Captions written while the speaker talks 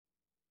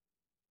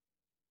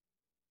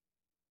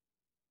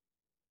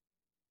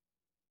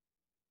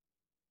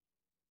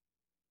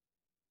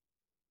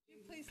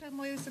Please have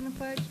me lead us in the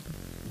pledge.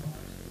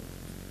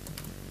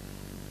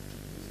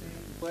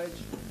 Pledge.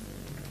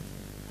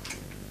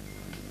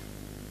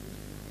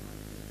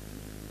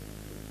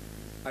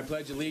 I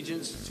pledge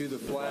allegiance to the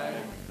flag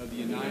of the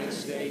United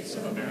States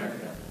of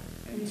America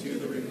and to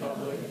the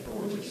republic for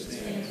which it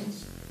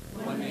stands,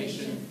 one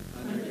nation,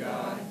 under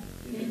God,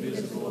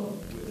 indivisible,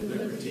 with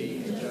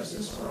liberty and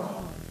justice for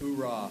all.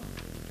 Hoorah.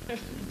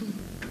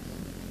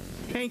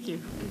 Thank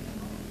you.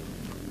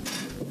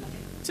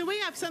 So we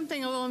have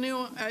something a little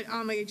new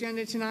on the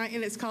agenda tonight,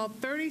 and it's called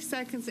 30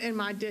 Seconds in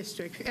My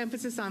District,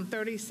 emphasis on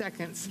 30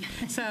 seconds.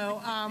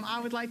 So I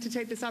would like to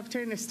take this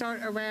opportunity to start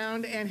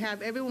around and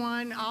have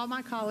everyone, all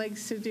my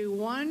colleagues, to do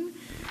one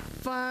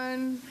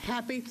fun,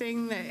 happy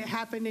thing that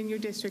happened in your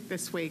district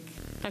this week.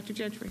 Dr.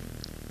 Gentry.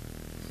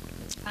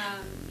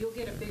 You'll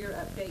get a bigger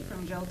update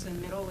from Jolton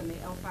Middle in the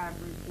L5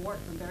 report.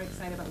 I'm very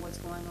excited about what's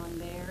going on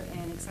there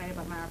and excited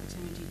about my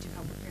opportunity to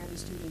help prepare the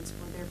students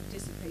for their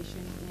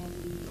participation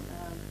in the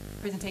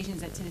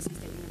presentations at Tennessee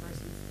State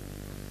University.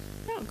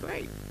 Oh,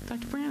 great.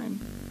 Dr. Brannon.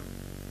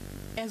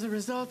 As a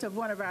result of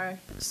one of our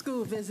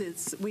school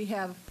visits, we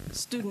have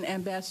student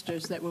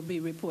ambassadors that will be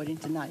reporting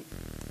tonight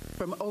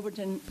from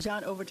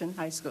John Overton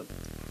High School.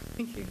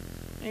 Thank you.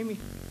 Amy.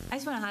 I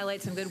just want to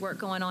highlight some good work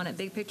going on at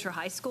Big Picture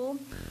High School.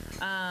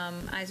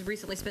 I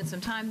recently spent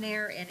some time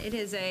there, and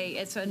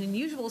it's an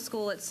unusual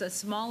school. It's a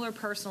smaller,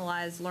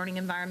 personalized learning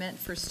environment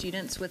for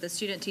students with a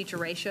student-teacher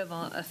ratio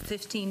of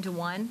 15 to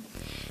 1.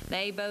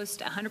 They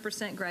boast a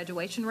 100%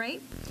 graduation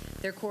rate.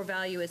 Their core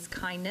value is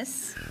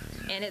kindness,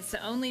 and it's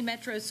the only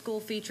metro school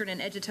featured in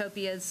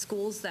Edutopia's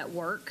Schools That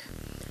Work.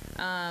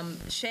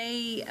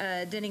 Shay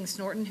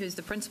Denning-Snorton, who's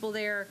the principal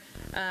there,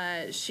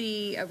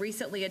 she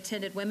recently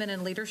attended Women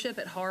in Leadership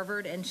at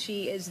Harvard, and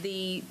she is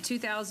the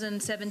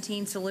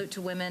 2017 Salute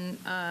to Women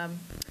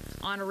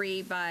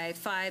honoree by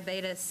Phi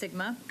Beta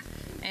Sigma.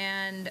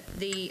 And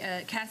the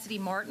Cassidy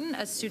Martin,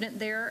 a student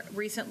there,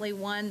 recently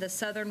won the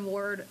Southern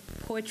Ward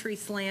Poetry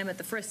Slam at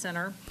the Frisk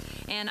Center.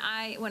 And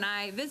when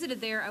I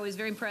visited there, I was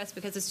very impressed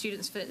because the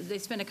students, they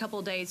spent a couple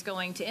of days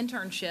going to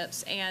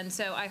internships. And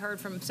so I heard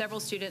from several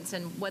students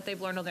and what they've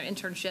learned on their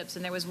internships.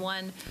 And there was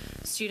one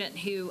student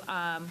who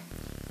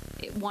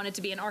wanted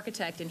to be an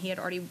architect, and he had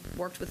already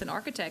worked with an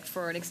architect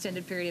for an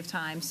extended period of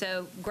time.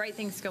 So great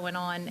things going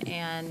on,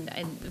 and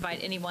I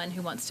invite anyone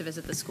who wants to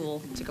visit the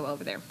school to go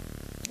over there.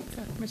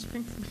 Mr.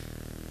 Pinkston.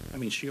 I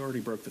mean, she already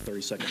broke the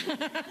 30-second. Sorry.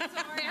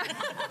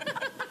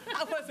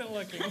 I wasn't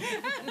looking.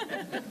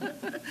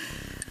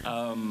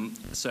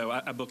 So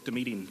I booked a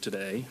meeting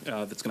today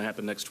that's going to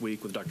happen next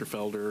week with Dr.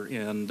 Felder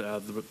and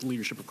the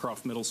leadership of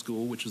Croft Middle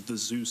School, which is the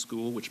zoo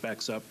school, which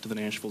backs up to the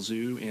Nashville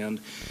Zoo. And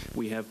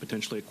we have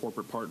potentially a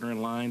corporate partner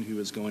in line who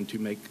is going to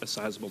make a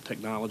sizable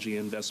technology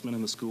investment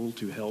in the school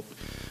to help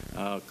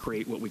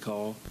create what we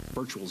call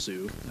virtual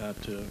zoo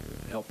to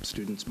help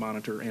students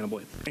monitor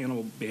animal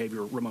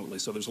behavior remotely.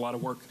 So there's a lot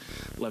of work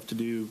left to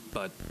do,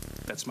 but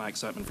that's my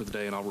excitement for the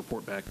day, and I'll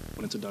report back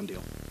when it's a done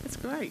deal. That's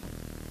great.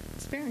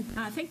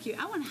 Thank you.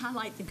 I want to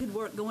highlight the good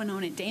work going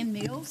on at Dan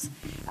Mills.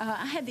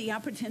 I had the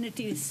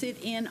opportunity to sit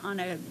in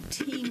on a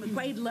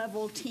grade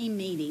level team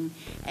meeting,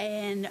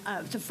 and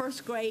the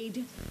first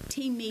grade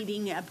team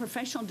meeting,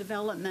 professional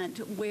development,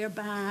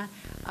 whereby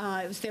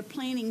it was their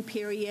planning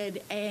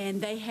period,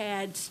 and they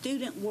had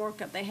student work,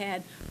 they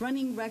had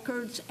running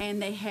records,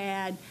 and they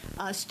had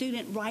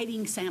student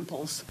writing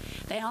samples.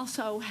 They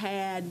also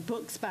had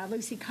books by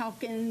Lucy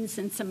Calkins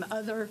and some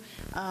other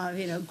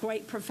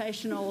great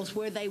professionals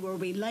where they were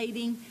relating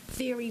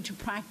theory to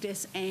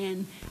practice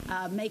and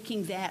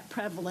making that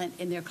prevalent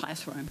in their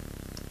classroom.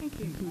 Thank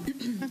you.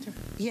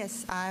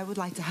 Yes, I would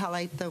like to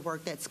highlight the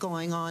work that's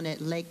going on at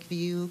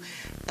Lakeview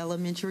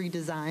Elementary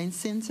Design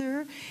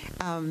Center.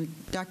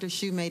 Dr.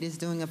 Shoemate is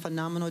doing a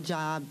phenomenal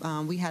job.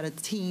 We had a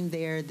team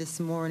there this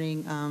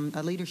morning,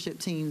 a leadership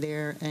team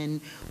there,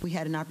 and we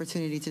had an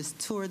opportunity to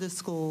tour the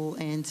school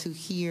and to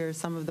hear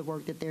some of the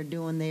work that they're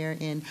doing there.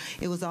 And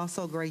it was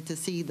also great to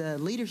see the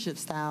leadership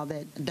style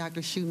that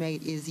Dr.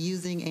 Shoemate is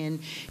using,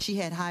 and she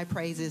had high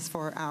praises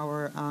for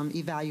our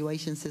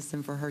evaluation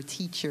system for her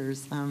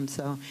teachers.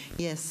 So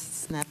yes,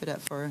 snap it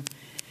up for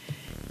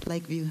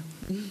Lakeview.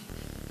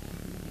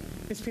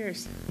 Ms.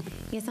 Pierce.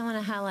 Yes, I want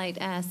to highlight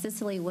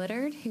Cicely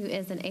Woodard, who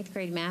is an 8th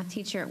grade math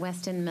teacher at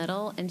Weston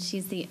Middle, and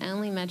she's the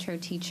only Metro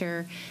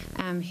teacher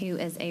who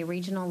is a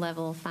regional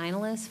level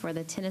finalist for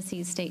the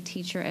Tennessee State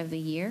Teacher of the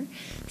Year.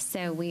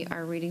 So we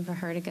are rooting for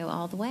her to go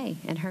all the way,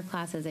 and her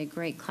class is a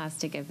great class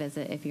to go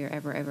visit if you're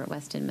ever over at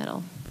Weston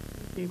Middle.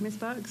 Ms.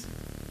 Buggs.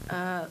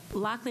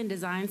 Lockland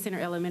Design Center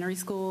Elementary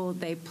School,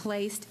 they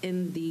placed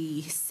in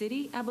the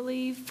city, I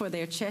believe, for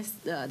their chess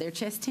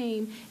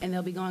team, and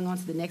they'll be going on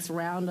to the next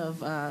round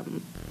of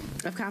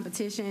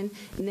competition.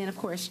 And then, of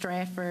course,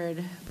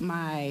 Stratford,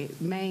 my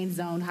main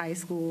zone high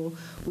school,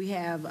 we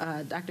have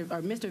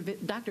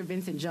Dr.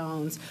 Vincent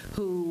Jones,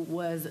 who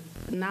was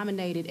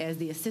nominated as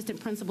the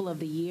Assistant Principal of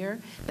the Year.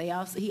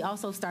 He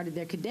also started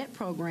their cadet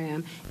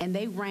program, and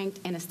they ranked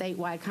in a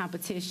statewide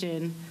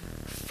competition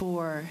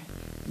for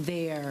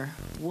their,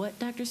 what,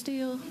 Dr.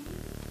 Steele?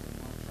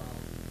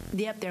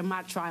 Yep, their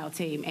mock trial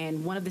team.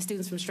 And one of the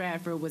students from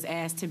Stratford was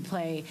asked to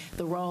play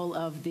the role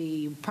of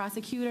the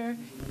prosecutor.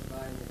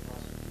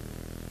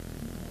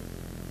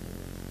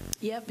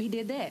 Yep, he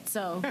did that.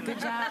 So good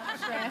job,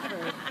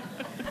 Stratford.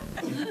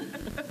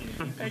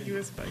 Thank you,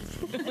 Ms. Banks.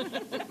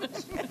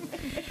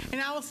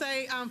 And I will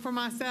say, for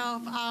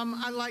myself,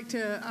 I'd like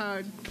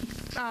to,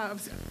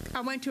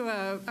 I went to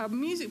a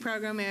music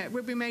program at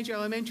Ruby Major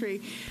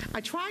Elementary.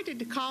 I tried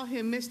to call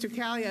him Mr.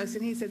 Calios,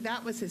 and he said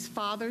that was his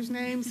father's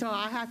name, so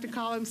I have to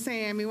call him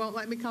Sam. He won't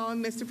let me call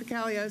him Mr.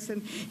 Calios,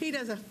 and he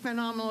does a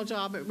phenomenal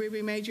job at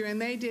Ruby Major,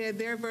 and they did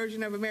their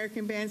version of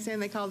American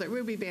Bandstand. They called it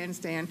Ruby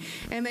Bandstand,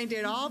 and they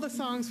did all the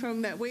songs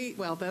from that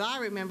I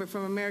remember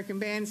from American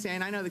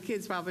Bandstand. I know the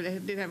kids probably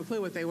didn't have a clue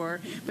what they were,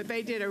 but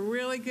they did a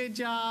really good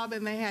job,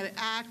 and they had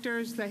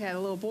actors. They had a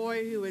little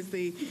boy who was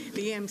the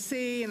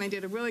MC, and they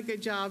did a really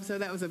good job, so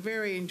that was a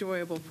very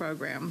enjoyable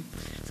program.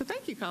 So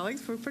thank you,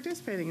 colleagues, for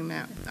participating in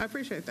that. I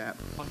appreciate that.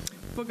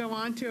 We'll go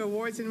on to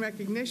awards and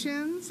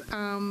recognitions.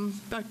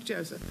 Dr.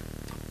 Joseph.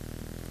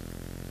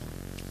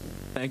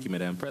 Thank you,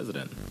 Madam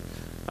President.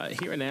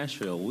 Here in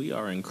Nashville, we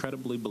are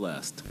incredibly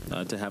blessed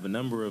to have a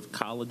number of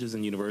colleges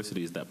and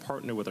universities that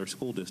partner with our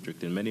school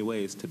district in many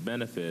ways to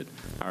benefit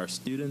our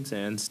students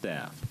and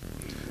staff.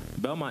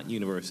 Belmont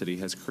University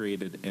has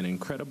created an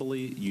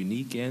incredibly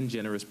unique and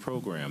generous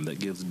program that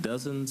gives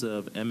dozens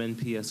of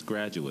MNPS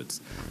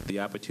graduates the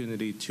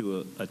opportunity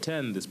to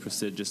attend this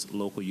prestigious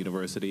local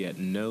university at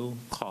no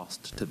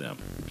cost to them.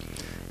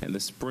 In the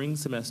spring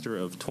semester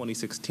of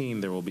 2016,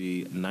 there will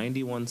be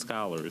 91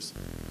 scholars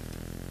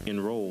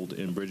enrolled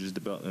in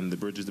the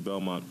Bridges to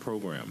Belmont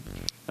program.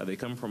 They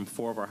come from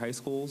 4 of our high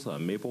schools,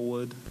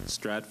 Maplewood,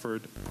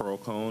 Stratford,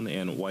 Pearl-Cohn,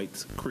 and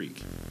Whites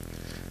Creek.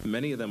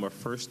 Many of them are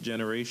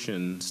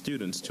first-generation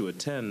students to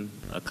attend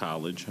a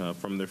college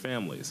from their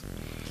families.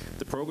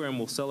 The program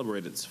will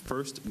celebrate its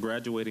first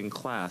graduating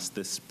class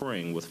this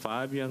spring with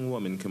 5 young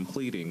women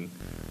completing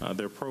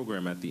their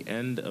program at the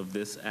end of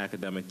this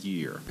academic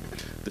year.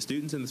 The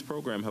students in this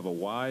program have a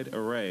wide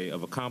array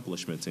of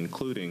accomplishments,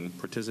 including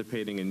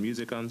participating in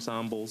music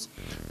ensembles,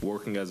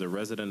 working as a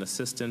resident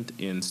assistant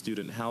in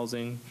student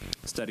housing,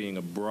 studying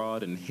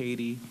abroad in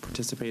Haiti,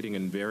 participating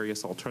in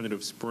various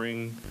alternative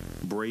spring,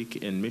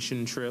 break, and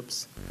mission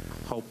trips,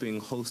 helping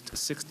host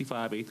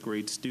 65 8th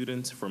grade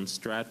students from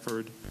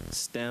Stratford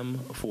STEM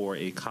for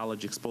a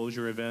college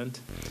exposure event,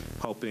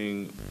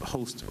 helping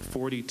host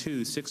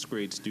 42 6th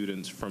grade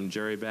students from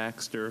Jerry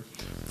Baxter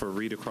for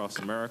Read Across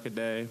America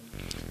Day,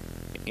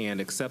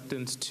 and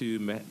acceptance to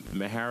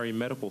Meharry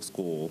Medical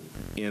School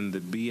in the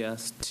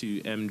BS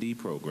to MD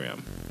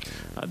program.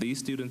 These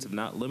students have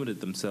not limited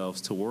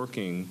themselves to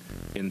working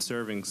and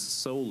serving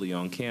solely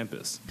on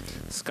campus.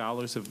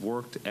 Scholars have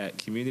worked at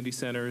community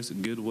centers,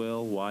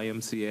 Goodwill,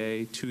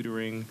 YMCA,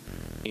 tutoring,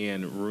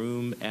 and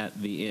room at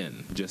the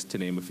inn, just to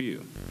name a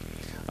few.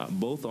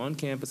 Both on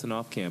campus and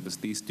off campus,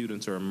 these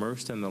students are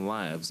immersed in the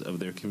lives of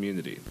their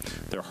community.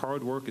 Their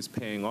hard work is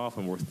paying off,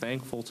 and we're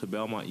thankful to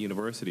Belmont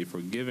University for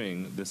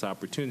giving this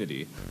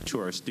opportunity to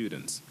our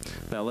students.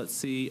 Now let's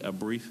see a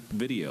brief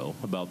video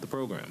about the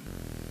program.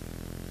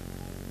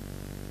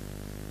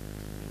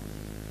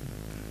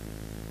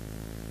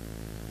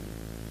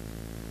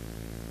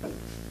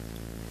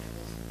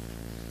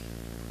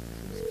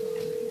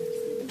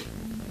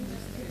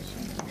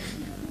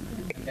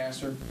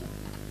 Pastor?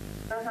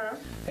 Uh-huh.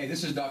 Hey,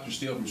 this is Dr.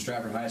 Steele from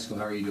Stratford High School.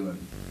 How are you doing?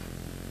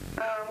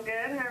 I'm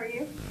good. How are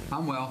you?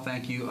 I'm well,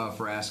 thank you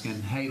for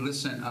asking. Hey,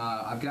 listen,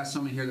 I've got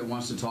someone here that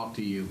wants to talk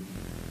to you.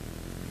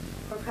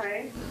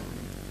 Okay.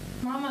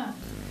 Mama,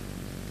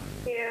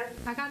 Yeah.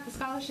 I got the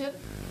scholarship.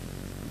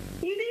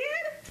 You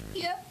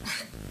did? Yep.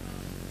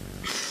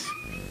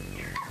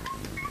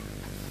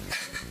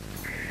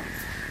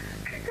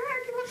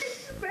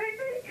 Congratulations,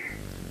 baby.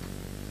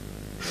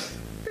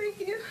 Thank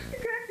you.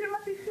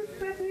 Congratulations,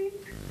 baby.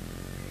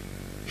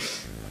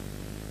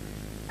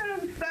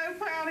 I'm so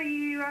proud of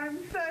you. I'm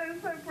so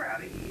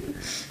proud of you.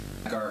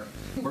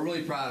 We're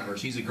really proud of her.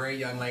 She's a great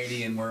young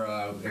lady, and we're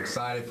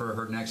excited for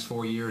her next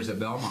 4 years at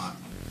Belmont.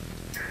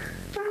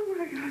 Oh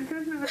my God,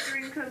 this is a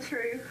dream come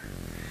true.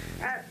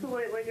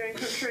 Absolutely dream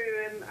come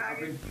true. And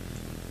I.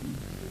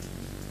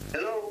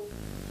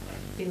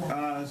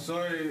 Hello.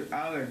 Soy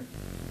Ale.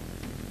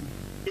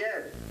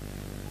 Yes.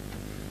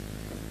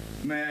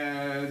 Me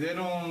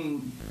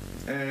dieron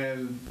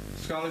el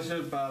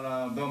scholarship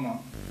para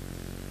Belmont.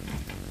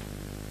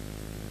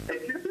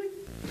 Excuse me?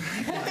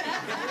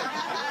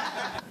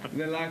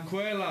 De la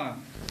escuela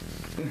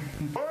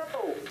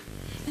Oh.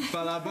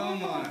 para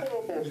Belmont.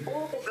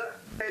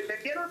 ¿Te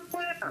quiero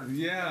escuela?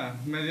 Yeah,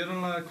 me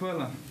dieron la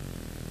escuela.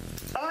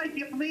 Ay,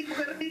 Dios mío,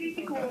 qué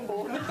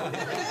rico.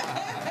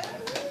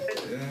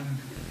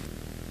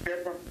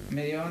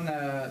 Me dieron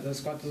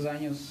los 4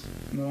 años,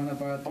 me van a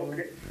pagar todo.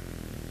 Okay.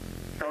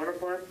 ¿Te van a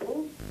pagar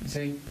todo?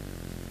 Sí.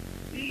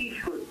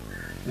 Hijo.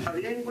 ¿Está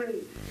bien,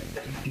 güey?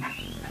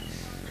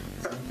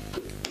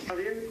 ¿Está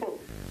bien, hijo?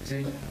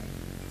 Sí.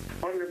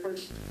 Órale,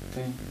 pues.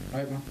 Sí.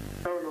 Ahí va.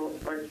 No,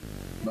 bye.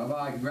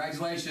 Bye-bye.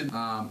 Congratulations.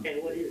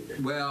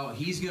 Well,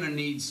 he's going to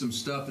need some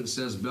stuff that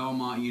says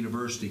Belmont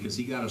University because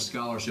he got a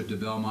scholarship to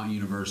Belmont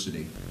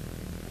University.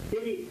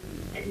 Did he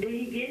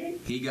get it?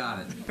 He got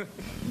it.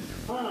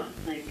 Oh,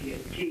 thank you,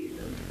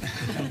 Jesus.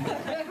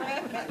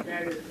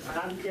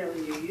 I'm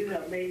telling you, you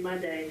have made my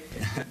day.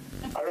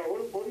 Hello,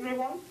 what do you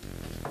want?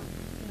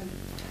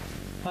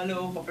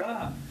 Hello,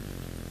 Papa.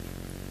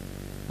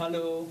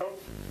 Hello.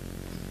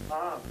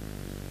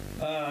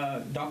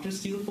 Dr.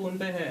 Steele phone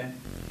पे है.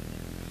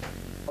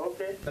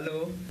 Okay.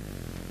 Hello.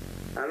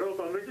 Hello,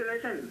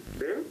 congratulations,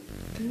 Bill.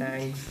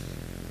 Thanks.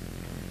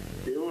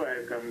 You're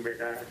welcome,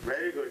 beta.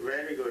 Very good,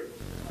 very good.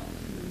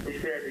 He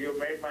said you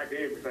made my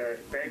day, sir.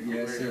 Thank you.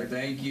 Yes, sir.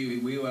 Thank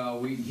you.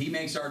 He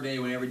makes our day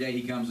when every day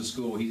he comes to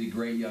school. He's a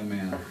great young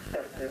man.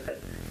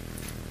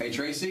 Hey,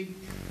 Tracy?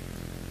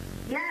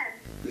 Yes.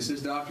 This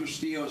is Dr.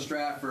 Steele at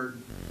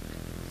Stratford.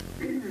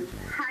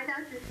 Hi,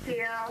 Dr.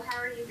 Steele. How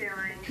are you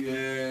doing?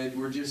 Good.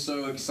 We're just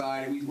so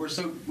excited.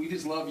 We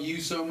just love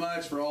you so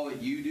much for all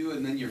that you do,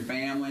 and then your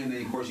family, and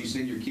then of course you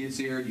send your kids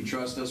here, and you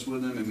trust us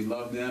with them, and we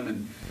love them.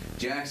 And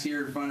Jack's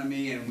here in front of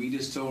me, and we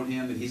just told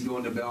him that he's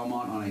going to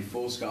Belmont on a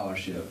full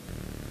scholarship.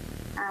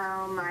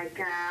 Oh my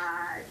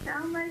gosh.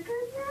 Oh my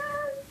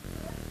goodness.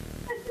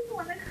 I just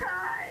want to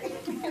cry.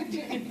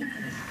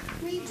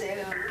 Me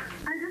too.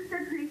 I just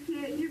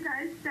appreciate you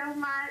guys so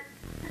much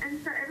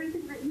and for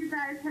everything that you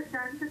guys have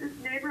done for this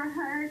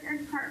neighborhood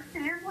and for our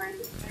family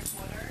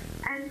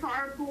and for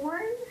our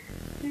boys.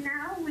 You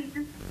know, we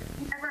just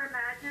never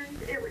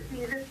imagined it would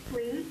be this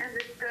sweet and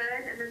this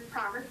good and this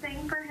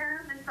promising for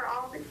him and for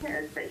all the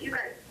kids that you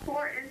guys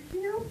pour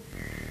into.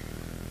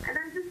 And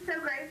I'm just so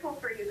grateful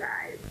for you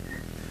guys.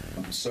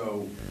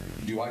 So,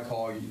 do you want me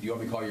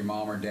to call your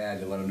mom or dad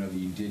to let them know that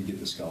you did get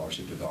the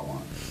scholarship to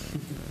Belmont?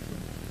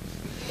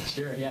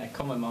 Sure, yeah,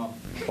 call my mom.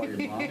 Call your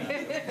mom?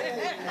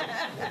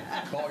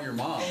 Call your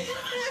mom.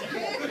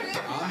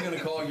 I'm going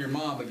to call your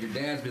mom, but your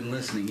dad's been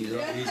listening. He's on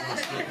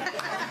stick.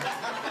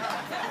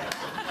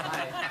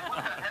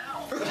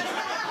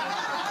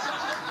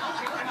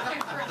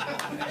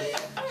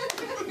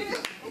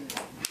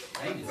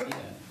 I didn't see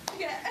that.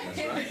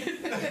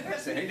 That's right.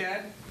 Say, hey,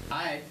 Dad.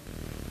 Hi.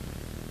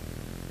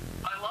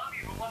 I love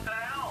you, but what the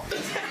hell?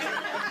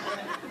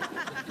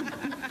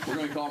 We're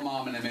going to call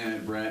Mom in a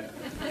minute, Brett.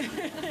 I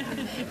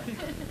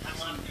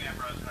love you,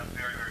 Ambrose, and I'm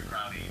very, very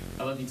proud of you.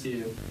 I love you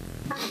too.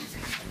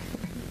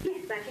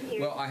 Yes, I can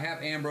hear Well, I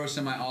have Ambrose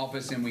in my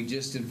office, and we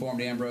just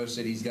informed Ambrose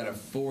that he's got a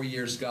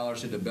 4-year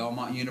scholarship to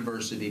Belmont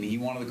University, and he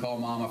wanted to call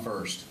Mama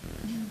first.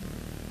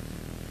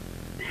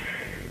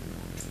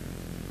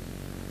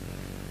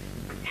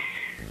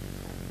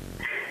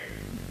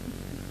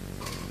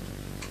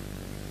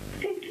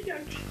 Thank you,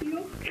 Dr.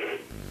 Steele.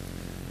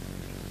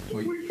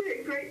 Well, We're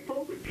very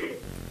grateful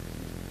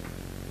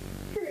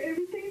for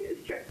everything that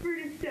Stratford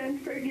has done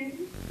for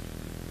you.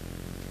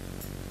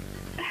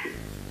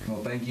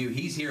 Well, thank you.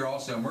 He's here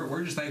also, and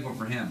we're just thankful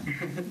for him.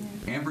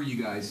 And for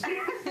you guys.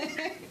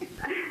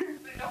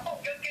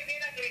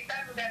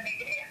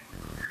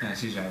 Yeah,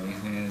 she's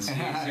driving.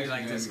 She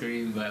likes to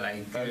scream, but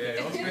like. Okay,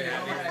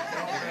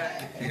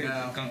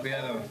 don't Con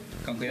cuidado,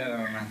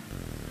 mamá.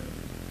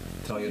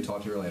 Tell you to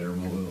talk to her later.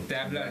 We'll Te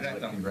hablo al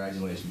rato.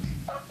 Congratulations.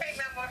 Okay,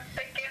 mi amor,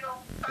 te quiero.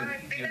 Bye.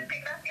 Diles que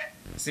gracias.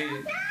 Sí.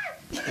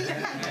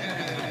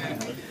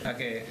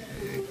 Okay,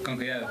 con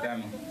cuidado, te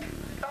amo.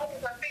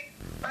 Todos así.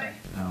 Bye.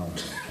 Oh,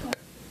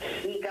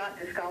 He got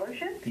the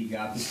scholarship? he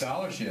got the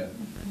scholarship.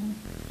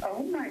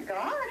 Oh my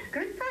gosh,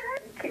 good for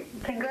him.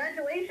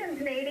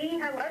 Congratulations,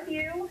 Nadie. I love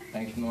you.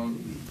 Thanks, Mom.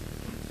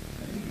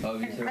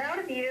 Love you I'm too. proud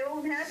of you.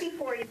 I'm happy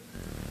for you.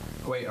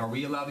 Wait, are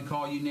we allowed to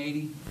call you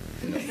Nady?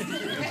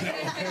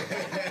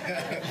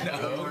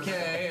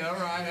 Okay, all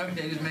right.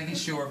 Okay, just making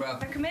sure about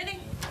that.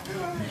 Committee?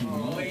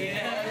 Oh,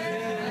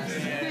 yeah.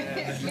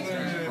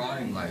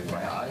 Crying like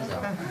my eyes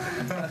out.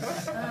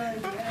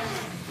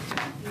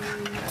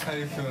 How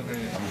you feeling?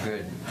 I'm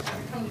good.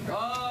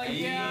 Oh,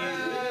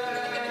 yeah!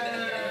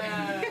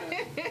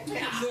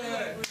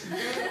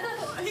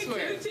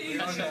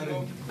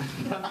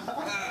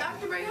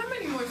 Dr. Ray, how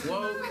many more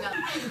schools do we got?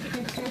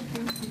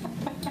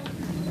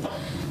 Oh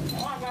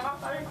my God, I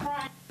started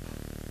crying.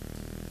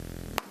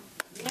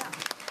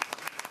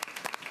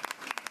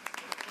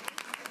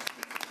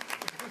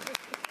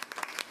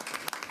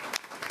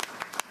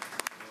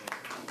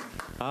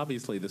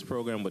 Obviously, this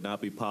program would not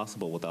be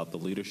possible without the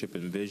leadership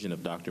and vision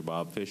of Dr.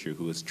 Bob Fisher,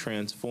 who has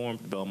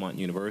transformed Belmont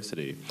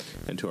University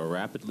into a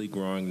rapidly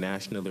growing,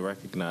 nationally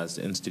recognized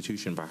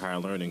institution for higher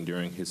learning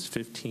during his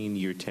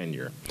 15-year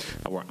tenure.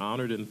 We're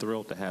honored and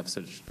thrilled to have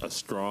such a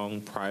strong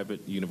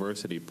private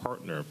university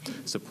partner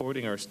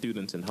supporting our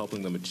students and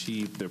helping them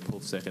achieve their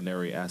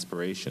post-secondary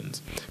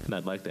aspirations. And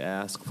I'd like to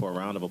ask for a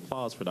round of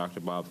applause for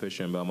Dr. Bob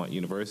Fisher and Belmont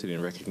University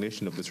in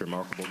recognition of this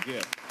remarkable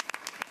gift.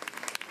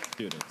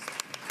 Students.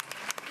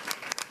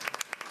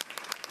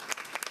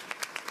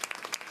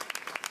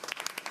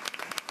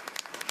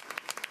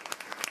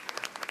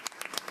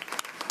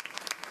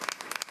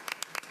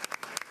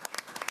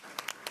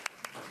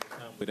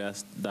 we'd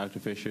ask Dr.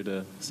 Fisher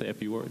to say a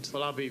few words.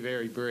 Well, I'll be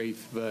very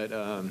brief, but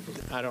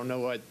I don't know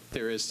what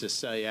there is to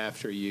say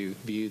after you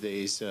view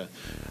these.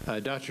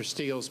 Dr.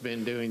 Steele's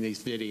been doing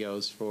these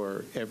videos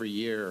for every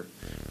year.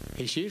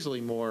 He's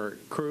usually more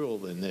cruel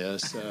than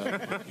this.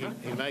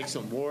 He makes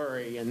them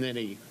worry, and then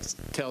he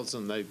tells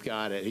them they've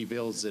got it. He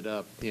builds it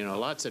up. You know,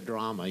 lots of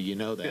drama, you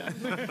know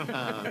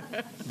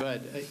that.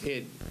 But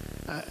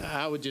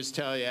I would just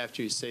tell you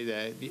after you see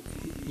that,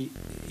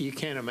 you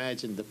can't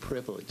imagine the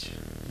privilege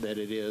that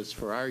it is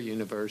for our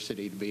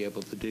university to be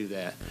able to do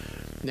that.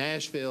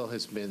 Nashville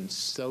has been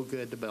so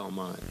good to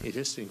Belmont. It's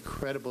just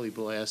incredibly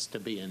blessed to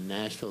be in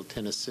Nashville,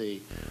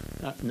 Tennessee.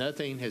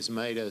 Nothing has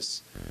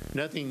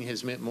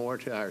meant more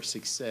to our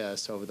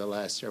success over the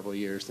last several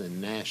years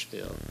than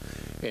Nashville.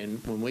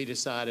 And when we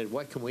decided,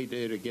 what can we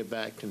do to give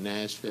back to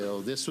Nashville,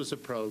 this was a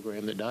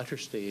program that Dr.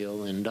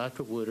 Steele and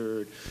Dr.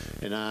 Woodard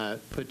and I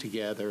put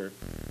together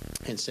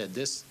and said,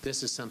 this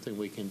is something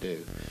we can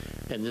do.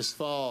 And this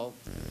fall,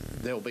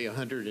 there will be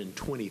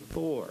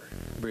 124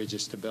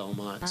 Bridges to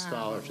Belmont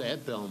scholars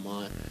at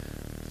Belmont,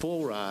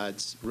 full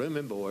rides, room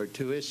and board,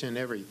 tuition,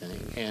 everything.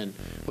 And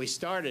we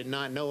started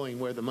not knowing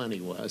where the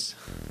money was,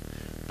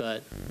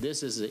 but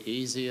this is the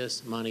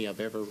easiest money I've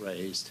ever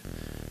raised.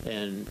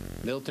 And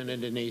Milton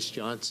and Denise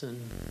Johnson,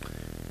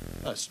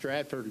 a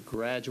Stratford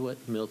graduate,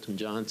 Milton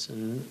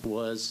Johnson,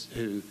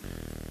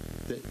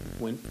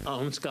 went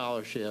on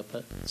scholarship,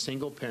 a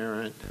single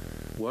parent,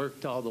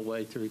 worked all the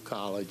way through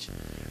college,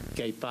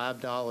 gave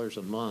 $5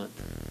 a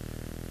month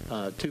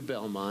to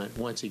Belmont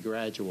once he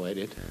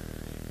graduated,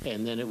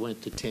 and then it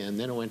went to 10,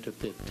 then it went to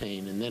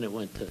 15, and then it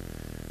went to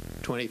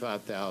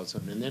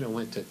 25,000, and then it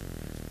went to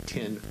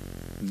 $10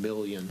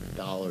 million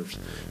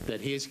that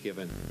he's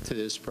given to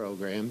this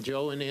program.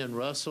 Joe and Ann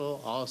Russell,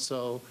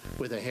 also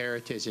with a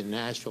heritage in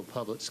Nashville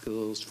Public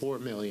Schools, $4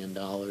 million.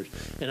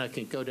 And I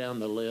can go down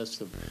the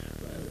list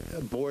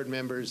of board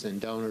members and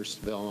donors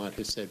to Belmont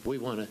who said, we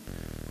want to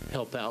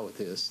help out with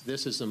this.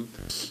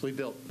 We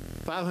built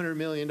 $500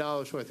 million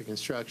worth of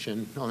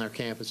construction on our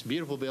campus,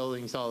 beautiful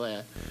buildings, all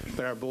that.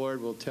 But our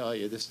board will tell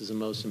you this is the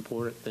most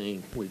important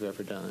thing we've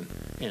ever done.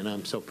 And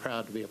I'm so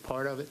proud to be a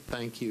part of it.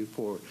 Thank you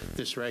for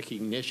this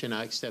recognition.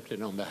 I accept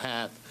it on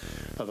behalf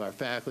of our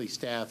faculty,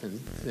 staff, and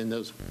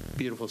those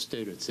beautiful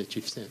students that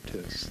you've sent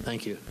to us.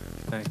 Thank you.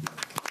 Thank you.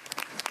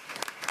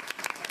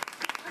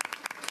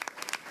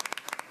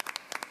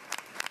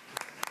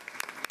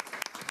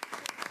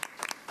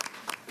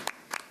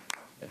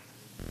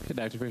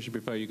 Dr. Fisher,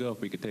 before you go,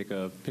 if we could take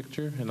a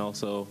picture. And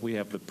also, we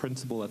have the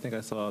principal. I think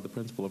I saw the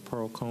principal of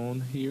Pearl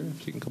Cone here.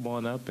 If she can come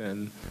on up.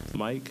 And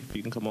Mike, if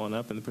you can come on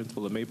up. And the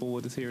principal of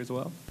Maplewood is here as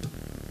well.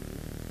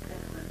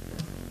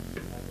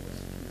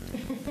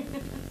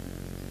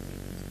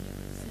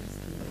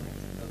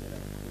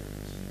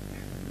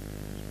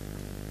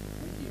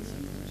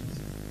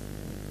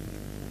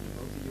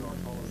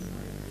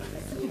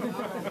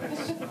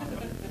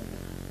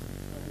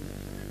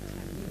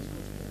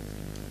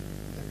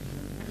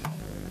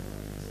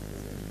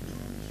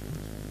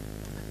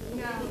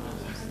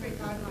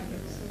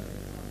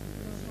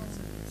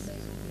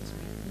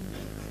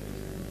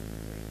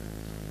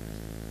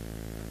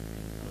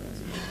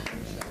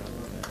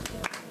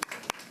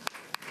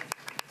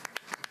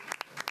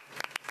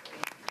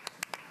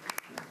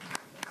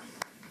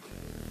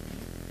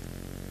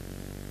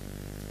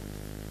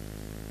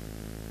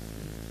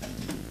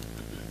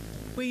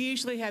 We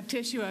usually have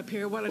tissue up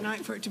here. What a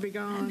night for it to be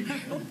gone.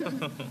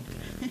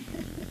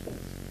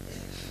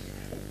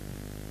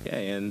 Yeah,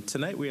 and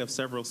tonight we have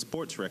several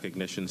sports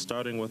recognitions,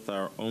 starting with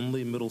our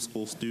only middle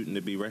school student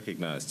to be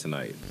recognized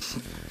tonight.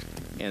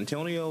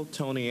 Antonio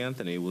Tony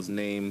Anthony was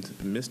named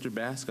Mr.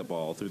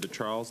 Basketball through the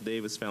Charles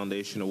Davis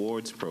Foundation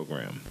Awards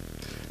program.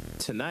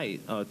 Tonight,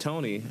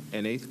 Tony,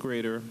 an 8th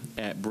grader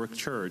at Brick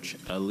Church,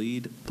 a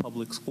lead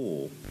public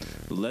school,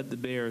 led the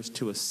Bears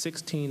to a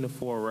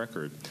 16-4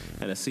 record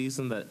and a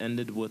season that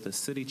ended with a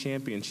city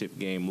championship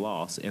game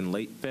loss in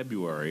late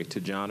February to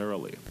John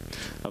Early.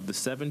 Of the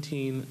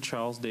 17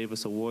 Charles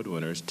Davis Award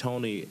winners,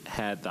 Tony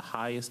had the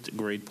highest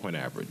grade point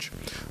average.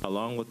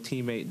 Along with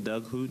teammate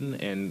Doug Hooten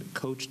and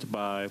coached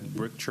by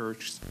Brick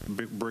Church's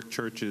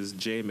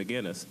Jay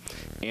McGinnis,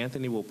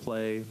 Anthony will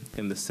play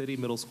in the City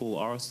Middle School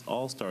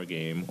All-Star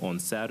Game on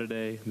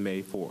Saturday,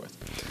 May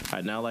 4th.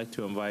 I'd now like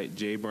to invite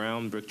Jay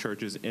Brown, Brick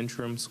Church's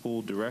interim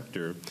school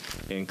director,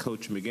 and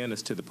Coach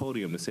McGinnis to the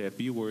podium to say a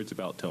few words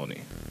about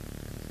Tony.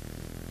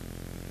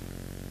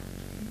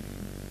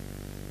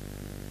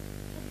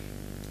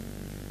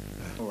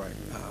 All right.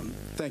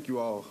 Thank you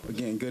all.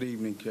 Again, good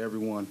evening to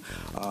everyone.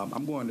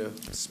 I'm going to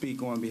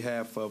speak on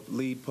behalf of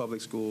Lead Public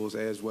Schools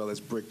as well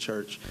as Brick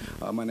Church.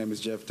 My name is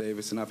Jeff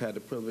Davis, and I've had the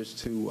privilege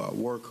to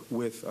work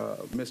with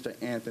Mr.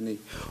 Anthony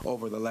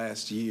over the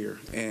last year.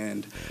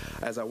 And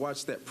as I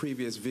watched that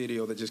previous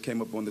video that just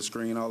came up on the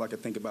screen, all I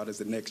could think about is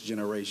the next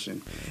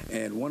generation.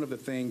 And one of the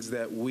things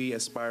that we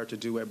aspire to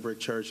do at Brick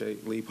Church,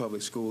 at Lead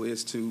Public School,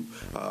 is to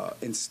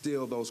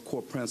instill those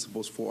core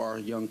principles for our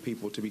young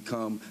people to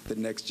become the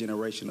next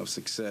generation of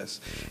success.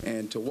 blessed.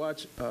 And to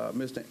watch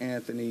Mr.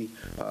 Anthony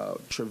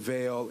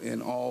travail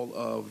in all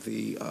of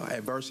the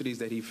adversities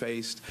that he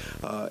faced,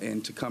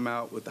 and to come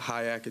out with the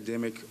high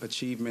academic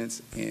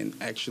achievements and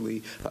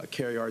actually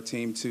carry our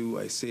team to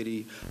a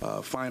city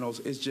finals,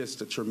 it's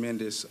just a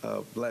tremendous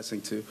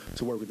blessing to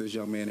work with this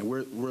young man. And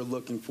we're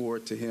looking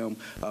forward to him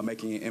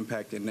making an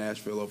impact in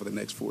Nashville over the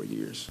next 4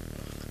 years.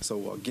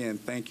 So again,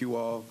 thank you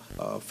all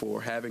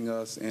for having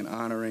us and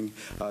honoring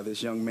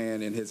this young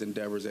man and his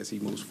endeavors as he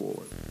moves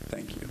forward.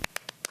 Thank you.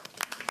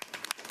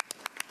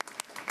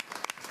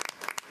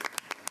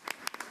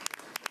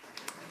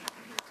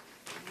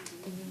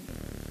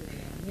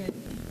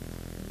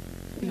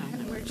 No,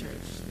 we're church.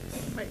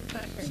 Wait,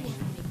 back here.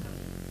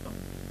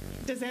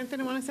 Does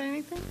Anthony want to say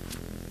anything?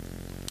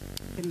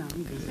 No,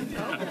 I'm good.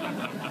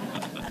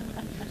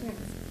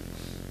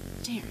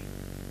 Jerry.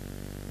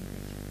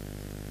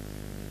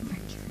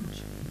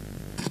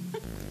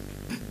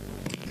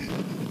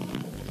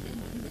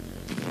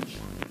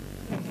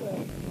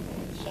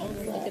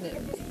 I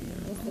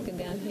was looking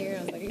down here.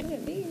 I was like, look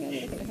at me. I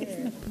was looking at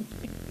her.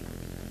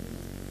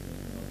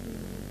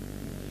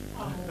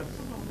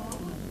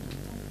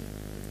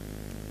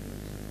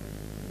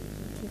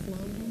 His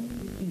mom?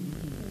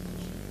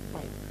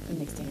 Right,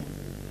 next to him.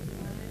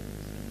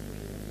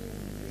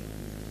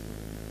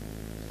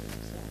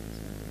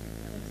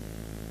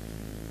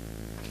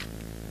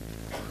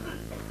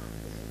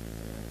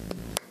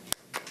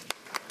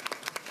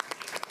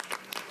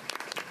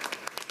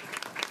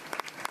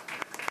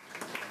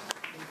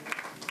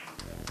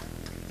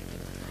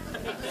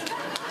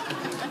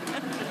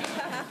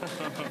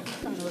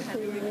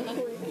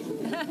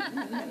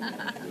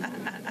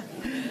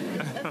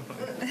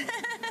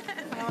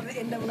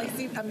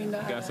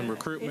 Got some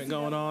recruitment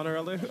going on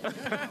earlier.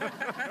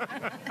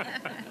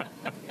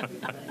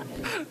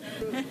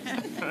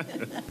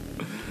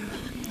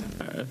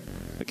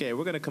 Okay,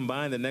 we're going to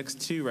combine the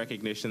next two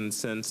recognitions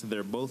since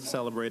they're both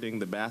celebrating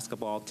the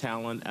basketball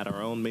talent at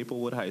our own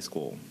Maplewood High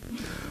School.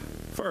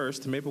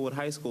 First, Maplewood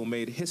High School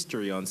made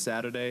history on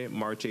Saturday,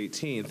 March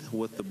 18th,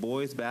 with the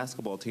boys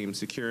basketball team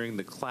securing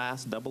the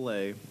Class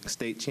AA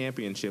state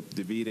championship,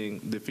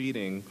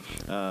 defeating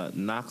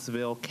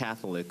Knoxville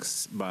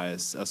Catholics by a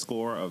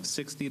score of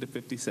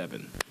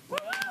 60-57.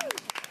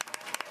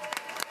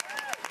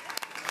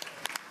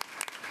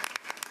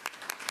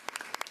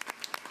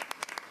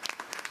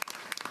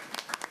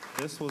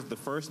 This was the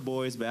first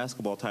boys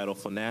basketball title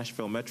for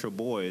Nashville Metro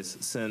boys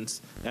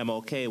since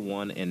MLK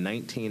won in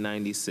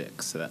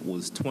 1996. That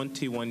was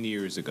 21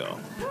 years ago.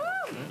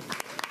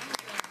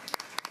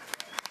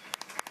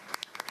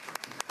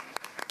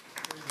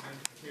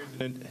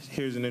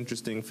 Here's an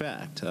interesting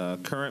fact.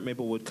 Current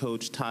Maplewood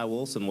coach Ty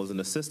Wilson was an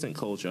assistant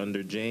coach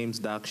under James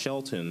Doc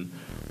Shelton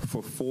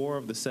for 4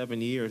 of the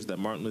 7 years that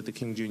Martin Luther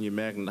King Jr.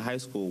 Magnet High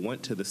School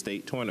went to the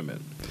state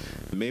tournament.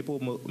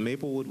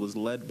 Maplewood was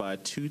led by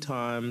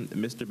 2-time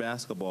Mr.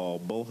 Basketball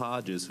Bo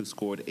Hodges, who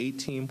scored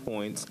 18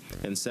 points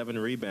and 7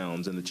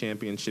 rebounds in the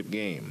championship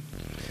game.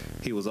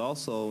 He was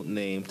also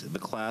named the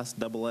Class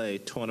AA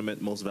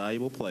Tournament Most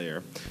Valuable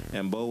Player,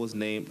 and Bo was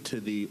named to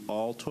the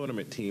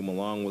All-Tournament team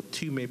along with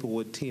 2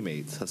 Maplewood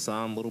teammates,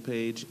 Hassan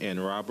Littlepage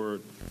and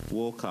Robert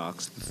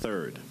Wilcox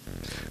III.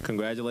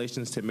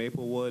 Congratulations to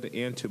Maplewood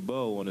and to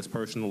Bo on his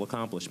personal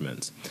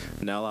accomplishments.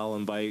 Now I'll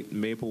invite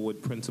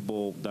Maplewood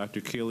Principal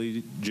Dr.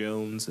 Keely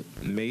Jones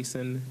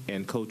Mason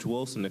and Coach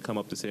Wilson to come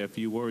up to say a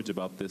few words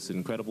about this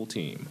incredible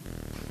team.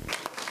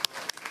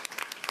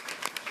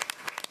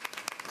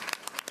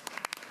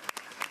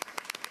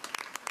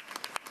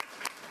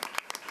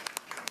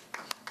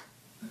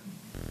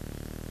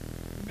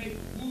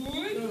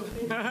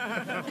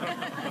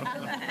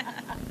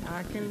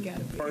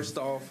 First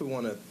off, we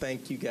want to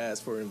thank you guys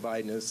for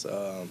inviting us.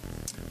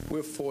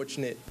 We're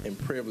fortunate and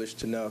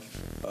privileged enough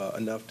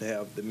to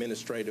have the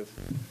administrative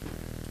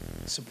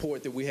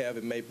support that we have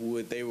at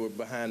Maplewood. They were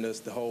behind us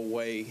the whole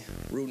way,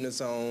 rooting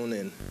us on,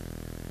 and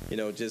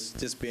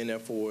just being there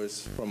for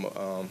us from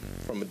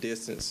a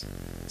distance.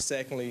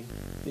 Secondly,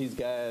 these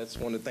guys,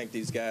 want to thank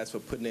these guys for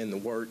putting in the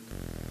work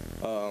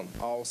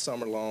all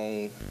summer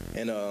long,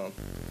 and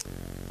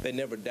they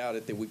never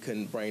doubted that we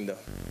couldn't bring the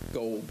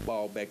gold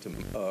ball back to,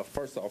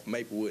 first off,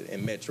 Maplewood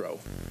and Metro.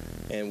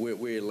 And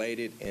we're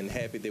elated and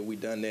happy that we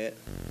done that.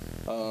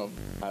 Our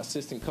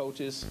assistant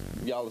coaches,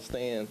 y'all are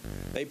stand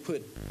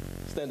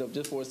up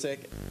just for a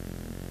second.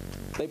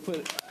 They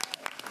put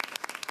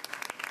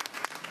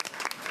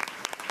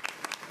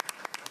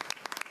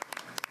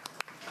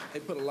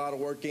a lot of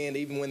work in.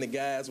 Even when the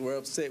guys were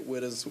upset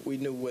with us, we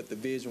knew what the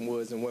vision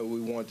was and what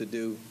we wanted to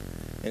do.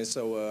 And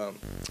so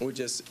we're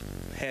just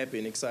happy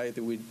and excited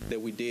that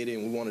we did it,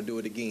 and we want to do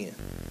it again.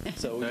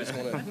 So we just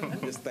want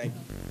to just thank you.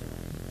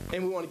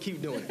 And we want to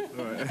keep doing it.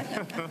 All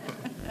right.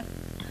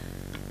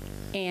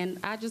 And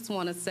I just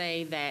want to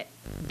say that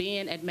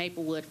being at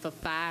Maplewood for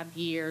 5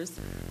 years,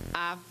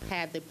 I've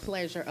had the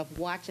pleasure of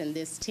watching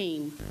this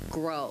team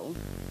grow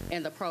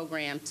and the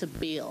program to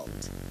build.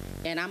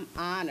 And I'm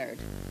honored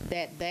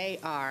that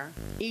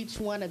each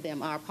one of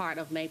them are part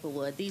of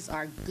Maplewood. These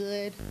are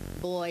good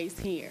boys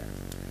here.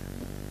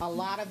 A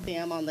lot of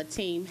them on the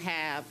team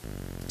have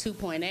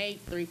 2.8,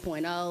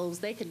 3.0s.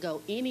 They could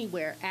go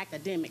anywhere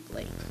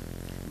academically,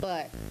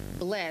 but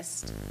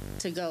blessed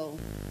to go.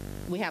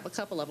 We have a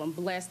couple of them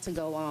blessed to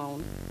go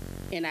on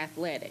in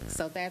athletics,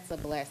 so that's a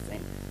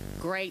blessing.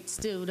 Great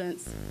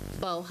students.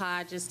 Bo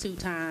Hodges 2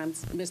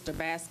 times, Mr.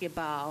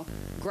 Basketball.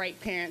 Great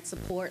parent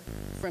support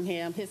from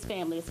him. His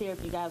family is here.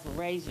 If you guys will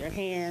raise your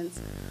hands,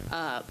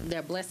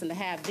 they're a blessing to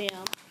have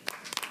them.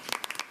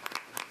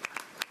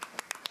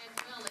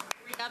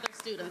 Other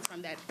students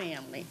from that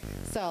family.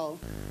 So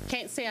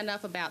can't say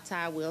enough about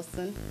Ty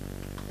Wilson.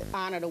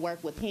 Honor to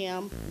work with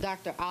him.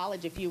 Dr.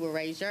 Ollage, if you will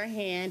raise your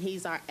hand,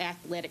 he's our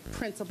athletic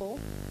principal.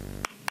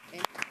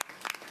 And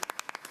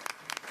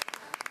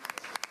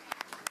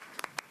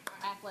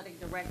our athletic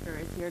director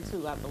is here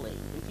too, I believe.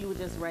 If you would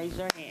just raise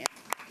your hand.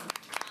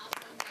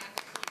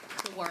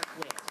 To work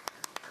with.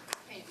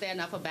 Can't say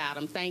enough about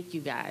him. Thank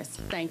you, guys.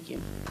 Thank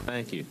you.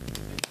 Thank you.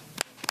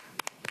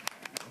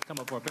 Come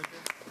up for a picture.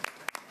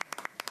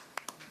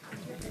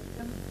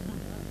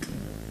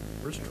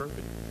 Where's the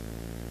trophy?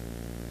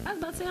 I was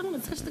about to say, I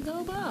want to touch the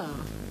gold ball.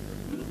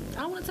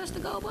 I want to touch the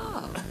gold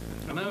ball.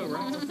 I know,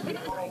 right?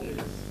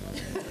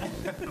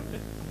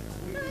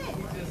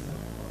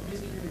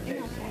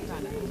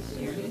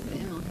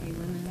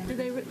 Did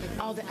they?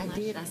 Oh, I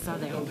did. I saw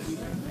that.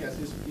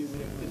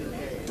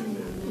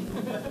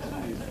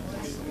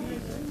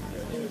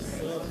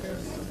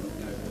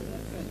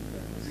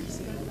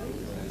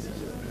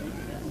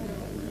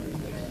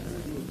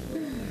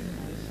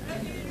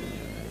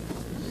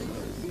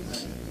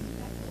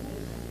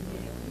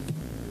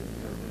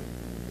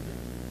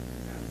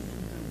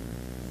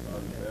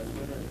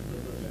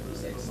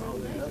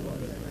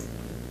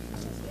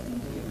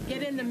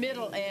 Get in the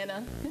middle,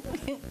 Anna.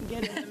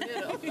 Get in the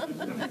middle.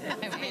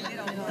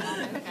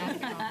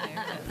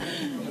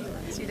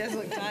 She does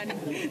look tiny.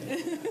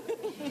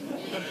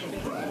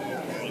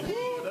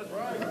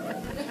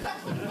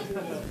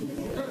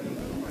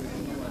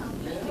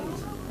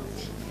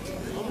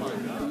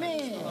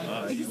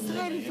 Man,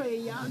 excited for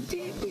you. Y'all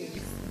did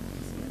this.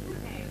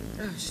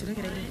 Oh, shit, I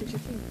gotta get a picture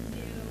too.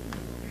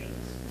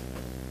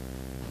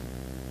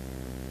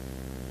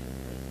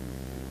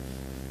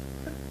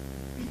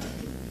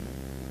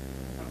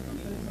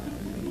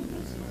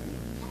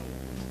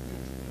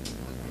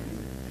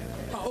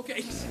 Oh,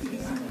 okay.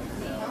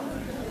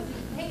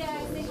 Hey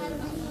guys, say hi to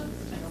my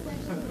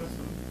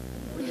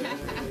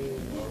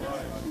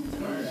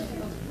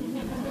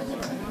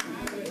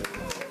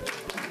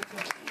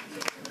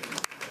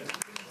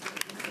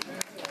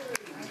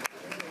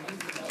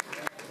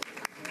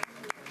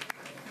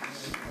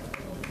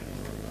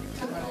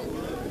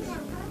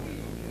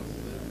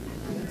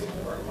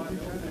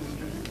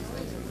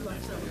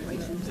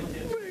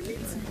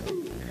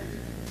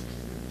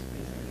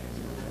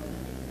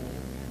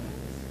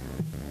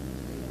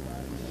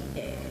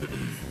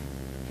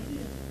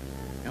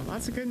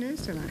Lots of good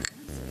news tonight.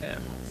 Yeah.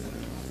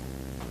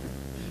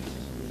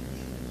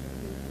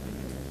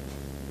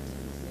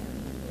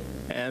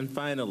 And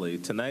finally,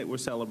 tonight we're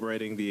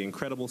celebrating the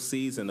incredible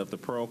season of the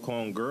Pearl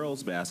Cone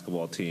girls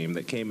basketball team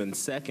that came in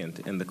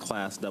second in the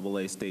Class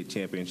AA state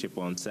championship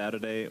on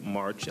Saturday,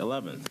 March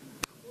 11th.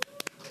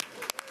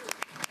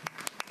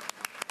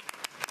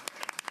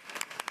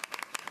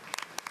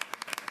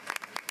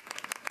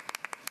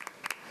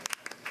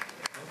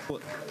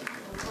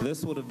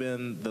 This would have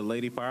been the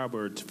Lady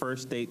Firebirds'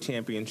 first state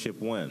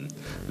championship win.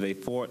 They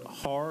fought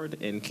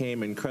hard and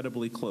came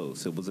incredibly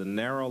close. It was a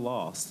narrow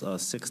loss,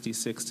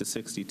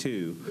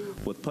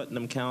 66-62, with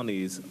Putnam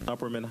County's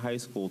Upperman High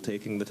School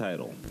taking the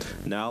title.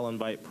 Now I'll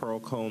invite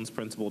Pearl Cone's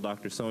principal,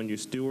 Dr. Sonia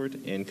Stewart,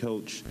 and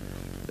Coach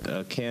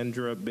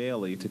Kendra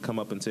Bailey to come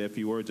up and say a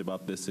few words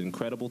about this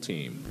incredible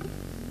team.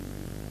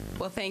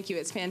 Well, thank you.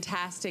 It's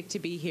fantastic to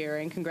be here,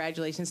 and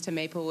congratulations to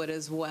Maplewood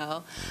as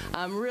well.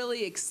 I'm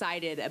really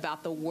excited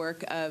about the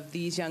work of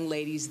these young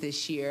ladies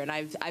this year, and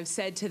I've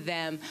said to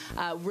them,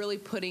 really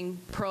putting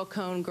Pearl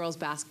Cone girls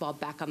basketball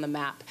back on the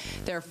map.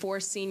 There are 4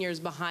 seniors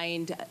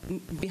behind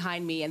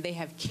me, and they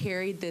have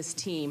carried this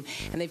team,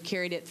 and they've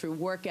carried it through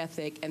work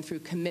ethic and through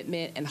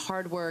commitment and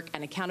hard work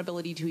and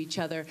accountability to each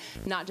other,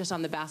 not just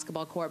on the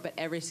basketball court, but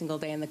every single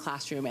day in the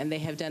classroom, and they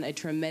have done a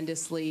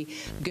tremendously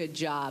good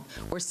job.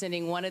 We're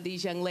sending one of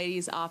these young ladies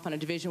off on a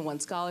Division I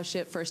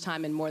scholarship, first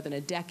time in more than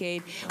a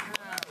decade.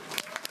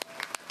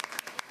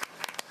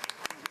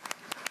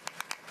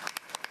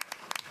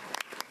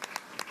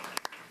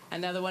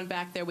 Another one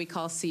back there we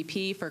call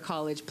CP for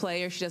college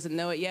player. She doesn't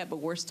know it yet, but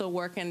we're still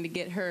working to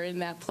get her in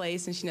that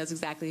place, and she knows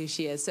exactly who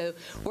she is. So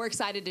we're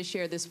excited to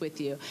share this with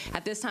you.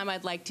 At this time,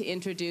 I'd like to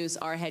introduce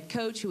our head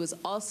coach, who is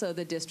also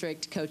the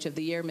District Coach of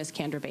the Year, Ms.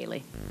 Kendra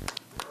Bailey.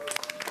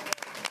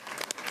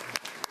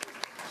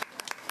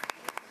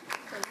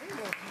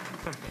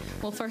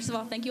 Well, first of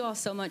all, thank you all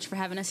so much for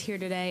having us here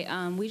today.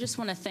 We just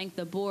want to thank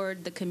the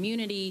board, the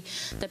community,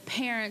 the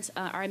parents,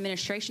 our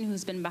administration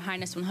who's been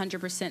behind us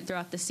 100%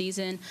 throughout the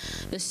season,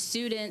 the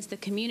students, the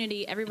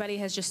community. Everybody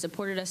has just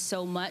supported us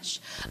so much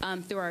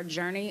through our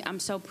journey. I'm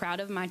so proud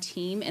of my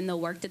team and the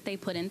work that they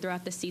put in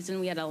throughout the season.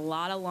 We had a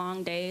lot of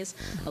long days,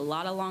 a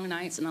lot of long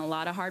nights, and a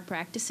lot of hard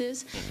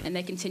practices, and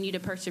they continue to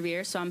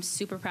persevere, so I'm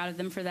super proud of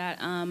them for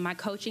that. My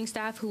coaching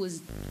staff who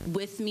was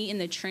with me in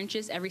the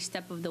trenches every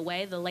step of the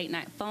way, the late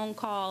night phone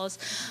calls,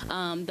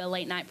 the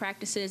late night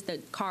practices, the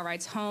car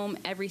rides home,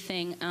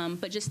 everything.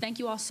 But just thank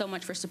you all so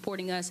much for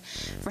supporting us,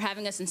 for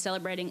having us and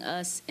celebrating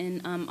us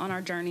on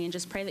our journey, and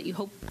just pray that you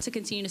hope to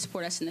continue to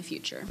support us in the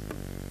future.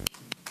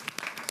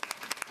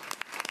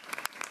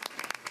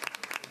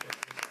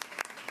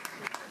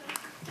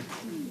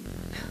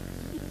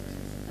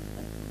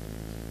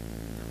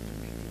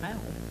 Wow.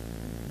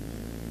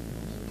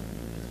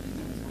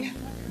 Yeah.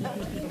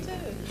 Me too.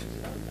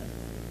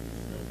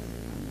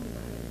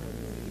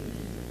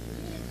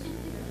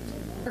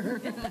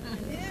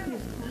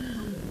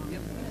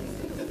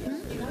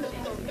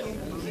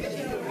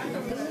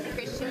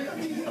 Christian?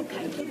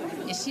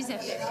 Okay. She's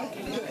up there.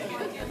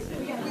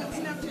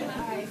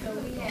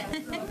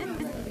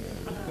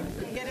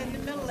 Get in the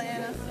middle,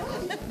 Anna.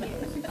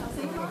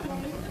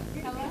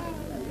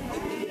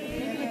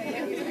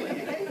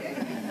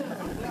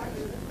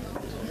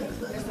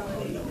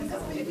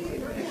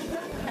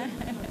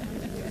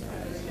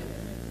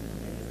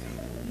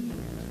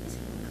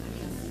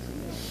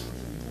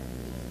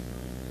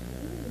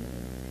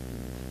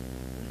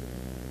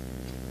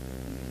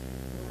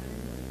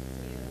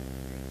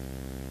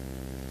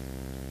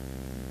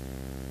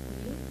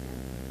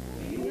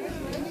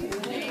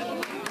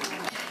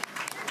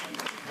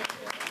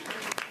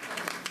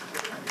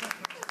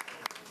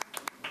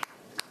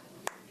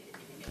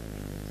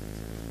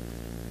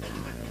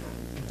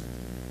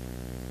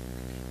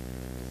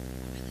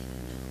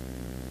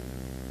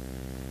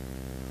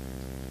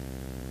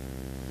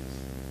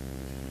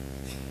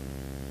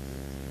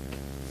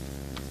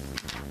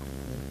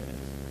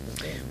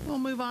 We'll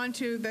move on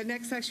to the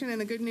next section,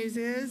 and the good news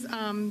is,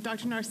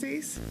 Dr.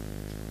 Narcisse?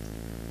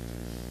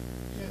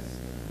 Yes.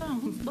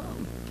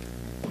 Boom.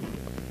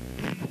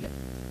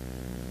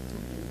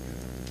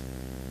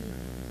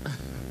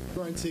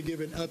 Going to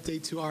give an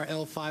update to our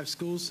L5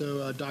 schools,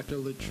 so Dr.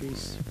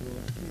 Latrice will go.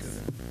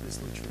 Ms.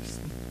 Latrice.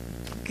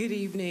 Good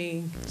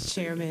evening,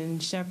 Chairman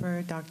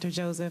Shepherd, Dr.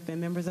 Joseph,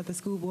 and members of the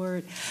school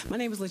board. My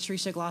name is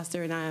Latricia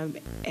Gloucester, and I'm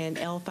an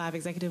L5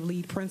 Executive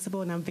Lead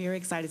Principal, and I'm very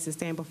excited to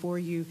stand before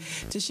you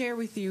to share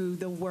with you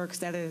the works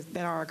that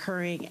are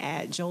occurring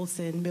at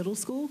Jolson Middle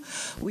School.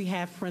 We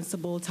have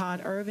Principal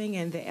Todd Irving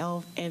and the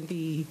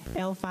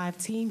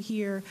L5 team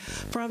here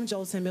from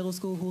Jolson Middle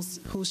School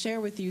who'll share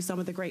with you some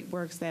of the great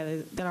works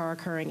that are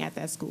occurring at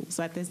that school.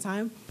 So at this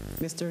time,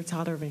 Mr.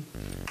 Todd Irving.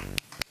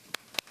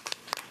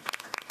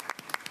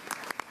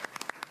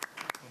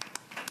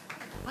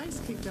 Lights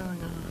keep going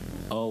on.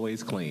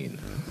 Always clean.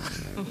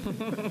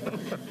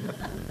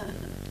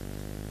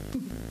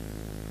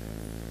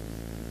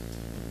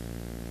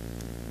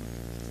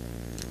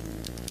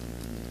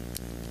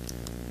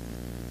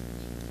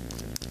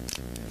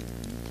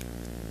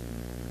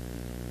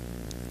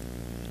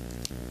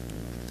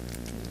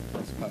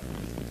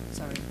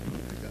 Sorry.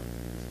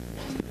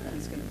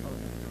 He's going to pull it.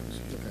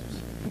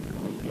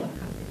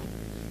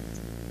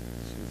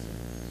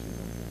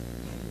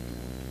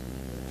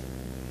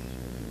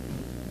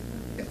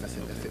 Yes, that's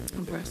it. That's it.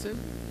 Impressive.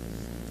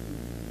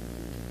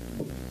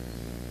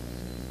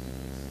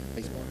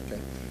 Okay.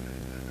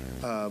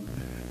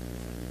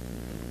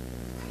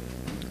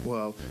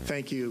 Well,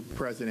 thank you,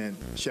 President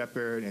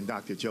Shepherd and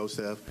Dr.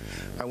 Joseph.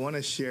 I want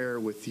to share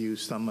with you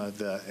some of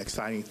the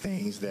exciting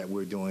things that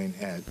we're doing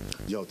at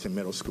Jolson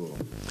Middle School.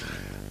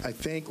 I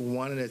think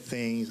one of the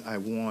things I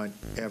want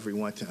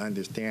everyone to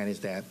understand is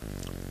that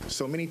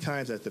so many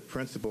times as the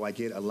principal, I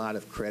get a lot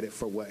of credit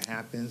for what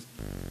happens,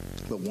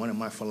 but one of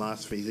my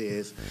philosophies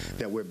is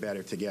that we're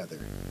better together.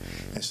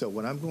 And so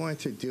what I'm going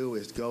to do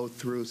is go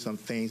through some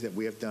things that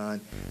we have done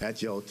at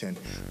Jolson,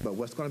 but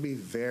what's going to be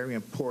very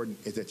important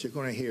is that you're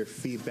going to hear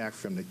feedback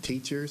from the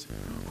teachers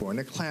who are in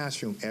the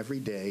classroom every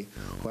day,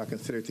 who I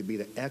consider to be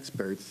the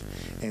experts,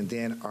 and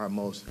then our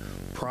most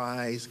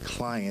prized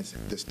clients,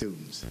 the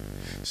students.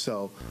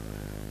 So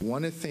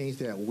one of the things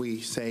that we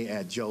say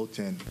at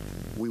Jolson,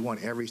 we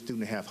want every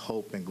student to have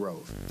hope and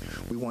growth.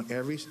 We want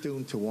every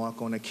student to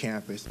walk on the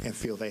campus and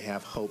feel they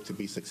have hope to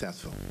be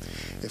successful.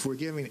 If we're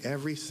giving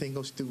every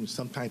single student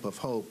some type of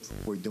hope,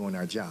 we're doing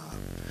our job.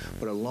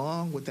 But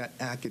along with that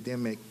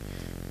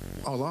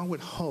along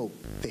with hope,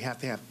 they have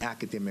to have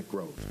academic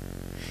growth.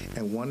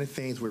 And one of the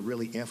things we're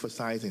really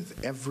emphasizing is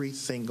every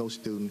single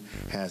student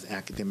has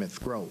academic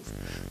growth.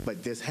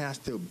 But this has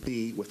to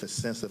be with a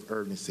sense of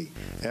urgency.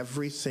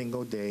 Every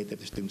single day that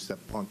the students are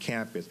on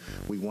campus,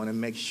 we want to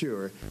make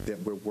sure that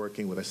we're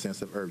working with a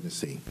sense of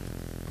urgency.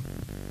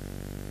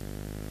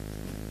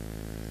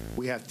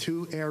 We have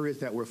two areas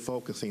that we're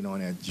focusing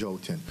on at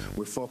Jolton.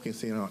 We're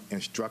focusing on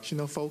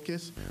instructional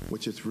focus,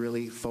 which is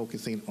really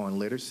focusing on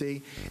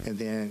literacy, and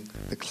then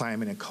the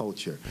climate and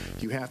culture.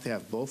 You have to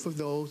have both of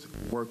those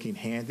working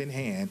hand in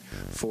hand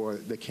for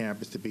the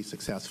campus to be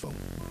successful.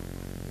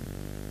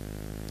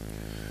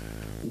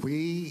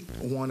 We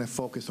want to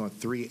focus on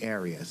three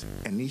areas,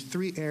 and these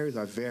three areas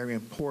are very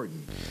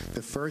important.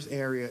 The first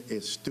area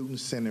is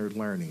student-centered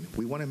learning.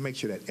 We want to make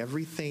sure that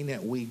everything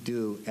that we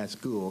do at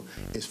school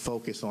is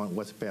focused on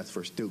what's best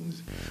for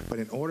students. But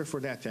in order for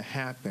that to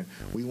happen,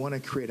 we want to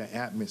create an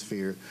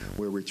atmosphere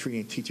where we're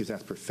treating teachers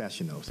as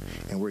professionals,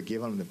 and we're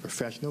giving them the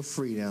professional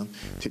freedom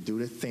to do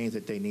the things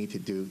that they need to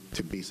do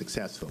to be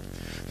successful.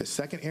 The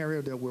second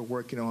area that we're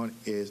working on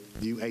is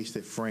the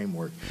UACIT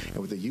framework. And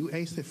with the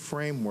UACIT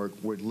framework,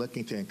 we're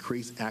looking to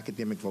increase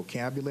academic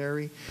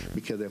vocabulary,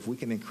 because if we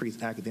can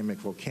increase academic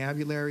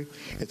vocabulary,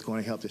 it's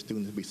going to help the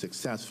students be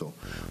successful.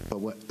 But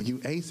what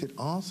UACIT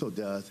also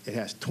does, it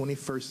has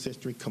 21st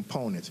century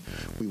components.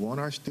 We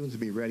want our students to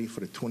be ready for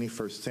the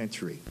 21st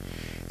century.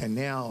 And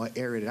now an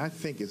area that I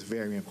think is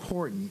very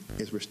important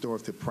is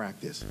restorative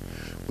practice.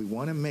 We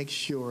want to make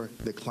sure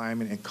the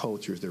climate and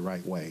culture is the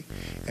right way.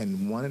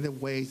 And one of the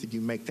ways that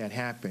you make that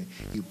happen,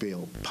 you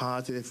build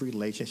positive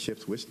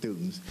relationships with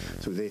students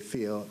so they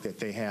feel that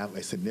they have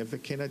a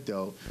significant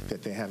adult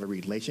that they have a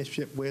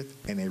relationship with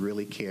and they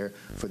really care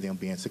for them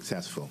being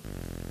successful.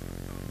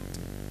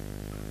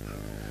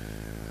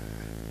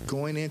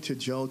 Going into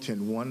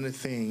Jolton, one of the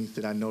things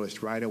that I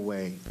noticed right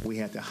away, we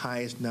had the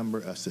highest number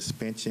of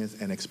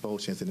suspensions and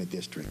expulsions in the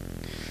district.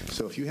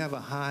 So if you have a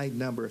high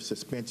number of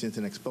suspensions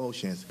and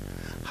expulsions,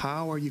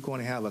 how are you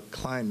going to have a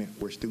climate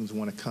where students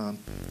want to come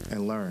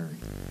and learn?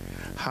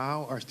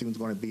 How are students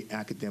going to be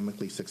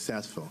academically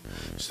successful?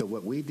 So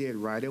what we did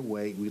right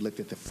away, we looked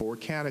at the 4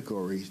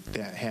 categories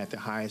that had the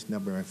highest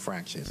number of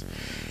infractions.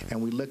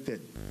 And we looked at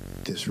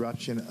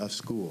disruption of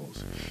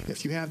schools.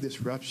 If you have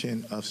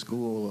disruption of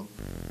school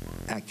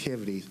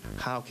activities,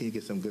 how can you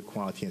get some good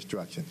quality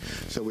instruction?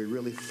 So we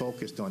really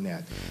focused on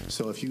that.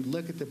 So if you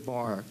look at the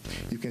bar,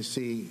 you can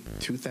see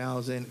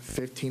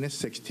 2015 and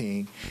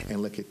 16,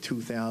 and look at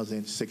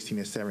 2016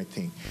 and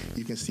 17.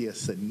 You can see a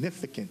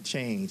significant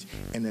change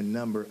in the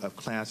number of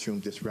classroom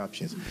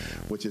disruptions,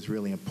 which is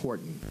really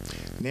important.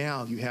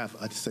 Now you have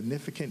a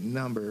significant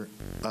number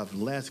of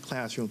less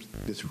classroom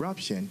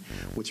disruption,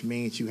 which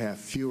means you have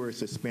fewer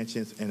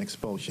suspensions and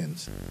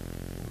expulsions.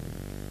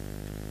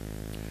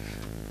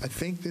 I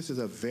think this is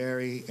a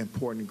very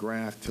important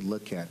graph to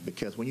look at,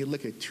 because when you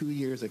look at 2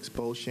 years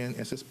expulsion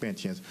and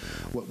suspensions,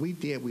 what we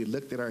did, we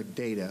looked at our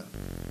data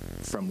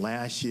from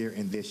last year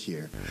and this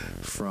year,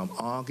 from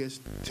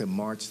August to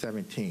March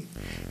 17th.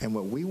 And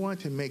what we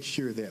want to make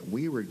sure that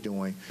we were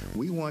doing,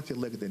 we want to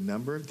look at the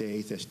number of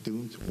days that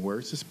students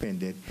were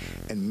suspended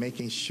and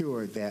making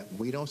sure that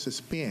we don't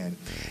suspend.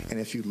 And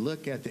if you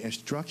look at the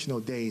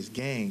instructional days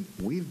gained,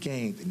 we've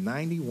gained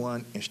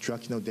 91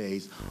 instructional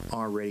days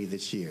already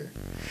this year.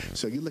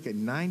 So you look at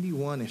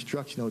 91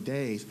 instructional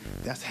days,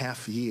 that's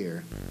half a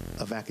year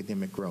of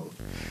academic growth.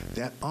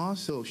 That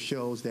also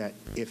shows that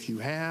if you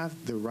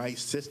have the right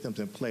systems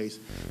in place,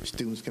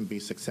 students can be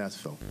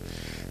successful.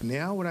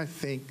 Now what I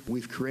think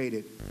we've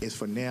created is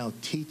for now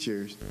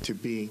teachers to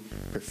be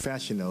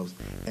professionals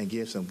and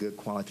give some good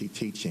quality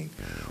teaching.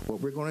 What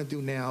we're going to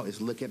do now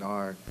is look at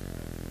our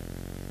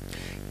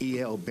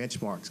EL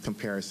benchmarks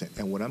comparison.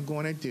 And what I'm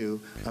going to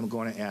do, I'm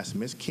going to ask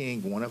Ms.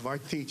 King, one of our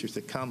teachers,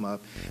 to come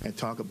up and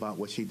talk about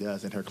what she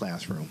does in her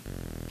classroom.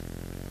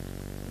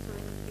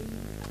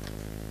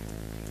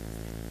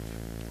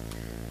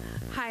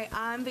 Hi,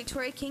 I'm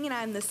Victoria King, and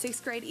I'm the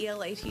 6th grade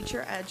ELA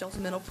teacher at Jolton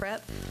Middle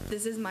Prep.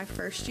 This is my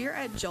first year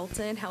at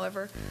Jolton,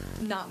 however,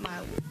 not my,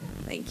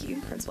 thank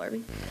you, Principal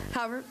Irving,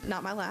 however,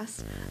 not my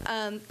last.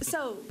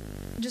 So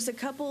just a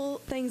couple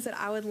things that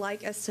I would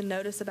like us to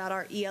notice about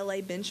our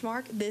ELA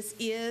benchmark. This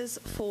is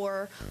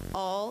for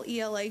all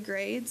ELA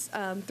grades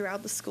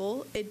throughout the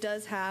school. It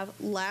does have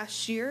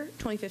last year,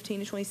 2015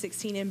 to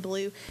 2016, in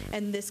blue,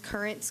 and this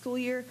current school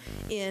year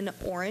in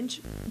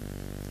orange.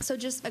 So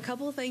just a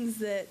couple of things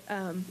that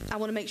I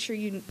want to make sure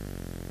you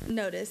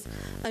notice.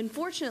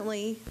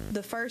 Unfortunately,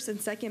 the first and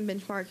second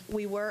benchmark,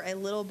 we were a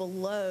little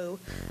below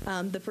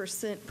the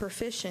percent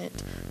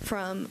proficient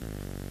from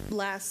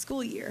last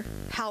school year.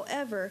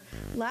 However,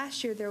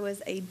 last year there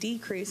was a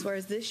decrease,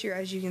 whereas this year,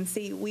 as you can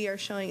see, we are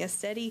showing a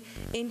steady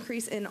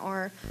increase in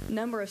our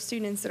number of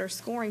students that are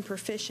scoring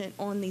proficient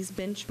on these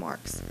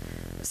benchmarks.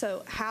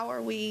 So how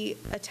are we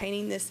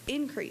attaining this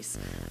increase?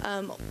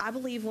 I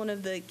believe one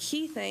of the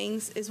key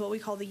things is what we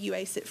call the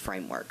UACIT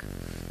framework.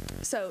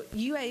 So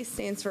UA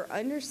stands for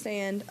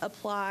Understand,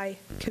 Apply,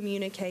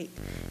 Communicate,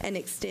 and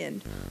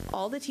Extend.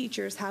 All the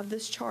teachers have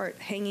this chart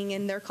hanging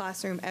in their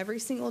classroom every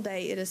single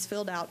day. It is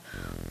filled out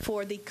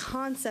for the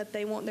concept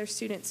they want their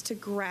students to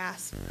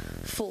grasp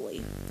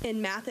fully.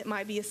 In math, it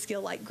might be a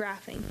skill like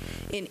graphing.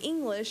 In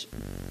English,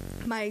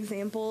 my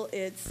example,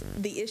 it's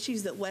the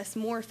issues that Wes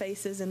Moore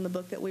faces in the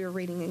book that we were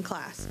reading in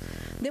class.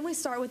 Then we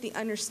start with the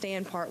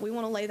understand part. We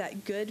want to lay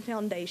that good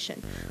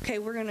foundation. Okay,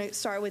 we're going to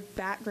start with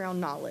background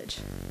knowledge.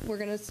 We're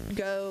going to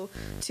go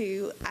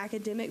to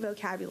academic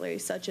vocabulary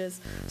such as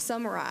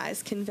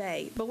summarize,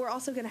 convey, but we're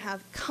also going to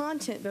have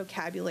content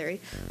vocabulary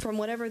from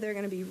whatever they're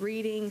going to be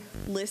reading,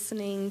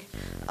 listening,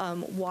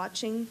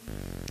 watching.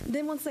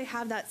 Then once they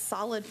have that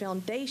solid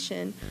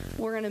foundation,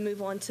 we're going to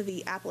move on to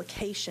the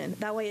application.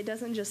 That way it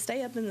doesn't just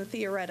stay up in the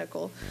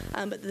theoretical,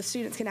 but the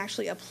students can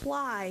actually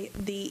apply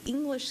the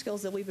English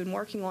skills that we've been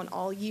working on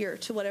all year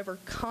to whatever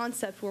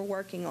concept we're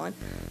working on.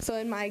 So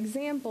in my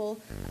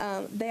example,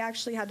 they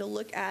actually had to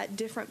look at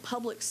different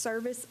public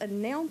service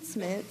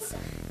announcements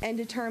and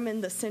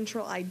determine the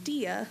central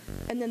idea,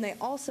 and then they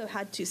also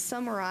had to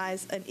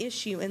summarize an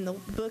issue in the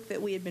book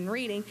that we had been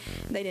reading.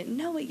 They didn't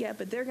know it yet,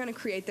 but they're going to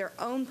create their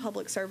own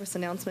public service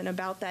announcement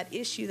about that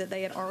issue that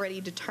they had already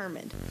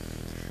determined.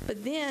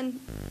 But then,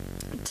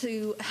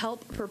 to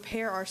help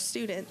prepare our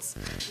students,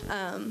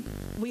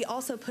 we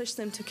also push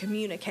them to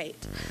communicate,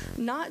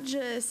 not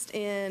just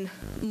in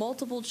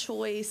multiple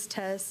choice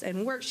tests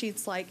and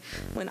worksheets like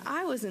when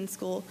I was in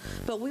school,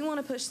 but we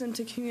want to push them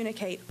to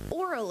communicate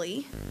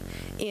orally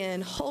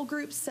in whole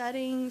group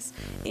settings,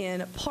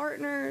 in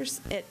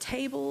partners, at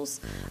tables,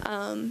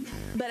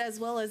 but as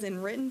well as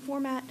in written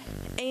format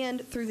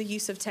and through the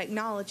use of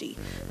technology,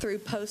 through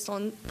posts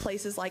on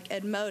places like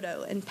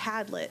Edmodo and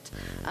Padlet.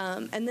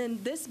 And then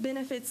this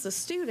benefits the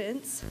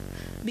students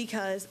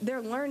because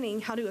they're learning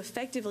how to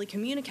effectively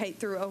communicate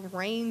through a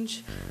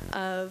range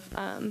of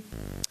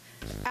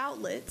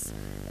outlets.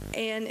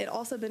 And it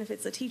also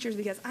benefits the teachers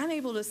because I'm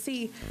able to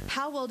see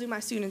how well do my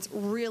students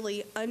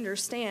really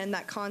understand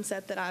that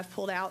concept that I've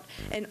pulled out,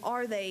 and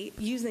are they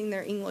using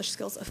their English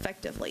skills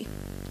effectively.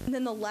 And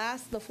then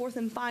the fourth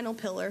and final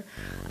pillar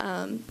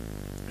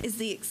is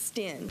the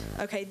extend,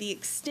 okay? The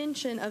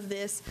extension of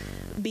this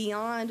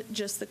beyond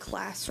just the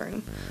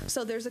classroom.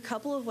 So there's a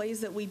couple of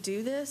ways that we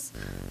do this.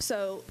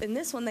 So in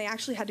this one, they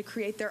actually had to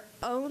create their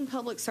own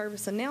public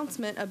service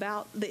announcement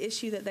about the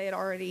issue that they had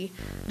already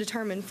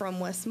determined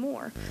from Wes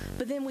Moore.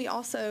 But then we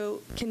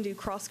also can do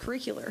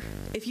cross-curricular.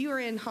 If you were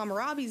in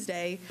Hammurabi's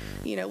day,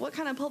 you know, what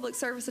kind of public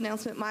service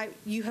announcement might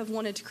you have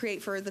wanted to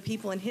create for the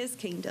people in his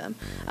kingdom?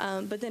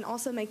 But then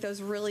also make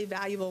those really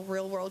valuable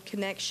real-world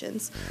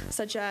connections,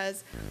 such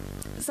as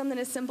something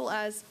as simple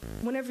as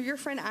whenever your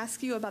friend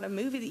asks you about a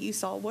movie that you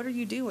saw, what are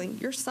you doing?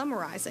 You're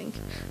summarizing.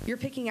 You're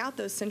picking out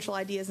those central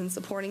ideas and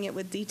supporting it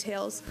with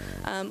details,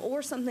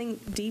 or something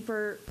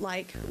deeper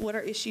like what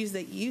are issues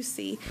that you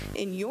see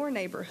in your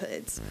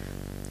neighborhoods.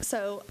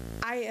 So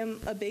I am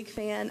a big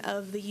fan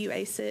of the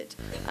UACIT.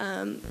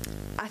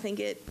 I think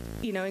it,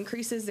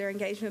 increases their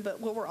engagement,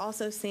 but what we're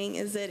also seeing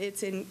is that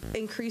it's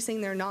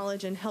increasing their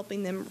knowledge and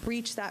helping them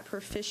reach that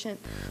proficient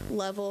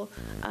level.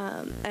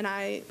 And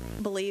I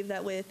believe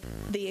that with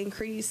the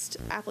increased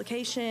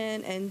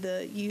application and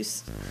the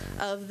use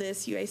of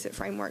this UACIT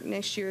framework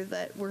next year,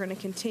 that we're going to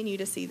continue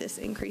to see this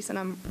increase, and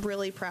I'm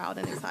really proud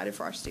and excited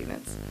for our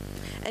students.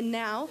 And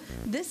now,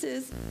 this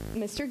is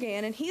Mr.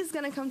 Gann, and he's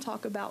going to come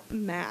talk about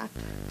math.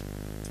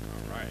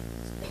 All right.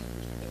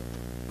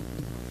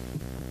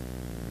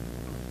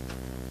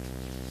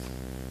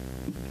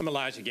 I'm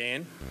Elijah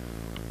Gann.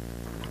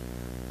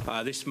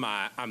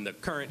 I'm the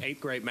current 8th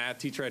grade math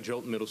teacher at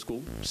Jolton Middle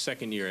School,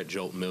 second year at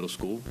Jolton Middle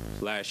School.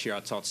 Last year I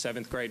taught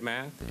 7th grade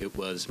math. It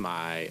was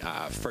my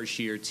first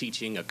year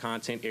teaching a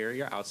content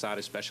area outside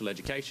of special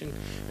education,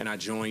 and I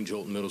joined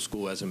Jolton Middle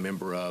School as a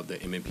member of the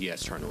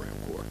MNPS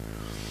Turnaround Corps.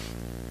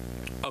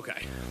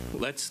 Okay,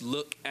 let's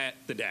look at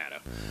the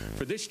data.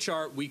 For this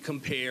chart, we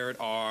compared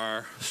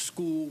our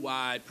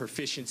school-wide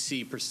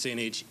proficiency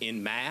percentage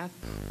in math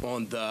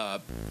on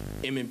the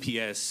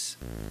MNPS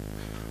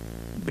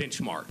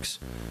benchmarks.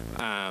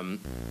 1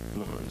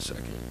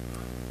 second.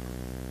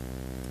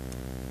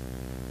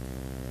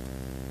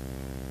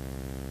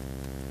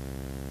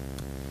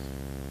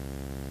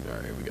 All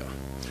right, here we go.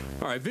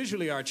 All right,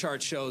 visually our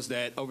chart shows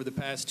that over the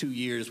past 2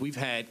 years, we've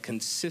had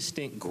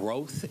consistent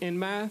growth in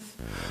math.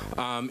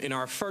 In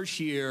our first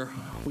year,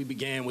 we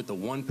began with the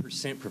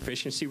 1%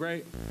 proficiency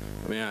rate.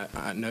 I mean,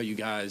 I know you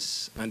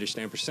guys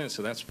understand percent,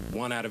 so that's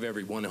 1 out of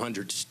every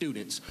 100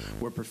 students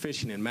were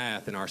proficient in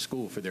math in our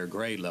school for their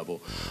grade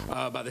level.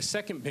 By the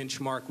second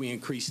benchmark, we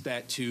increased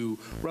that to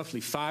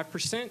roughly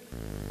 5%,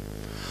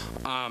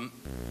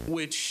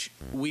 which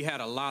we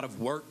had a lot of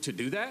work to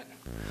do that.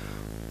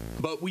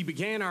 But we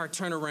began our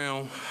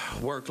turnaround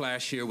work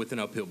last year with an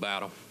uphill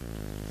battle.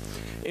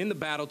 In the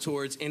battle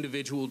towards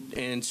individual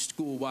and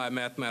school-wide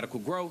mathematical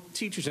growth,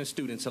 teachers and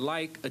students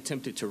alike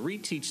attempted to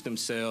reteach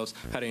themselves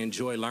how to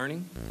enjoy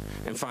learning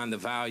and find the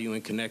value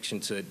and connection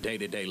to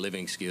day-to-day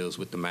living skills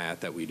with the math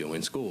that we do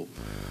in school.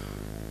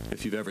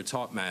 If you've ever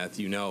taught math,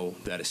 you know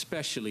that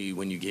especially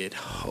when you get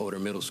older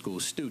middle school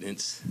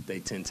students,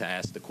 they tend to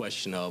ask the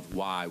question of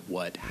why,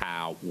 what,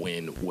 how,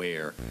 when,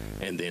 where,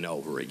 and then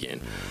over again.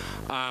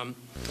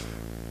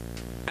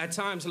 At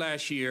times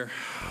last year,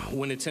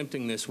 when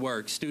attempting this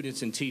work,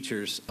 students and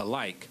teachers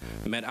alike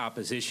met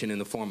opposition in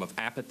the form of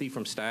apathy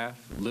from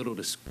staff, little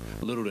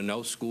to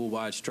no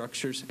school-wide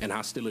structures, and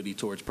hostility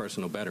towards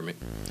personal betterment.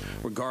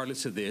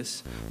 Regardless of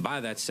this, by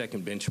that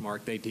second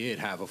benchmark, they did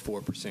have a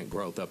 4%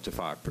 growth up to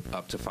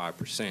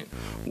 5%,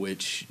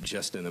 which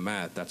just in the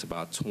math, that's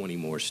about 20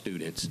 more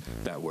students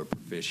that were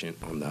proficient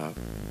on the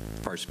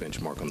first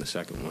benchmark on the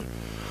second one.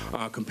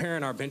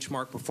 Comparing our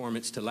benchmark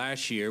performance to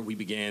last year, we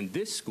began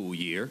this school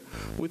year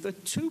with a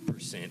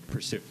 2%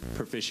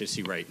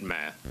 proficiency rate in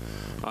math.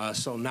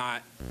 So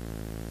not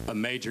a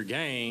major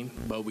gain,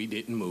 but we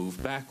didn't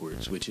move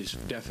backwards, which is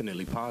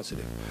definitely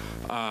positive.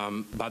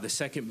 By the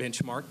second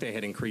benchmark, they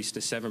had increased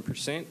to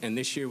 7%, and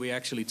this year we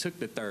actually took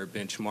the third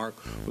benchmark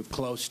with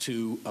close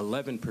to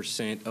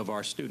 11% of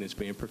our students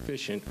being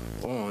proficient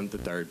on the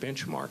third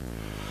benchmark.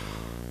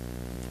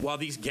 While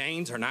these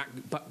gains are not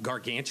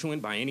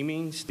gargantuan by any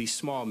means, these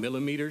small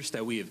millimeters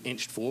that we have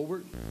inched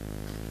forward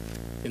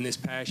in this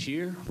past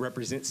year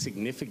represent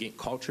significant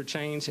culture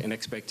change and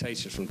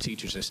expectations from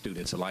teachers and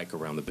students alike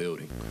around the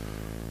building.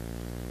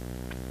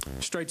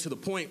 Straight to the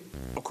point,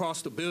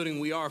 across the building,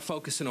 we are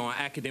focusing on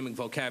academic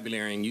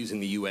vocabulary and using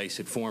the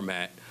UACID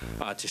format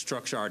to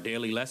structure our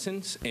daily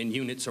lessons and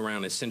units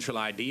around a central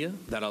idea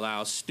that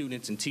allows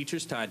students and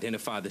teachers to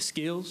identify the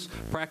skills,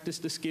 practice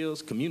the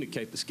skills,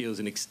 communicate the skills,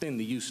 and extend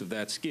the use of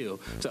that skill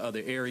to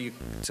other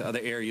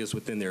areas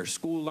within their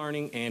school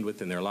learning and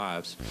within their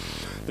lives.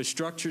 The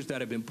structures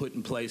that have been put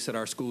in place at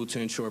our school to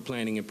ensure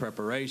planning and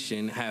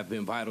preparation have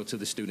been vital to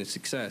the students'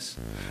 success.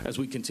 As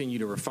we continue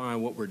to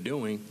refine what we're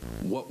doing,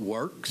 what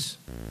works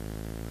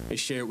is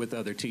shared with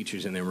other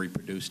teachers and then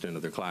reproduced in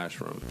other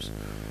classrooms.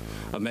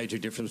 A major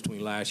difference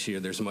between last year,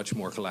 there's much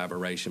more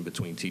collaboration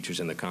between teachers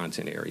in the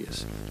content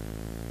areas.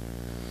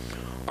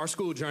 Our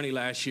school journey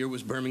last year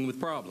was brimming with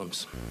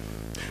problems.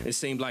 It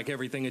seemed like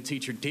everything a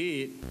teacher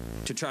did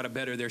to try to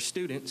better their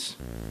students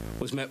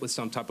was met with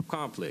some type of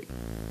conflict.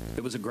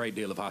 There was a great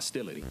deal of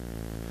hostility.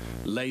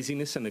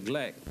 Laziness and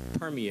neglect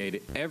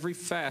permeated every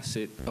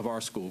facet of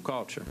our school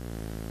culture.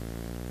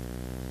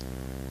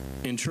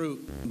 In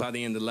truth, by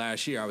the end of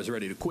last year, I was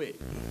ready to quit.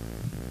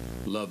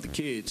 Loved the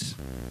kids.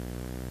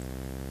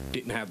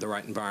 Didn't have the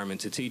right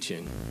environment to teach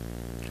in.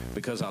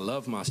 Because I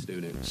love my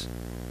students,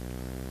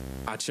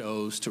 I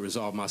chose to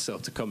resolve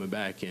myself to coming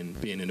back and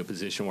being in a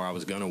position where I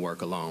was going to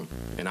work alone,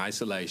 in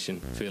isolation,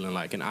 feeling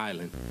like an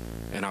island,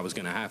 and I was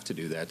going to have to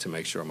do that to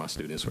make sure my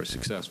students were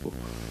successful.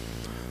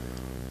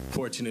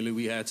 Fortunately,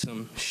 we had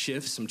some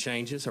shifts, some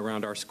changes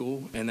around our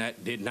school, and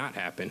that did not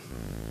happen.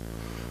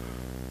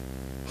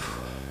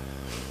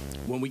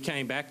 When we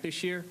came back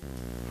this year,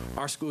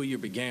 our school year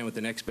began with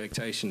an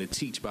expectation to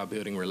teach by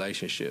building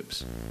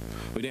relationships.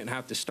 We didn't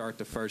have to start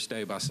the first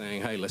day by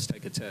saying, hey, let's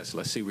take a test.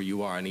 Let's see where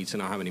you are. I need to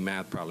know how many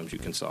math problems you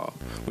can solve.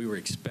 We were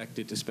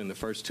expected to spend the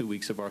first 2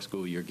 weeks of our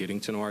school year getting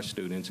to know our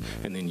students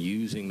and then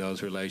using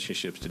those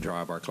relationships to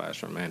drive our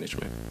classroom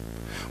management.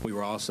 We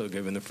were also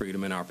given the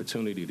freedom and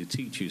opportunity to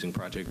teach using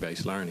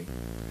project-based learning.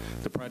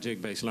 The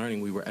project-based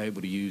learning we were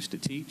able to use to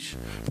teach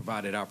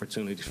provided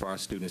opportunities for our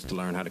students to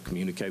learn how to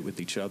communicate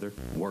with each other,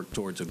 work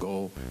towards a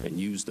goal, and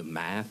use the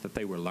math that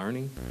they were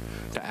learning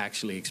to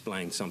actually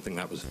explain something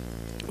that was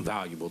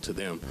valuable to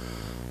them.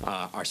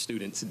 Our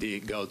students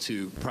did go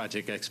to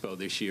Project Expo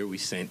this year. We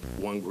sent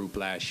one group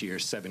last year,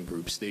 7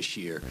 groups this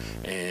year,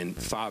 and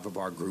 5 of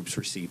our groups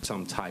received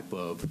some type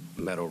of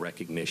medal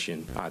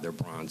recognition, either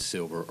bronze,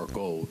 silver, or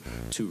gold,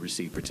 to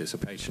receive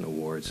participation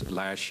awards.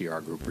 Last year,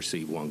 our group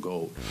received 1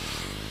 gold.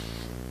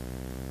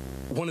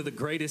 One of the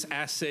greatest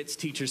assets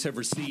teachers have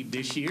received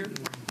this year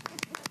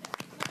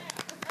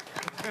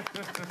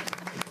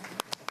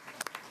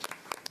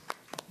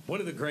One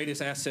of the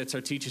greatest assets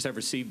our teachers have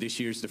received this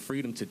year is the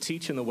freedom to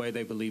teach in the way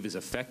they believe is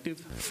effective,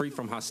 free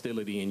from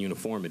hostility and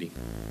uniformity.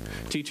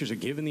 Teachers are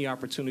given the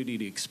opportunity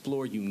to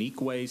explore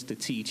unique ways to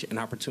teach and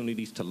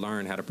opportunities to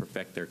learn how to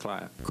perfect their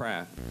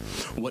craft.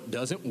 What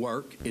doesn't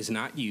work is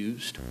not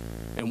used,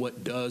 and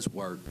what does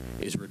work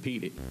is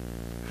repeated.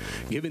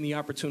 Given the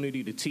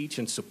opportunity to teach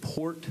and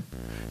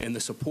the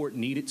support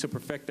needed to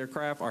perfect their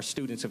craft, our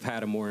students have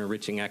had a more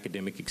enriching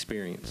academic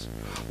experience.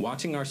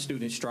 Watching our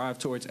students strive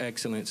towards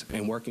excellence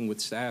and working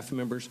with staff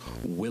members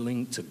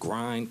willing to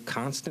grind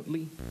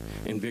constantly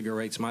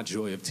invigorates my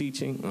joy of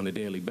teaching on a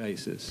daily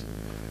basis.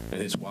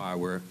 And it's why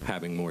we're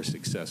having more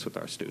success with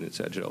our students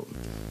at Jolton.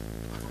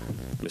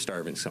 Mr.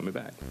 Irvin's coming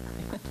back.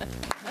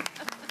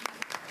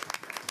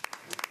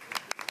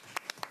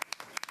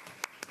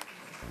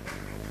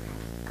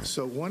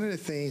 So one of the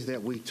things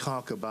that we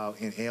talk about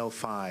in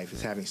L5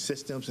 is having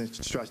systems and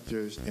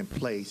structures in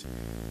place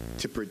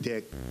to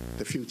predict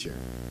the future.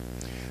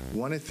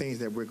 One of the things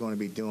that we're going to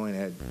be doing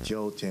at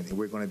Jolton,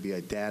 we're going to be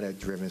a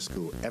data-driven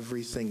school.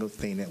 Every single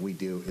thing that we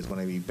do is going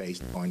to be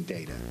based on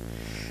data.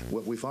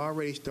 What we've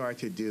already started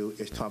to do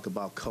is talk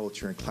about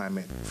culture and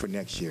climate for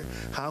next year.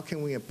 How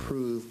can we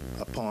improve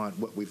upon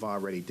what we've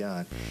already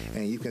done?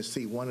 And you can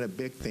see one of the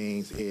big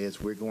things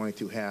is we're going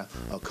to have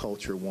a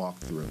culture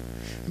walkthrough,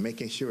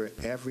 making sure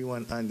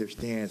everyone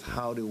understands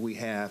how do we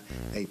have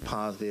a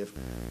positive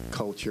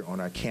culture on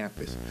our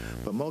campus.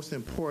 But most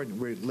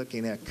important, we're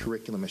looking at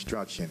curriculum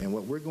instruction. And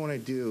what we're going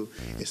to do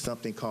is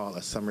something called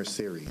a summer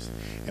series.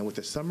 And with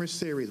the summer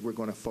series, we're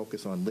going to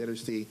focus on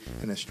literacy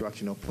and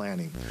instructional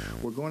planning.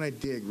 We're going to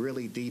dig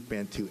really deep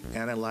into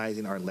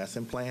analyzing our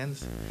lesson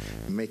plans,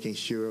 making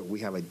sure we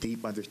have a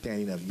deep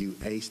understanding of you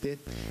aced it,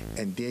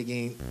 and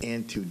digging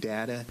into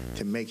data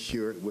to make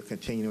sure we're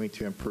continuing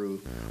to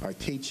improve our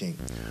teaching.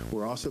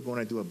 We're also going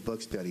to do a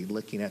book study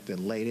looking at the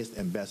latest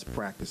and best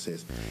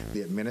practices.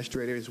 The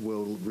administrators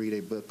will read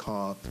a book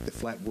called The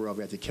Flat World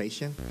of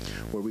Education,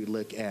 where we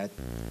look at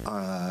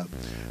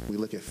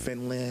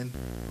Finland,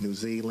 New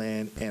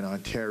Zealand, and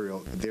Ontario,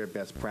 their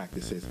best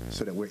practices,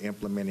 so that we're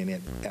implementing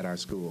it at our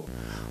school.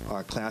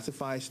 Our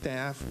classified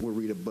staff will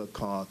read a book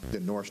called The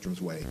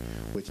Nordstrom's Way,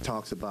 which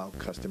talks about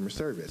customer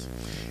service.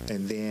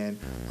 And then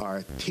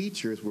our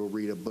teachers will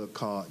read a book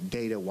called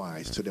Data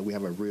Wise, so that we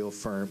have a real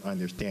firm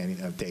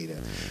understanding of data.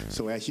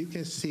 So as you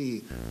can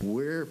see,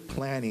 we're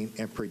planning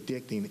and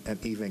predicting an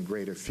even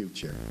greater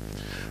future.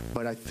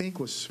 But I think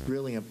what's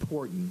really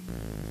important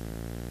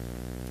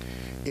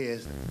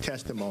is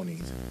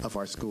testimonies of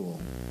our school.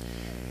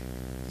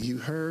 You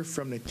heard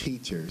from the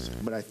teachers,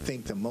 but I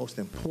think the most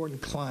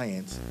important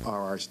clients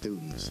are our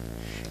students.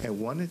 And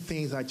one of the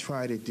things I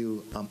try to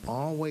do, I'm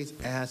always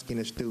asking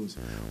the students,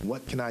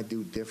 what can I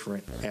do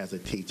different as a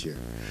teacher?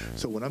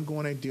 So what I'm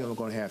going to do, I'm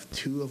going to have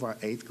 2 of our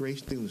 8th grade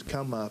students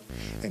come up,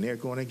 and they're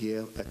going to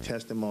give a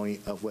testimony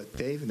of what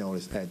they've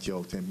noticed at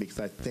Jolton, because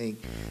I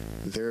think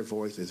their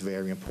voice is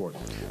very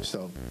important.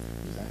 So,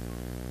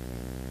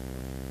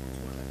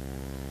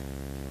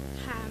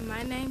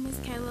 my name is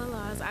Kayla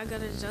Laws. I go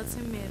to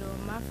Jolton Middle.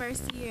 My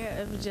first year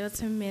of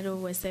Jolton Middle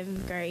was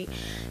 7th grade.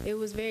 It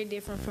was very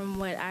different from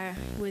what I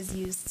was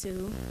used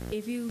to.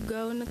 If you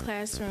go in the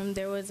classroom,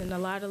 there wasn't a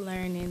lot of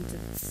learning.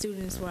 The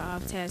students were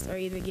off task or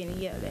either getting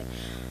yelled at.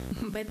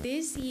 But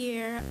this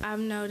year, I've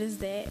noticed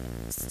that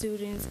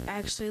students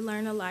actually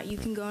learn a lot. You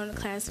can go in the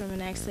classroom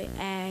and actually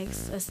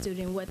ask a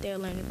student what they're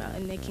learning about,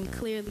 and they can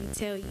clearly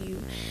tell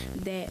you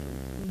that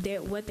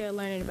what they're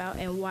learning about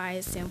and why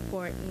it's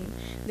important.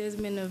 There's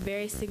been a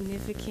very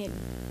significant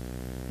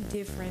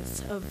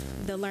difference of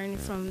the learning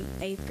from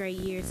 8th grade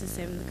year to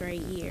 7th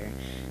grade year,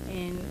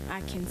 and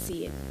I can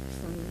see it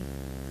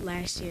from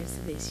last year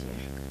to this year.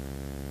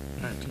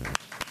 Thank you.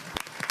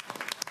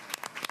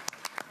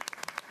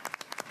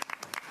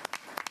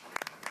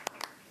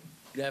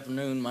 Good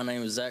afternoon. My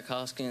name is Zach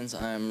Hoskins.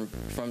 I'm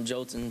from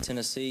Jolton,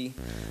 Tennessee.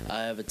 I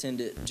have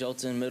attended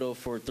Jolton Middle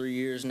for 3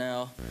 years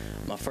now.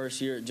 My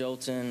first year at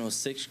Jolton was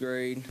 6th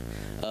grade.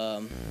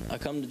 I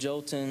come to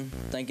Jolton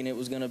thinking it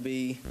was going to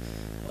be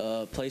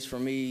a place for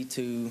me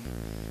to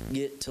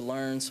get to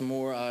learn some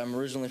more. I'm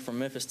originally from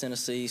Memphis,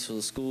 Tennessee, so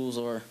the schools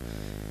are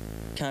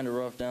kind of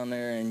rough down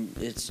there, and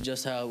it's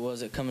just how it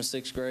was at coming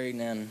 6th grade,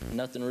 and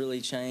nothing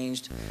really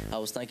changed. I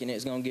was thinking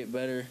it's going to get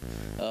better.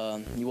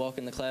 You walk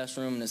in the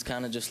classroom, and it's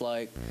kind of just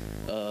like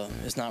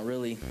it's not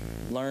really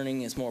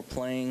learning, it's more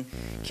playing.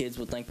 Kids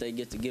would think they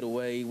get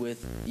away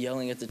with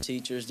yelling at the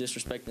teachers,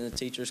 disrespecting the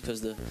teachers,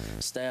 because the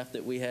staff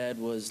that we had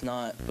was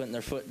not putting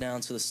their foot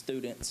down to the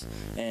students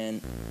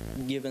and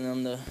giving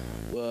them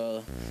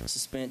the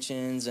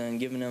suspensions and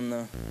giving them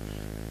the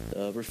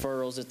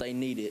referrals that they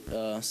needed.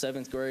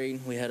 7th grade,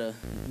 we had a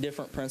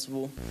different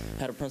principal,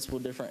 had a principal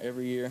different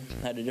every year,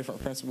 had a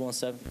different principal in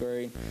 7th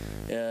grade.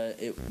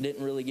 It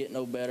didn't really get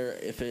no better.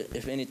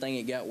 If anything,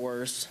 it got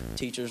worse.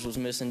 Teachers was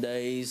missing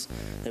days.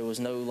 There was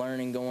no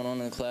learning going on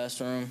in the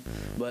classroom.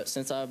 But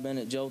since I've been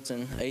at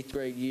Jolton, 8th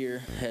grade year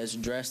has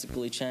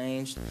drastically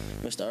changed.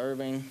 Mr.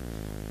 Irving,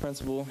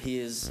 principal, he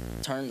has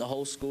turned the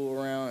whole school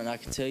around, and I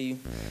can tell you,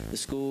 the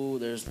school,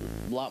 there's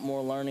a lot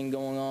more learning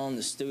going on.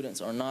 The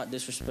students are not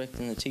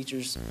disrespecting the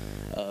teachers.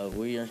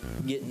 We are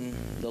getting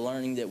the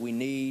learning that we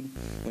need.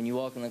 When you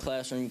walk in the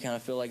classroom, you kind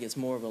of feel like it's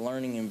more of a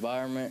learning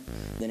environment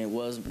than it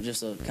was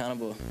just a kind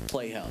of a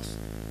playhouse.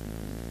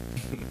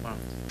 Wow.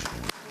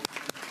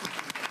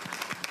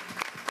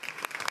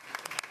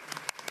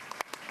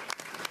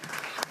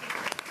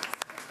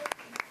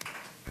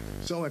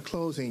 So in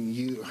closing,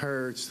 you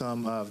heard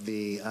some of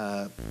the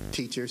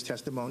teachers'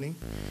 testimony.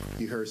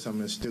 You heard some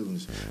of the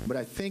students. But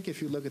I think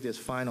if you look at this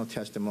final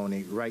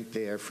testimony right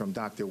there from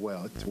Dr.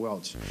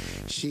 Welch,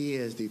 she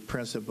is the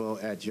principal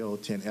at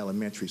Jolton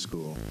Elementary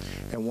School.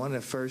 And one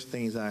of the first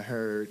things I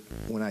heard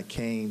when I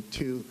came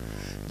to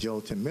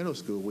Jolton Middle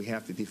School, we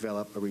have to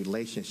develop a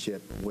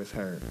relationship with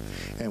her.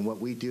 And what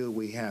we do,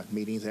 we have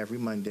meetings every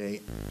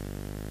Monday,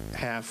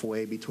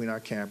 halfway between our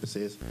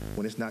campuses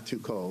when it's not too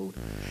cold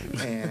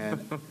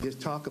and just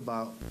talk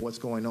about what's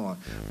going on.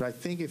 But I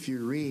think if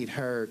you read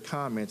her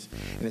comments,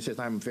 and it says,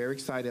 I'm very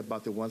excited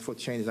about the wonderful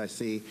changes I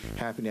see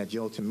happening at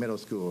Jolton Middle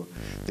School.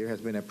 There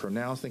has been a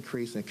pronounced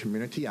increase in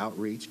community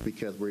outreach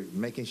because we're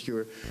making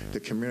sure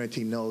the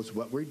community knows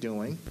what we're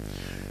doing,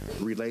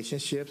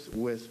 relationships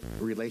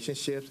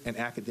and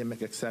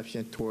academic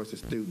exception towards the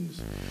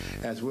students,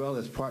 as well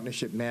as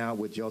partnership now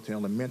with Jolton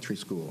Elementary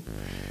School.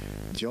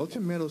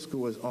 Jolton Middle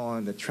School is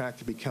on the track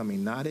to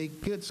becoming not a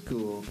good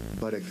school,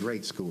 but a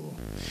great school.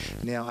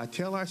 Now, I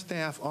tell our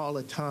staff all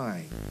the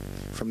time,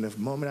 from the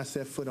moment I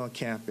set foot on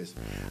campus,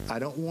 I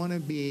don't want to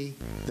be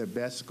the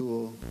best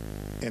school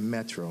in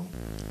Metro.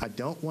 I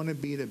don't want to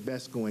be the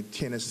best school in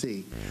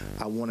Tennessee.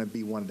 I want to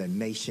be one of the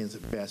nation's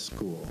best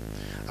schools.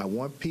 I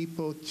want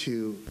people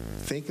to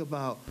think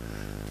about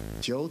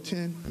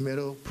Jolton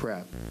Middle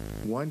Prep,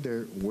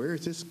 wonder where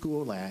is this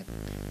school at,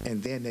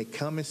 and then they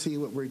come and see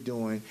what we're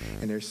doing,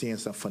 and they're seeing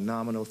some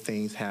phenomenal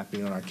things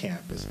happening on our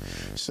campus.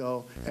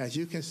 So as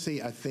you can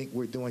see, I think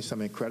we're doing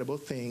some incredible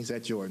things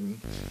at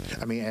Jolton,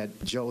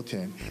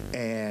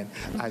 and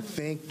I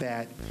think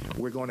that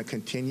we're going to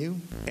continue,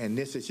 and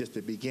this is just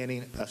the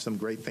beginning of some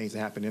great things to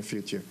happen in the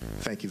future.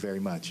 Thank you very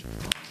much.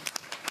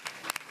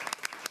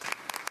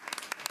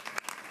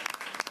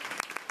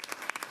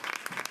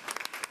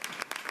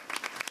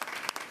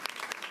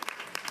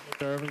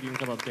 Mr. Irvin, you can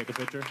come up and take a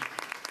picture.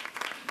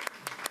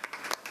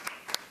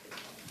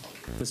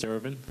 Mr.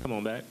 Irvin, come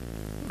on back.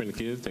 Bring the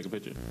kids, take a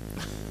picture.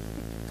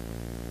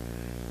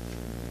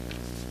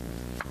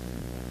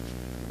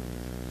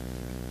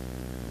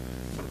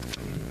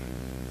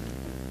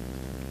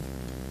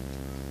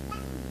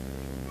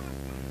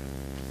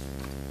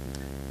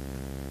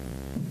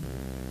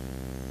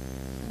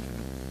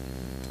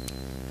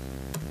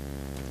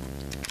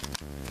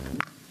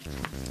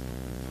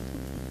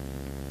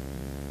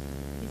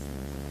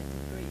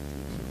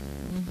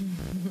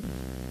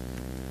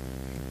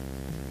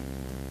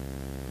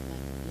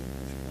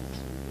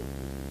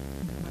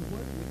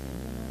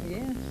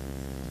 Yeah.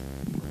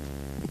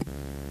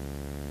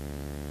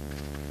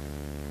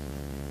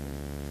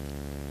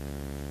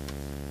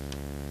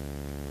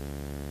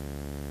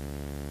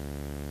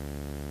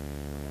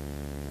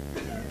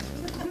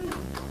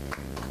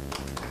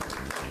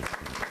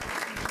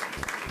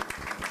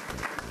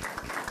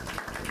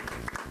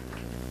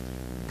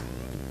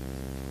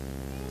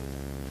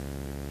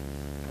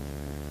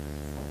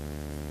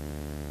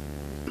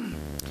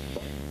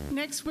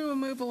 Next, we will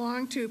move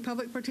along to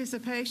public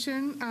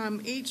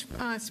participation. Each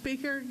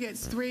speaker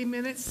gets 3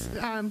 minutes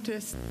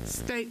to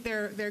state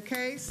their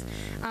case.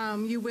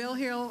 You will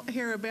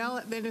hear a bell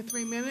at the end of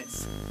 3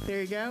 minutes.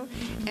 There you go.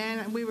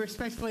 And we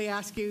respectfully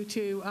ask you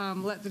to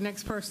let the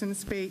next person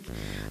speak.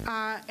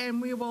 And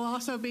we will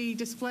also be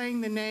displaying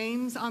the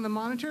names on the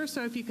monitor,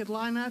 so if you could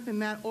line up in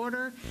that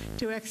order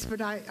to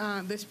expedite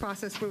this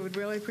process, we would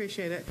really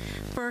appreciate it.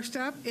 First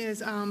up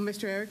is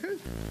Mr. Eric Hu.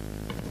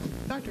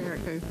 Dr.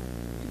 Eric Hu.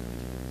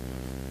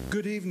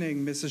 Good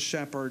evening, Mrs.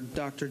 Shepard,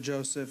 Dr.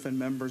 Joseph, and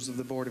members of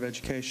the Board of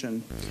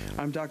Education.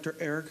 I'm Dr.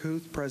 Eric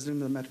Huth,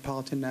 President of the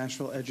Metropolitan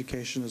Nashville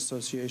Education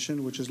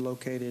Association, which is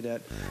located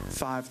at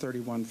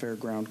 531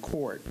 Fairground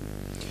Court.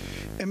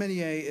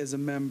 MNEA is a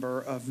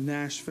member of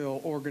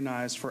Nashville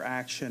Organized for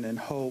Action and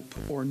Hope,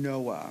 or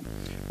NOAA,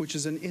 which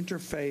is an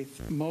interfaith,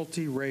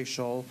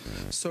 multiracial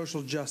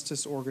social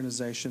justice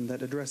organization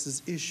that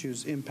addresses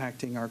issues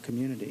impacting our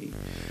community.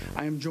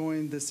 I am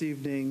joined this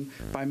evening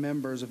by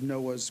members of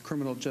NOAA's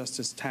Criminal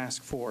Justice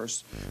Task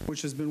Force,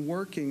 which has been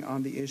working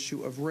on the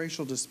issue of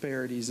racial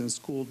disparities in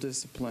school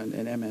discipline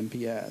in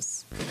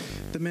MNPS.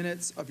 The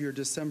minutes of your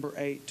December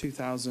 8,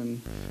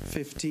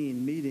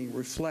 2015 meeting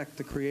reflect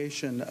the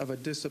creation of a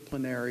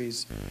disciplinary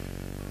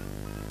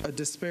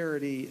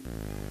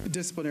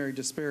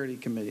disparity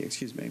committee,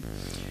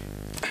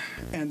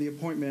 and the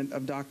appointment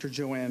of Dr.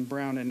 Joanne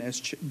Brannon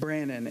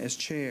as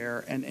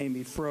chair and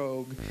Amy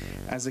Frog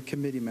as a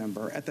committee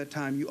member. At that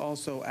time, you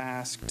also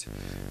asked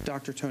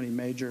Dr. Tony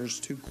Majors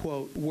to,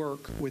 quote,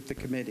 work with the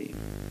committee.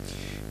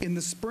 In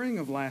the spring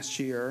of last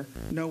year,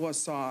 NOAA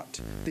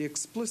sought the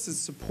explicit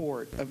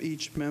support of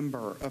each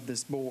member of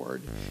this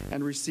board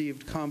and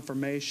received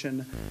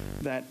confirmation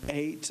that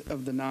 8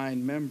 of the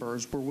 9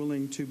 members were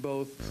willing to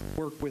both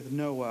work with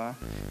NOAA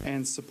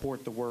and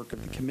support the work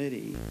of the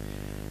committee.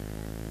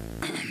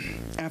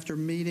 After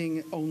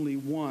meeting only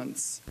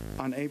once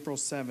on April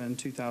 7,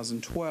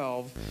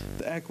 2012,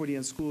 the Equity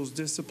in Schools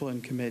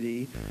Discipline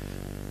Committee's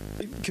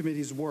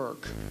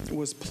work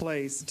was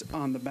placed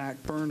on the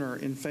back burner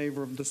in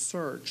favor of the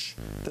search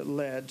that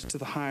led to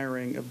the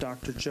hiring of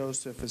Dr.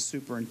 Joseph as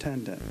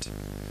superintendent.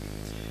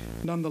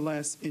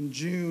 Nonetheless, in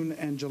June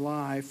and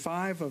July,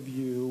 5 of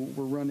you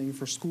were running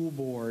for school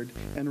board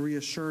and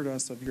reassured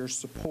us of your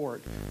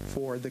support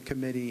for the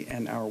committee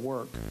and our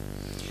work.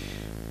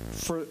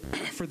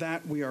 For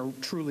that, we are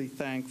truly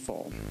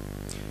thankful.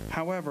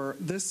 However,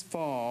 this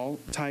fall,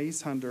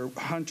 Thais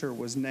Hunter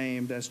was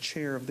named as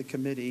chair of the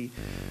committee,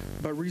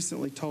 but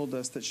recently told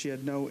us that she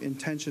had no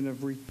intention of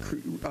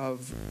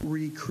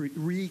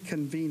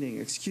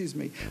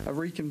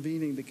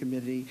reconvening the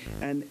committee,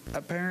 and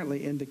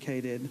apparently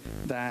indicated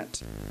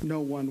that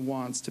no one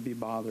wants to be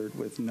bothered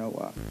with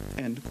NOAA,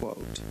 end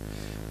quote.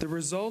 The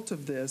result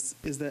of this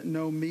is that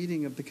no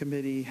meeting of the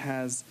committee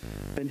has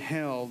been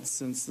held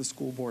since the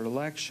school board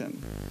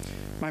election.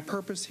 My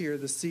purpose here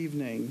this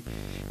evening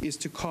is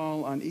to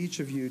call on each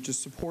of you to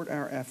support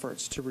our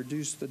efforts to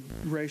reduce the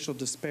racial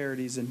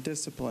disparities in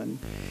discipline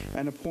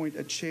and appoint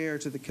a chair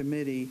to the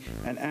committee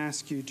and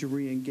ask you to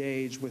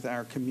re-engage with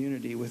our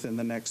community within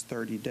the next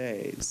 30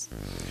 days.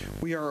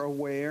 We are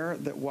aware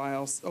that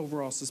while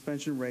overall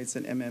suspension rates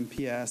in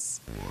MNPS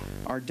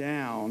are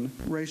down,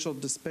 racial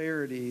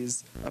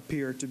disparities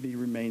appear to be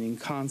remaining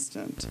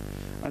constant.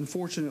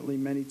 Unfortunately,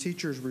 many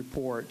teachers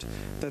report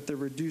that the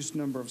reduced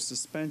number of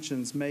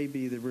suspensions may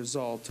be the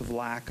result of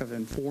lack of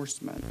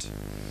enforcement.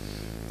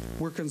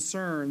 We're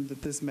concerned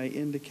that this may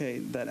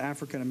indicate that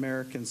African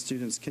American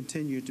students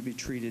continue to be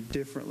treated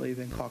differently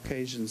than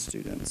Caucasian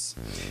students.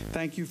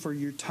 Thank you for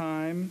your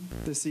time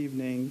this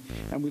evening,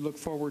 and we look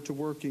forward to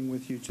working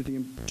with you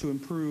to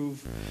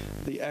improve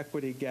the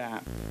equity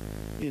gap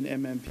in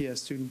MNPS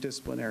student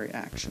disciplinary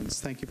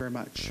actions. Thank you very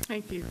much.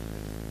 Thank you.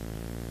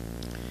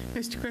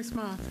 Mr. Chris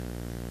Moth.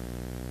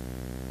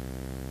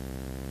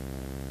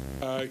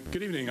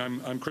 Good evening.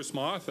 I'm Chris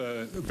Moth,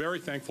 a very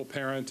thankful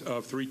parent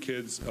of 3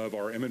 kids of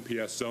our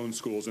MNPS zone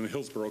schools in the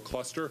Hillsborough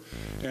cluster.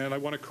 And I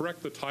want to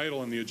correct the title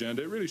on the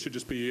agenda. It really should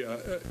just be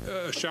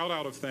a shout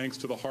out of thanks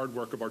to the hard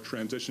work of our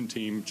transition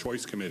team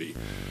choice committee.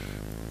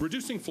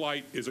 Reducing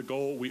flight is a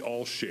goal we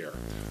all share.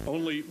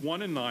 Only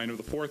 1 in 9 of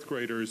the 4th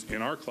graders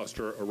in our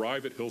cluster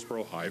arrive at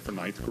Hillsborough High for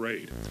 9th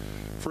grade.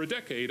 For a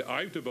decade,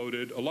 I've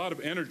devoted a lot of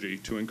energy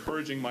to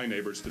encouraging my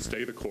neighbors to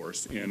stay the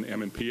course in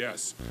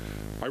MNPS.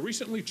 I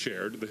recently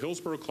chaired the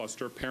Hillsborough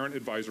Cluster Parent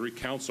Advisory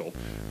Council,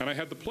 and I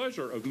had the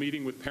pleasure of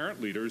meeting with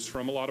parent leaders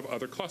from a lot of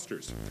other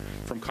clusters.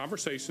 From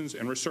conversations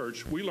and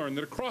research, we learned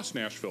that across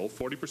Nashville,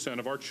 40%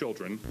 of our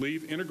children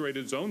leave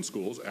integrated zone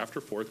schools after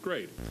 4th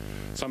grade.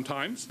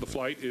 Sometimes the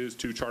flight is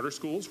to charter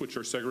schools, which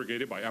are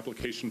segregated by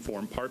application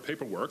form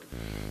paperwork.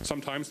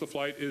 Sometimes the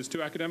flight is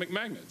to academic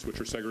magnets, which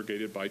are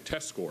segregated by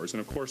test scores. And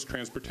of course,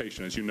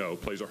 transportation, as you know,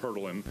 plays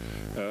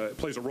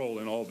a role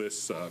in all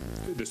this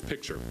this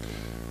picture.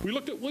 We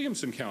looked at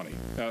Williamson County.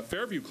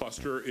 Fairview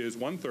cluster is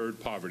 1/3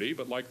 poverty,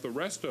 but like the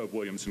rest of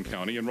Williamson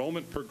County,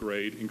 enrollment per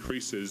grade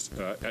increases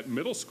at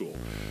middle school.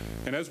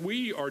 And as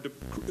we are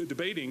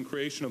debating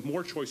creation of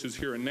more choices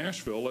here in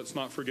Nashville, let's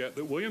not forget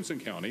that Williamson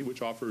County,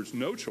 which offers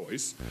no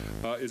choice,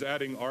 is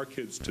adding our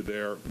kids to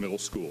their middle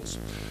schools.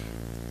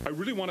 I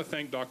really want to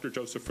thank Dr.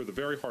 Joseph for the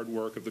very hard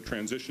work of the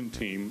Transition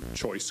Team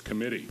Choice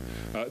Committee.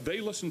 They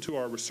listened to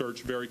our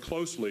research very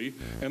closely,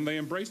 and they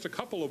embraced a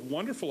couple of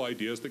wonderful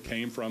ideas that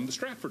came from the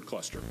Stratford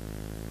cluster.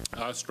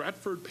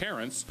 Stratford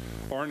parents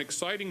are an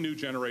exciting new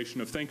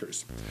generation of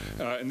thinkers,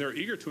 and they're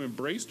eager to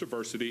embrace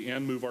diversity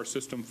and move our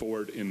system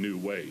forward in new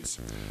ways.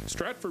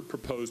 Stratford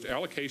proposed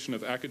allocation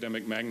of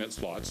academic magnet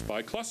slots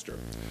by cluster,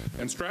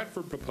 and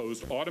Stratford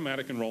proposed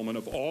automatic enrollment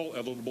of all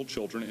eligible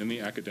children in the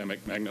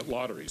academic magnet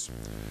lotteries.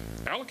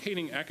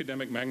 Allocating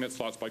academic magnet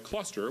slots by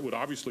cluster would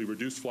obviously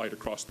reduce flight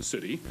across the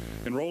city.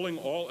 Enrolling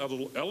all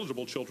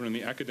eligible children in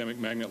the academic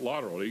magnet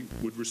lottery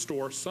would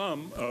restore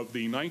some of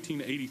the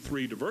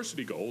 1983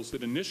 diversity goals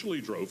that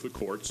initially drove the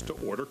courts to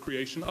order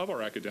creation of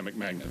our academic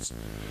magnets.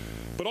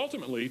 But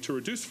ultimately, to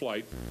reduce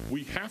flight,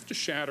 we have to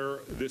shatter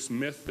this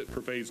myth that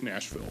pervades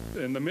Nashville.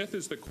 And the myth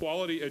is that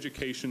quality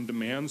education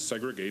demands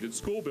segregated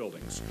school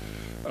buildings.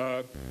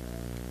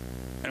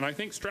 And I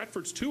think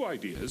Stratford's 2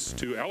 ideas,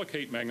 to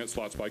allocate magnet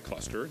slots by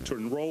cluster, to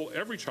enroll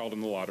every child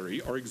in the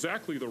lottery, are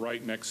exactly the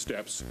right next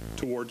steps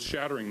towards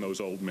shattering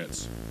those old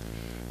myths.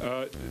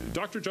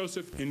 Dr.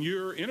 Joseph, in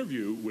your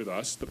interview with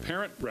us, the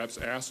parent reps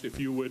asked if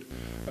you would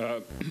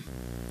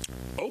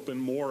open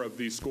more of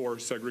these score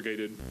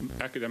segregated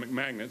academic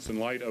magnets in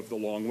light of the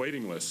long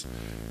waiting list.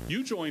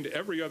 You joined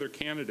every other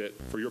candidate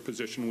for your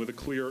position with a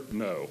clear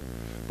no.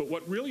 But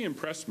what really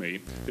impressed me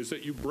is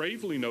that you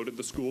bravely noted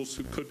the schools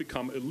who could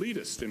become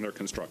elitist in their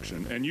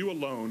construction, and you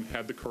alone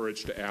had the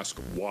courage to ask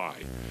why.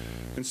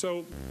 And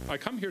so I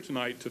come here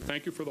tonight to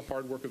thank you for the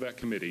hard work of that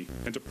committee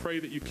and to pray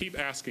that you keep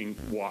asking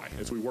why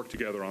as we work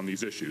together on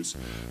these issues.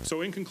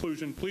 So in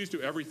conclusion, please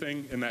do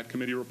everything in that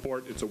committee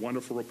report. It's a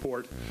wonderful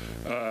report.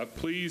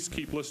 Please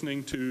keep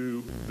listening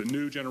to the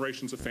new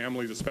generations of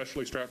families,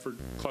 especially Stratford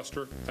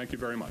Cluster. Thank you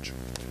very much.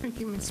 Thank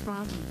you, Ms.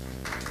 Robb.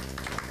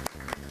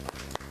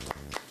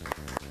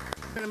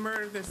 I'm going to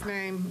murder this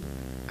name.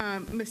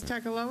 Ms.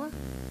 Takaloa?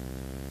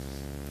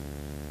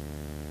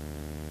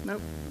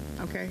 Nope.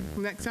 Okay.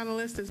 Next on the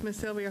list is Ms.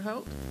 Sylvia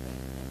Holt.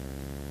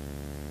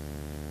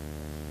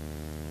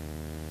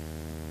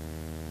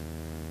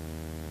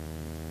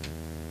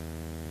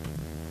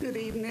 Good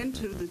evening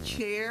to the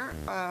chair,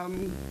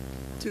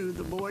 to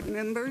the board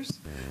members,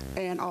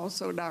 and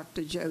also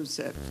Dr.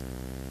 Joseph.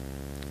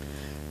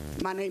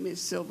 My name is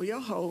Sylvia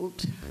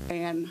Holt,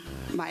 and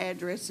my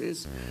address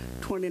is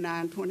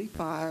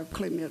 2925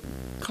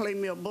 Clay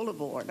Mill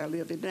Boulevard. I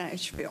live in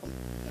Nashville.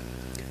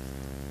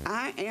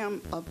 I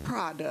am a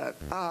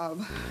product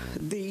of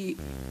the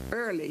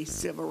early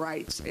civil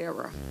rights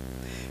era,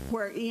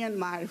 wherein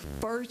my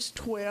first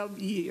 12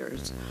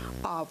 years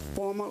of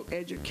formal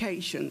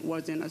education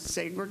was in a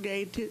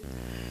segregated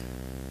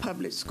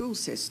public school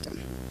system.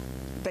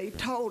 They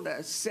told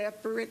us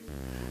separate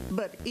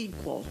but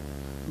equal,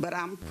 but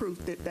I'm proof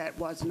that that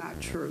was not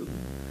true.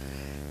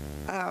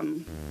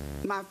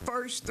 My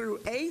first through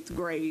 8th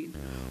grade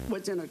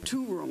was in a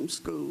 2-room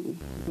school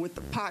with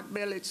a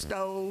pot-bellied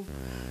stove,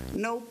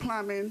 no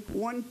plumbing,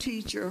 1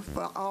 teacher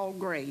for all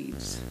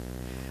grades.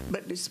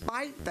 But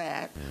despite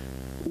that,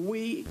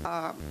 we,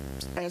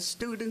 as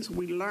students,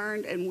 we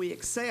learned and we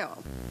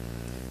excelled.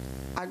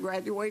 I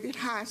graduated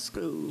high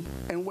school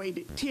and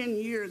waited 10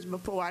 years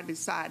before I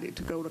decided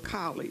to go to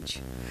college.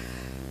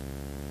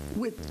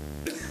 With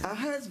a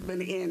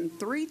husband and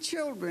 3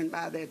 children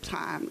by that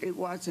time, it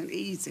wasn't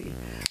easy.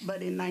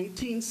 But in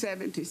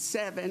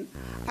 1977,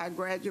 I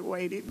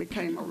graduated,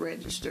 became a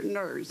registered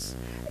nurse.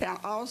 And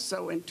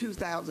also in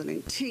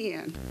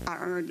 2010, I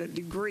earned a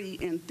degree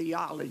in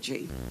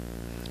theology.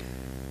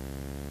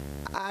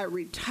 I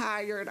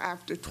retired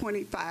after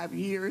 25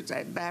 years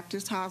at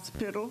Baptist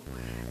Hospital,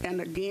 and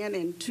again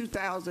in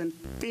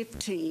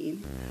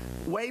 2015,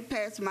 way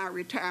past my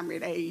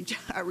retirement age,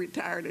 I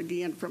retired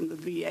again from the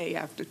VA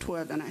after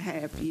 12 and a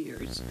half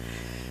years.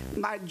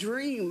 My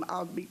dream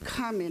of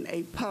becoming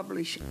a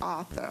published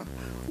author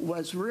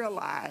was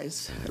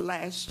realized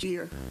last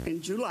year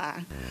in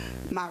July.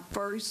 My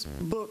first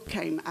book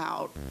came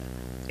out.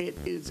 It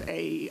is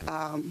a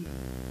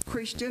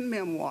Christian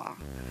memoir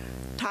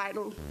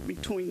titled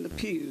Between the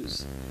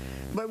Pews.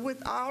 But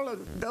with all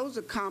of those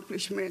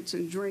accomplishments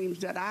and dreams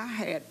that I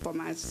had for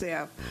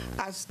myself,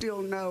 I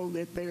still know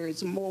that there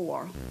is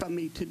more for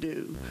me to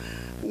do.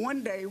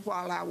 One day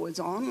while I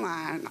was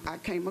online, I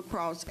came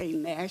across a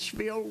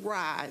Nashville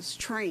Rise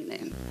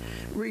training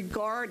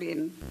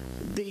regarding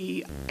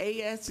the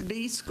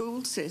ASD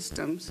school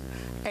systems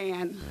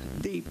and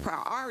the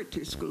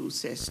priority school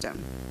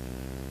system.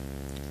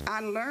 I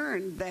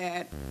learned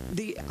that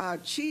the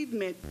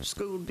achievement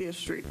school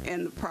district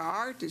and the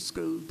priority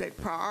schools, that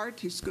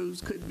priority schools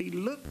could be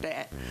looked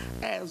at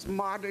as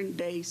modern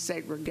day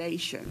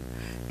segregation.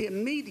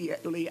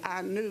 Immediately,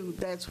 I knew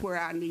that's where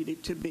I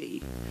needed to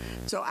be.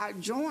 So I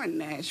joined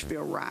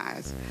Nashville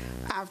Rise.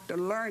 After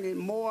learning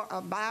more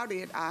about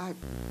it, I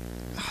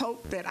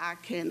hope that I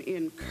can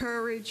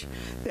encourage,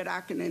 that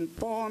I can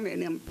inform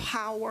and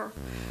empower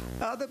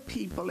other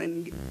people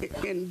and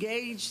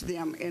engage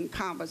them in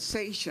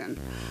conversation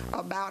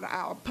about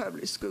our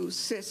public school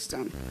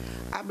system.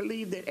 I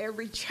believe that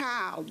every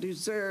child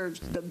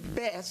deserves the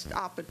best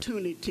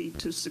opportunity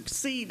to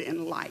succeed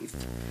in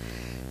life.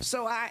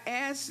 So I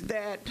ask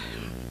that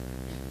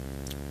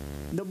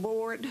the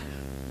board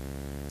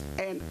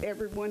and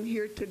everyone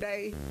here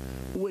today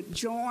would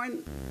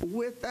join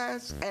with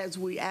us as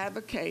we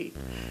advocate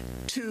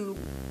to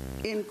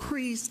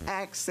increase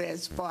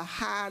access for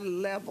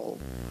high-level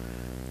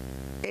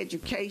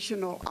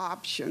educational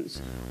options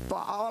for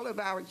all of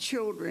our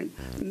children,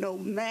 no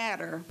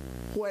matter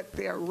what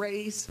their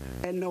race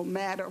and no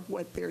matter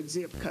what their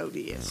zip code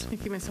is.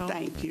 Thank you, Ms. Holt.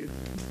 Thank you.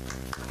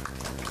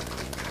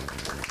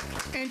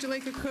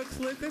 Angelica Cooks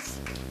Lucas.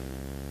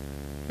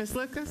 Ms.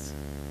 Lucas.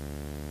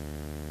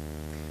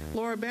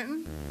 Laura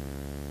Benton.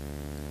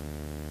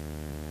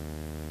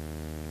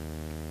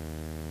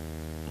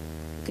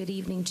 Good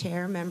evening,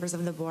 Chair, members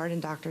of the board, and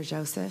Dr.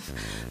 Joseph.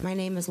 My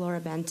name is Laura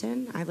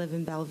Benton. I live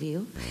in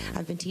Bellevue.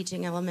 I've been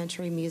teaching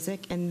elementary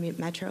music in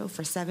Metro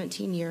for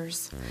 17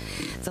 years.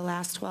 The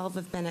last 12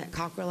 have been at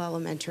Cockrell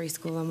Elementary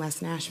School in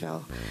West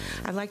Nashville.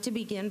 I'd like to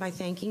begin by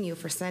thanking you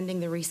for sending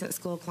the recent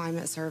school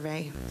climate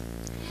survey.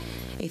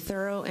 A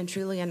thorough and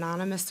truly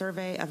anonymous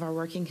survey of our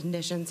working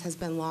conditions has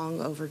been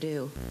long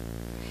overdue.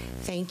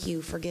 Thank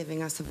you for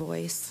giving us a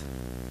voice.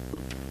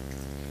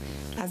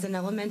 As an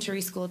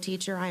elementary school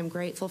teacher, I am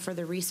grateful for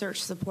the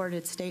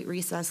research-supported state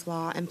recess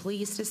law and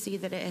pleased to see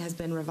that it has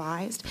been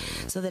revised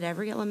so that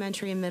every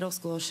elementary and middle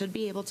school should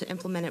be able to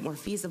implement it more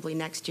feasibly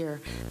next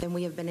year than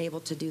we have been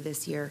able to do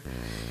this year.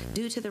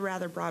 Due to the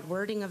rather broad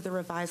wording of the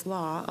revised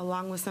law,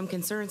 along with some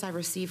concerns I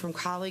received from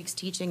colleagues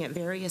teaching at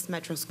various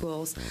metro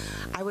schools,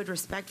 I would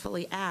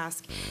respectfully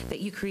ask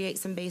that you create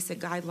some basic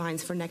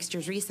guidelines for next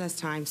year's recess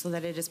time so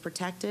that it is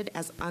protected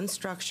as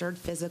unstructured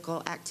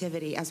physical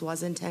activity as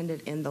was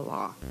intended in the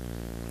law.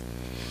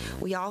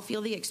 We all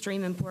feel the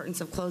extreme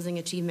importance of closing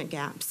achievement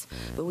gaps,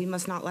 but we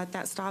must not let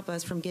that stop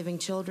us from giving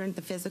children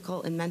the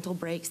physical and mental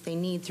breaks they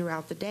need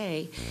throughout the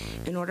day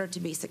in order to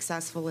be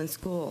successful in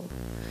school.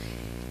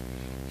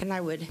 And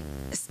I would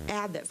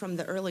add that from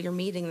the earlier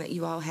meeting that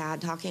you all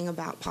had talking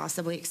about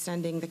possibly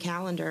extending the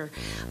calendar,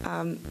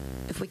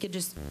 if we could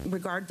just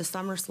regard the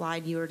summer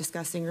slide you were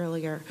discussing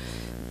earlier,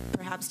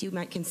 perhaps you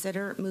might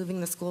consider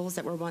moving the schools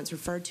that were once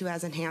referred to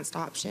as enhanced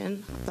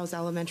option, those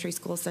elementary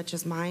schools such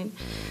as mine,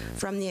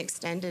 from the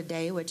extended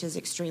day, which is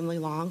extremely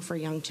long for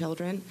young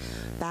children,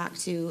 back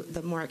to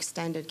the more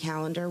extended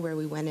calendar where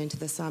we went into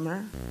the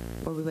summer,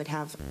 where we would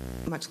have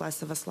much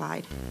less of a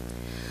slide.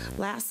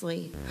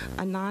 Lastly,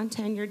 a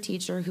non-tenured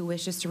teacher who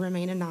wishes to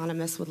remain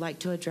anonymous would like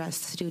to address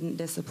student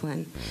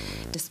discipline.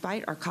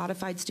 Despite our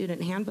codified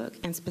student handbook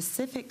and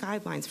specific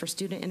guidelines for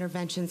student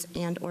interventions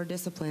and/or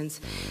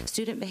disciplines,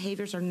 student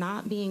behaviors are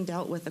not being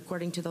dealt with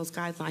according to those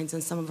guidelines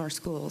in some of our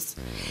schools.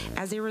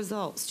 As a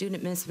result,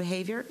 student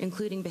misbehavior,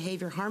 including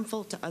behavior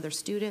harmful to other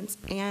students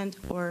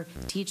and/or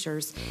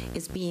teachers,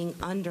 is being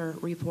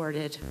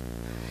underreported.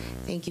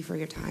 Thank you for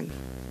your time.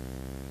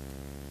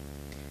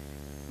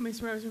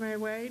 Ms. Rosemary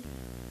Wade.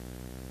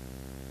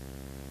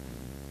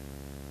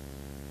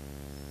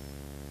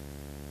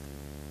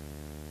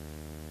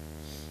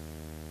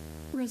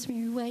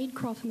 Rosemary Wade,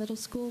 Crawford Middle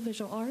School,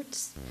 Visual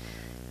Arts.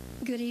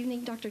 Good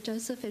evening, Dr.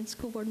 Joseph and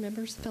school board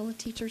members, fellow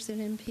teachers,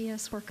 and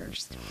MPS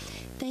workers.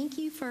 Thank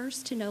you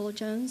first to Nola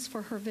Jones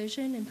for her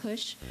vision and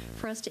push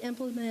for us to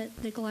implement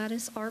the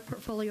Gladys Art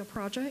Portfolio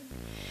Project.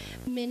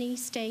 Many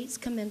states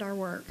commend our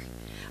work.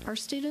 Our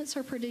students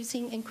are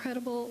producing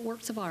incredible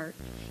works of art,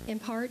 in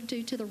part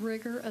due to the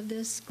rigor of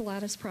this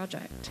Gladys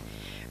project.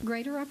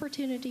 Greater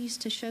opportunities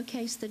to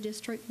showcase the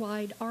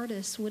district-wide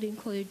artists would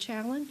include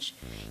challenge,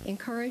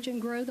 encourage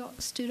and grow the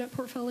student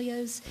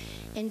portfolios,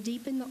 and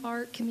deepen the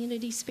art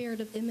community spirit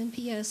of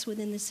MNPS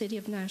within the city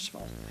of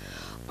Nashville.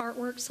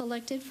 Artwork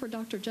selected for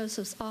Dr.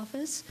 Joseph's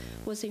office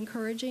was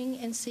encouraging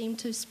and seemed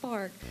to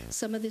spark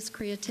some of this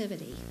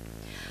creativity.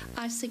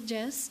 I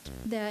suggest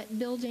that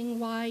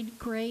building-wide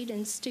grade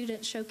and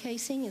student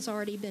showcasing has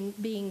already been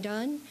being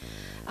done.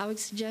 I would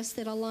suggest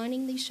that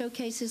aligning these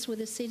showcases with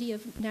the City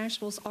of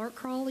Nashville's Art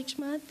Crawl each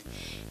month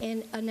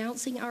and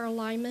announcing our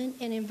alignment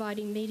and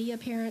inviting media,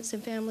 parents,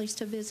 and families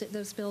to visit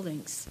those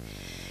buildings.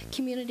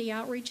 Community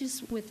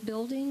outreaches with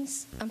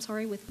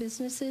with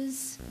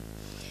businesses,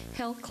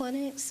 health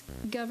clinics,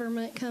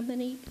 government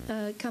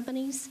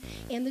companies,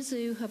 and the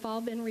zoo have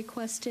all been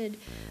requested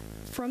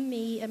from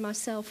me and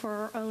myself for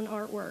our own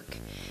artwork.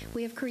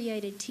 We have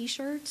created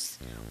t-shirts,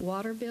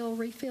 water bill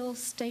refill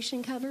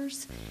station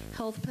covers,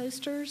 health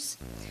posters.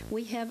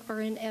 We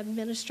are in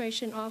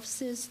administration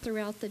offices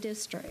throughout the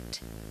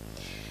district.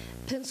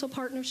 Pencil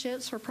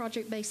partnerships for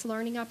project-based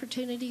learning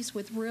opportunities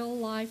with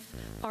real-life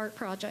art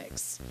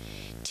projects.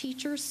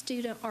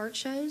 Teacher-student art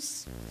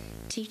shows,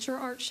 teacher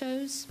art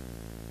shows.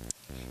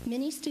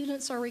 Many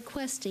students are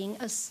requesting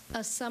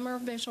a summer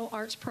visual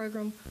arts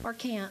program or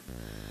camp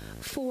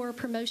for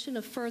promotion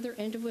of further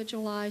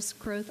individualized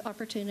growth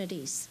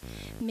opportunities.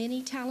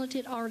 Many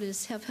talented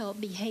artists have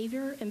helped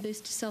behavior and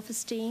boost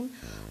self-esteem,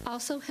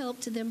 also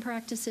helped them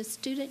practice as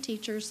student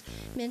teachers,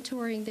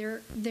 mentoring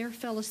their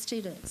fellow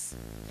students.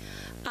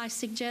 I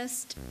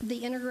suggest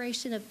the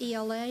integration of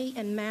ELA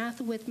and math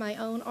with my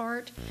own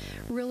art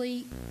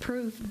really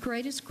proved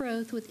greatest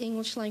growth with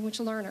English language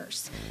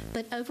learners.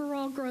 But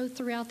overall growth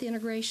throughout the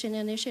integration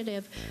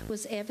initiative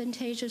was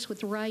advantageous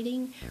with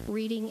writing,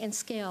 reading, and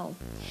scale.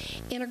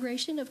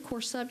 Integration of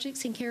core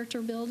subjects and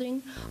character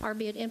building are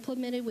being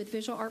implemented with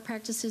visual art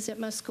practices at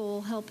my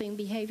school, helping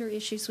behavior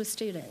issues with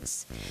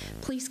students.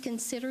 Please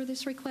consider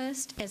this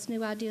request as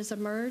new ideas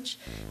emerge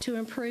to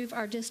improve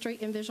our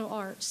district in visual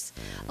arts.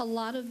 A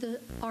lot of the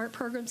art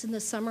programs in the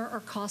summer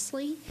are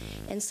costly,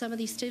 and some of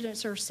these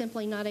students are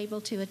simply not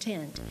able to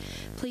attend.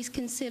 Please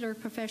consider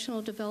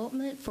professional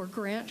development for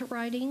grant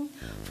writing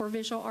for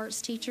visual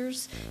arts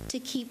teachers to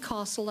keep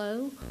costs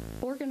low,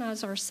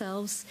 organize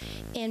ourselves,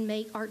 and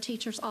make art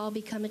teachers all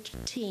become a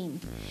team.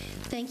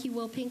 Thank you,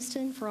 Will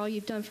Pinkston, for all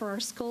you've done for our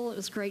school. It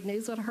was great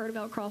news what I heard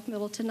about Crawford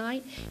Middle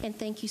tonight, and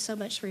thank you so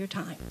much for your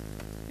time.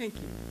 Thank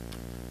you.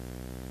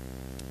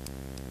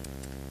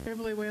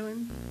 Beverly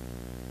Whalen.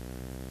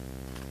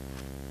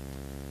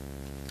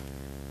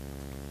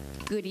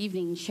 Good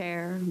evening,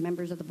 Chair,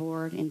 members of the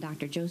board, and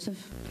Dr.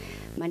 Joseph.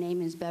 My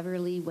name is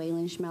Beverly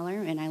Whalen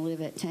Schmeller, and I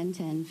live at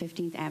 1010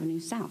 15th Avenue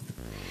South.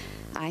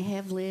 I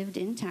have lived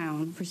in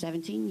town for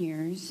 17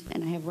 years,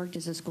 and I have worked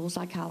as a school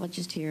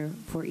psychologist here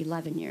for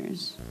 11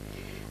 years.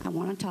 I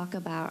want to talk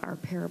about our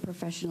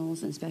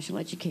paraprofessionals in special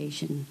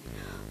education,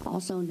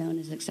 also known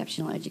as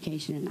exceptional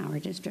education in our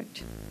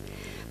district.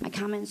 My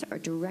comments are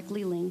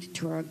directly linked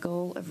to our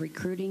goal of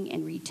recruiting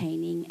and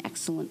retaining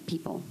excellent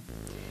people.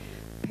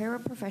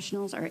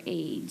 Paraprofessionals are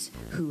aides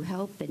who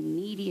help the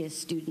neediest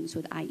students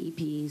with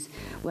IEPs,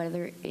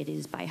 whether it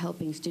is by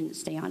helping students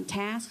stay on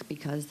task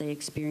because they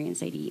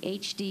experience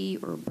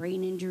ADHD or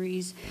brain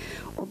injuries,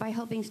 or by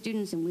helping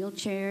students in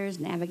wheelchairs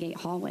navigate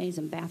hallways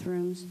and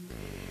bathrooms.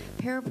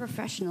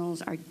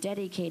 Paraprofessionals are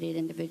dedicated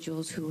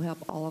individuals who help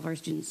all of our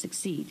students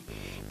succeed.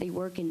 They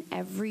work in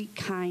every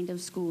kind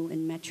of school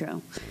in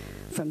Metro,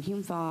 from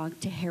Hume Fogg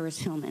to Harris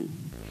Hillman.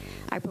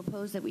 I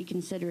propose that we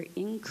consider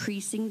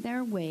increasing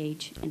their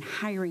wage and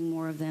hiring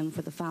more of them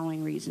for the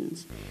following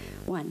reasons.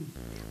 1,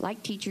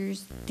 like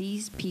teachers,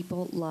 these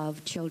people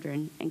love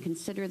children and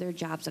consider their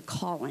jobs a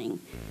calling.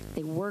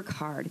 They work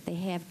hard. They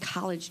have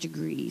college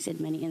degrees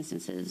in many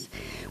instances.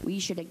 We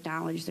should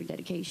acknowledge their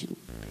dedication.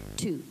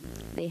 2,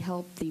 they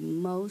help the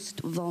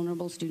most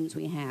vulnerable students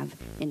we have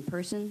in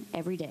person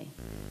every day.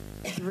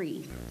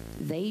 3,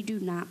 they do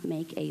not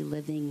make a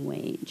living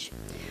wage.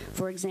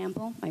 For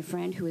example, my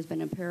friend who has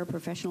been a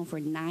paraprofessional for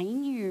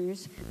 9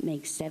 years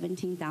makes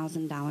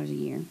 $17,000 a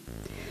year.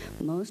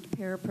 Most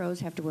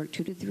parapros have to work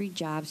 2 to 3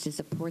 jobs to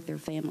support their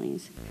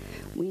families.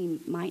 We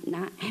might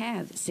not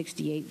have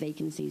 68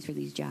 vacancies for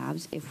these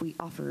jobs if we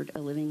offered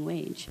a living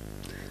wage.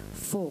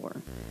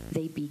 4,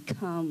 they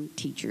become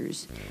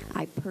teachers.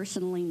 I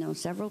personally know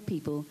several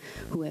people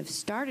who have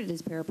started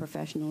as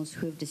paraprofessionals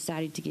who have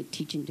decided to get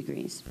teaching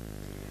degrees.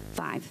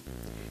 5,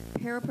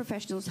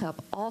 paraprofessionals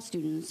help all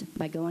students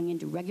by going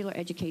into regular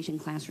education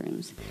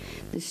classrooms.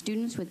 The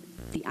students with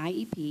the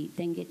IEP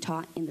then get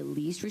taught in the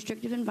least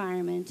restrictive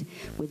environment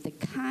with the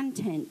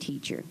content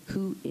teacher,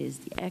 who is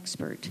the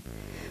expert.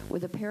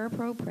 With a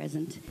parapro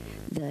present,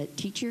 the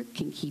teacher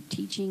can keep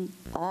teaching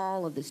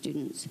all of the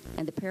students,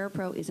 and the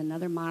parapro is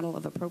another model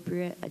of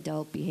appropriate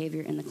adult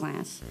behavior in the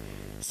class.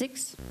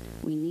 6,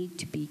 we need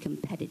to be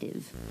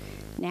competitive.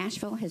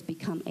 Nashville has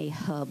become a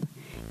hub,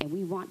 and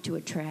we want to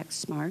attract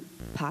smart,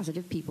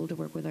 positive people to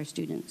work with our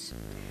students.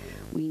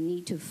 We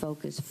need to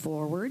focus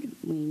forward.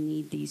 We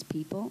need these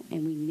people,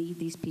 and we need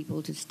these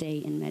people to stay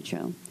in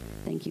Metro.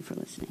 Thank you for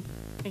listening.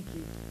 Thank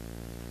you.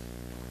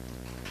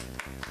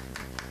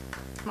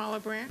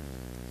 Marla Brandt.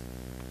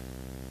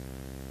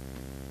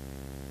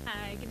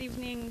 Hi, good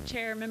evening,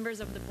 Chair, members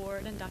of the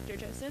board, and Dr.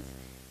 Joseph.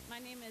 My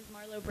name is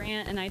Marlo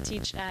Brandt, and I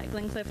teach at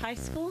Glencliff High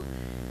School.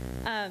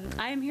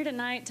 I am here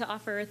tonight to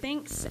offer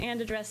thanks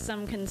and address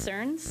some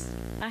concerns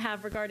I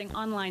have regarding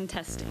online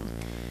testing.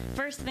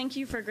 First, thank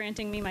you for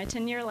granting me my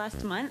tenure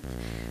last month,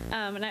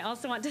 and I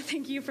also want to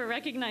thank you for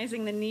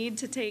recognizing the need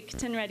to take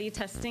 10-ready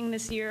testing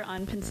this year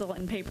on pencil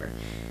and paper.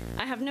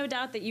 I have no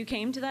doubt that you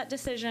came to that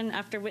decision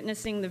after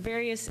witnessing the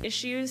various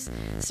issues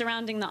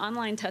surrounding the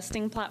online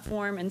testing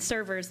platform and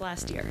servers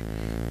last year.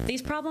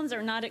 These problems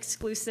are not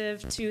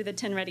exclusive to the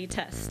 10-ready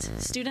test.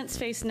 Students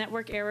face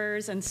network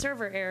errors and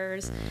server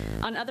errors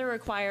on other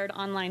required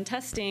online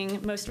testing,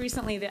 most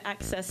recently the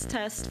Access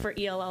test for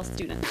ELL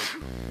students.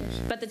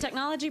 But the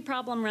technology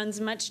problem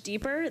runs much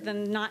deeper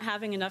than not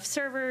having enough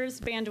servers,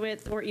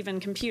 bandwidth, or even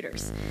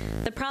computers.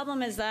 The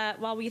problem is that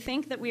while we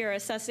think that we are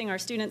assessing our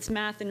students'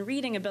 math and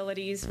reading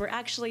abilities, we're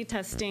actually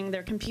testing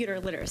their computer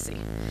literacy.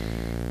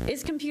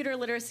 Is computer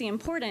literacy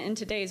important in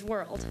today's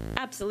world?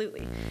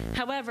 Absolutely.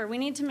 However, we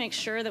need to make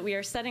sure that we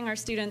are setting our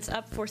students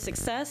up for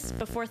success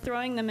before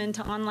throwing them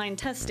into online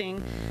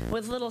testing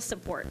with little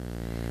support.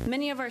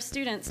 Many of our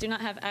students do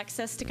not have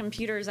access to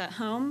computers at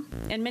home,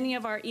 and many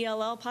of our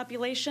ELL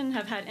population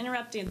have had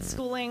interrupted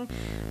schooling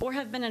or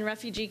have been in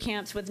refugee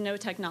camps with no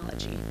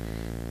technology.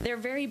 Their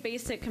very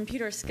basic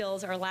computer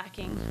skills are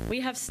lacking.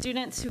 We have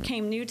students who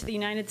came new to the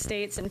United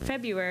States in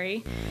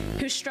February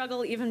who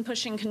struggle even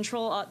pushing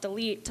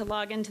Control-Alt-Delete to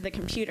log into the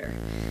computer.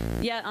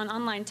 Yet on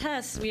online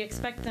tests, we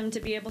expect them to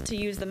be able to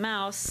use the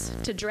mouse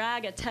to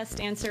drag a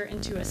test answer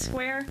into a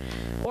square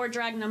or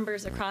drag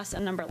numbers across a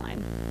number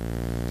line.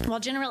 While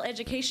general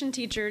education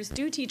teachers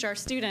do teach our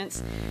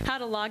students how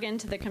to log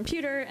into the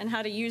computer and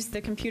how to use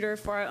the computer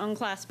for our own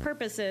class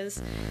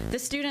purposes, the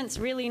students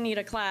really need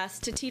a class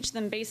to teach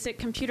them basic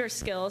computer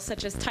skills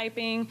such as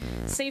typing,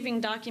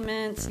 saving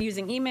documents,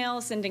 using email,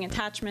 sending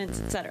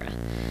attachments, etc.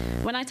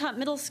 When I taught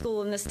middle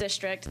school in this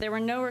district, there were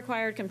no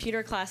required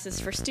computer classes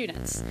for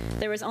students.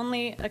 There was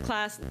only a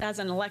class as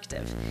an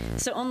elective,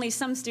 so only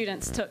some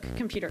students took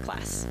computer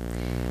class.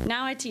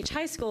 Now I teach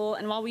high school,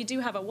 and while we do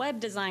have a web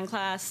design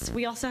class,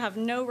 we also have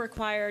no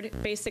required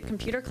basic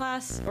computer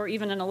class or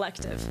even an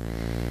elective.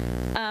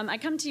 I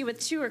come to you with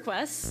 2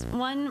 requests.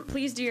 1,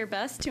 please do your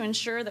best to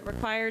ensure that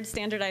required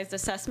standardized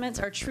assessments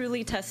are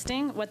truly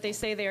testing what they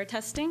say they are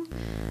testing.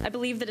 I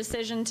believe the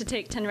decision to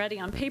take 10-ready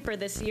on paper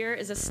this year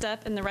is a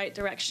step in the right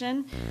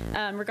direction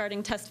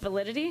regarding test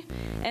validity.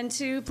 And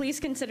 2, please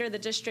consider the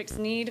district's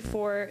need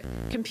for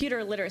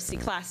computer literacy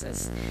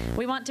classes.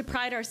 We want to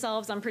pride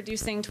ourselves on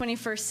producing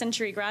 21st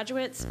century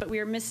graduates, but we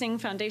are missing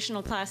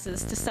foundational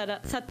classes to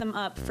set them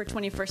up for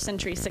 21st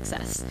century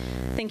success.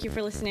 Thank you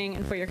for listening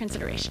and for your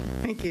consideration.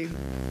 Thank you.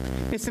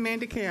 Ms.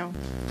 Amanda Kale.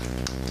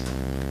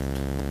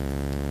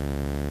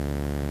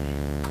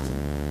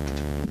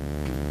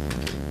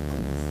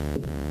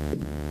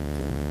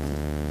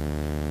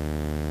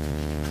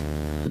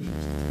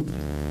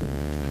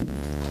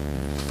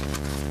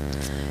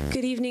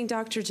 Good evening,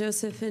 Dr.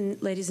 Joseph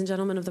and ladies and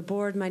gentlemen of the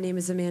board. My name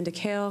is Amanda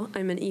Kale.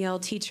 I'm an EL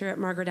teacher at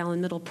Margaret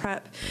Allen Middle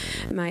Prep.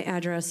 My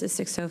address is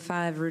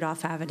 605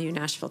 Rudolph Avenue,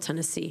 Nashville,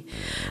 Tennessee.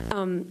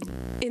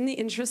 In the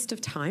interest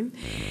of time,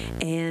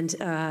 and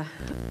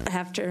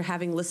after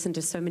having listened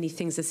to so many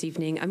things this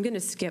evening, I'm going to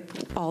skip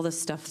all the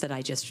stuff that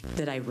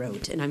I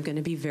wrote, and I'm going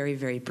to be very,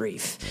 very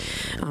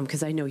brief.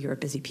 because I know you're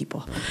busy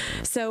people.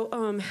 So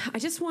I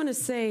just want to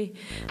say,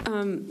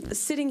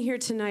 sitting here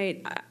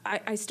tonight,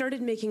 I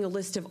started making a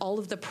list of all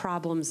of the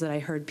problems that I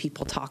heard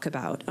people talk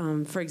about.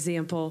 For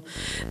example,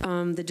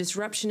 the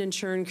disruption and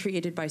churn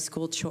created by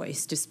school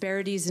choice,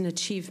 disparities in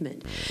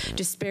achievement,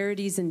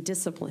 disparities in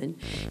discipline,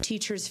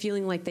 teachers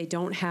feeling like they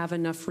don't have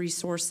enough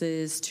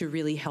resources to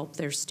really help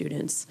their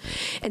students.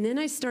 And then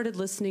I started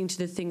listening to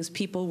the things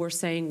people were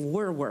saying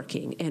were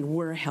working and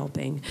were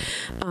helping.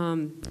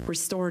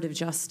 Restorative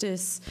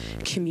justice,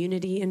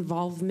 community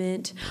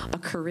involvement, a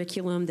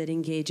curriculum that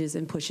engages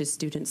and pushes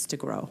students to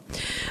grow.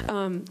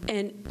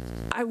 And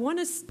I want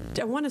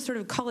to sort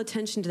of call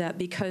attention to that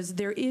because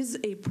there is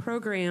a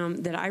program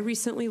that I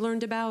recently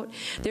learned about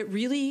that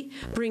really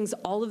brings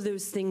all of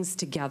those things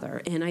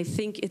together, and I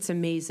think it's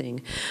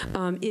amazing.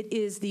 It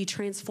is the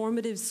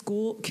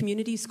Transformative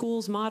Community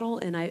Schools model,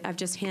 and I've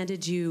just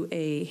handed you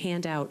a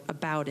handout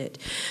about it.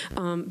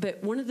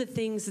 But one of the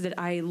things that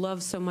I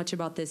love so much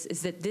about this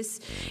is that this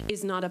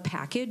is not a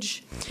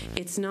package.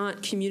 It's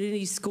not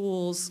community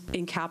schools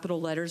in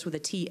capital letters with a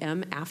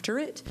TM after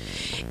it.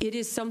 It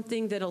is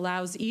something that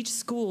allows each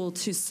school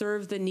to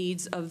serve the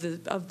needs of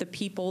the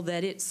people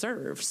that it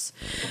serves.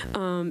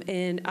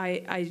 And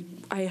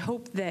I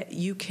hope that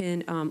you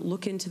can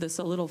look into this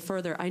a little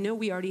further. I know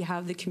we already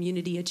have the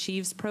Community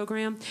Achieves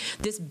program.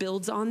 This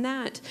builds on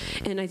that,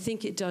 and I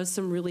think it does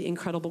some really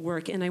incredible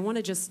work. And I want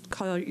to just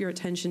call your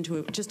attention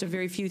to just a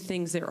very few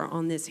things that are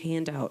on this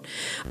handout.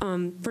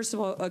 First of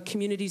all, a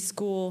community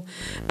school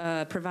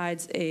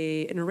provides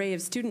an array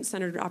of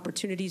student-centered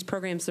opportunities,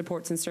 programs,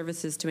 supports, and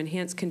services to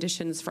enhance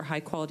conditions for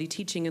high-quality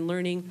teaching and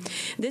learning.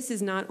 This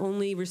is not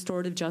only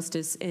restorative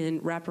justice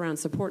and wraparound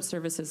support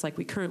services like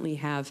we currently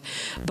have,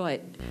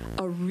 but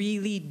a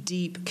really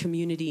deep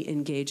community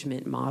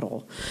engagement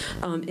model.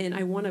 And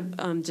I want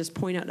to just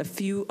point out a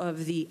few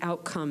of the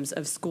outcomes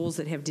of schools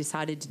that have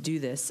decided to do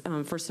this.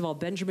 First of all,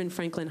 Benjamin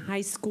Franklin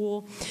High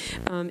School,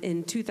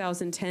 in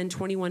 2010,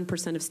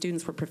 21% of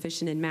students were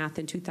proficient in math.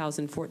 In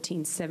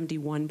 2014,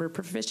 71 were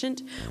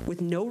proficient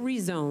with no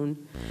rezone,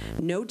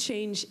 no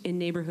change in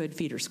neighborhood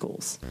feeder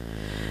schools.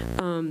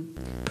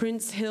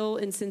 Prince Hill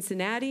in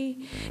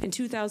Cincinnati, in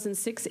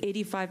 2006,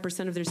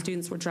 85% of their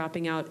students were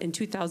dropping out. In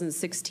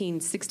 2016,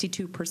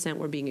 62%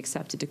 were being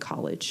accepted to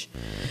college.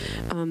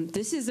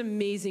 This is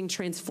amazing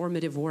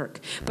transformative work.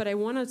 But I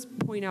want to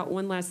point out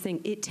one last thing.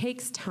 It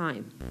takes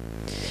time.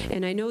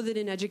 And I know that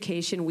in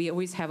education, we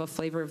always have a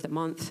flavor of the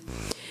month.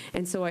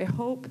 And so I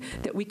hope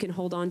that we can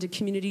hold on to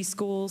community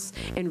schools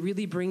and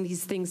really bring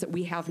these things that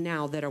we have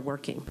now that are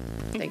working.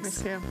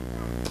 Thanks. Thanks.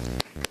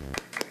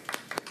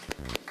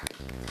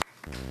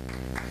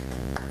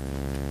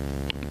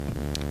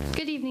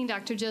 Good evening,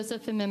 Dr.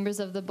 Joseph and members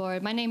of the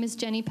board. My name is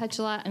Jenny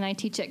Petulat, and I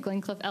teach at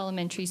Glencliff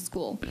Elementary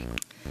School.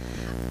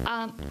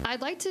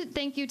 I'd like to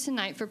thank you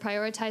tonight for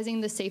prioritizing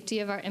the safety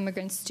of our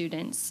immigrant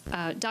students.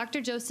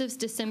 Dr. Joseph's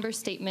December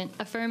statement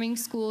affirming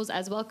schools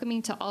as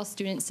welcoming to all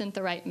students sent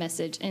the right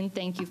message, and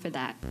thank you for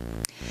that.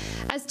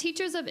 As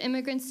teachers of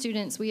immigrant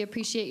students, we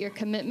appreciate your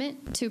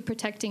commitment to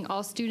protecting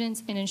all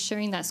students and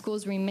ensuring that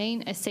schools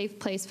remain a safe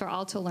place for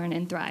all to learn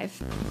and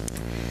thrive.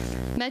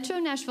 Metro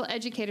Nashville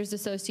Educators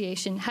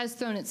Association has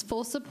thrown its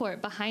full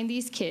support behind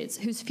these kids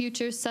whose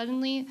futures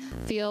suddenly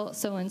feel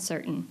so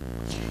uncertain.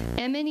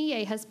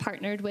 MNEA has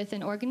partnered with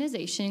an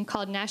organization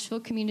called Nashville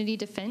Community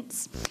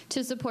Defense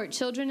to support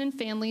children and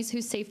families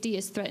whose safety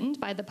is threatened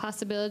by the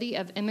possibility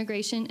of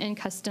Immigration and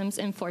Customs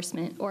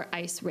Enforcement, or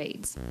ICE,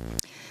 raids.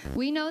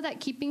 We know that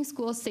keeping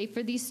schools safe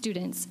for these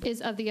students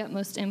is of the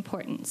utmost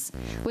importance.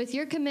 With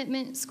your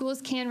commitment,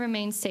 schools can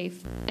remain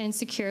safe and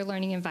secure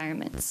learning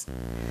environments.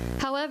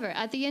 However,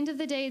 at the end of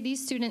the day,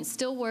 these students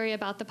still worry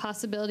about the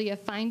possibility of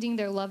finding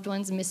their loved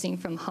ones missing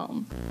from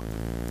home.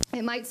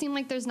 It might seem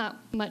like there's not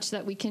much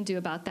that we can do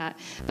about that,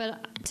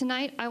 but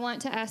tonight I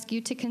want to ask you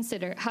to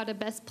consider how to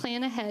best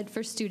plan ahead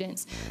for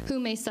students who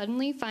may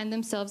suddenly find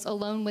themselves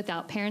alone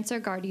without parents or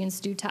guardians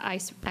due to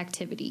ICE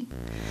activity.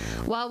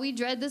 While we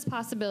dread this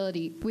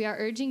possibility, we are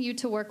urging you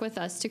to work with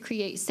us to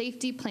create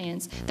safety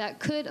plans that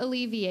could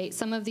alleviate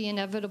some of the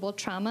inevitable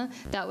trauma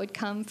that would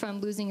come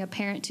from losing a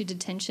parent to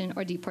detention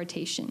or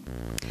deportation.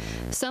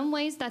 Some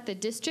ways that the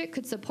district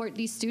could support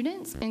these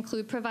students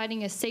include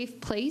providing a safe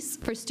place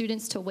for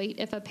students to wait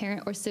if a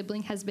parent or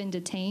sibling has been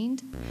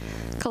detained,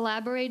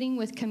 collaborating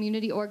with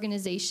community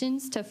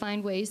organizations to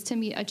find ways to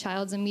meet a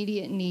child's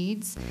immediate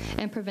needs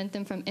and prevent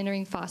them from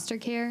entering foster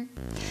care,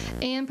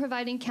 and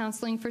providing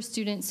counseling for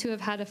students who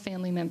have had a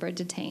family member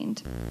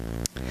detained.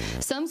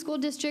 Some school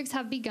districts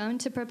have begun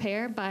to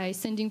prepare by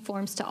sending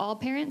forms to all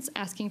parents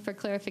asking for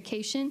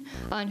clarification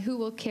on who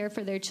will care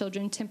for their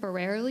children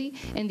temporarily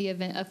in the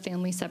event of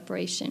family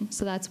separation.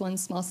 So that's one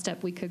small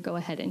step we could go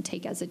ahead and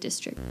take as a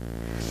district.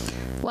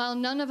 While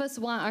none of us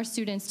want our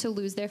students to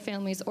lose their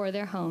families or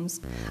their homes,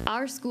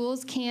 our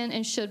schools can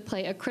and should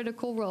play a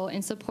critical role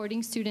in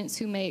supporting students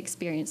who may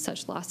experience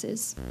such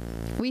losses.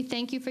 We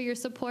thank you for your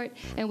support,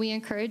 and we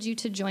encourage you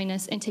to join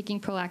us in taking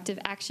proactive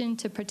action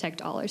to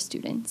protect all our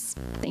students.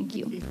 Thank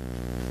you.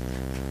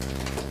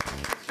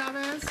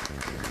 Chavez?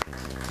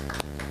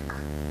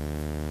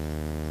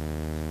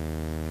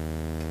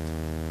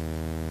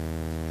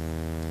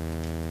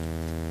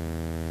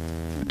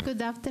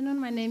 Good afternoon.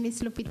 My name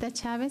is Lupita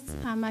Chavez.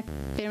 I'm a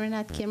parent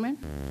at Cameron.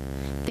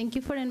 Thank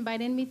you for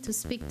inviting me to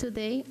speak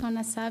today on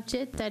a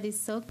subject that is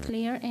so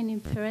clear and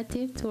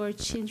imperative to our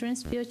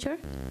children's future.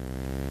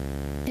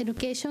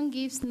 Education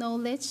gives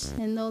knowledge,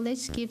 and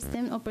knowledge gives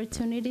them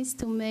opportunities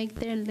to make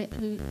their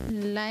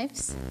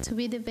lives to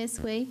be the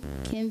best way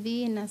can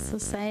be in a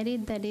society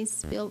that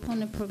is built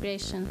on a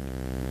progression.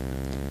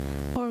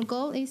 Our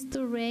goal is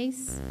to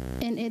raise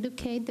and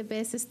educate the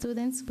best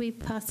students we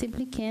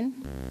possibly can.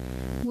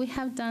 We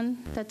have done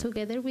that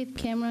together with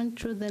Cameron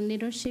through the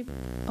leadership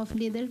of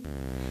Leader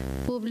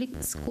Public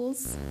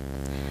Schools.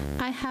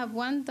 I have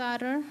one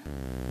daughter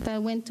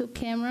that went to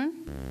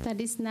Cameron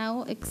that is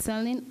now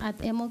excelling at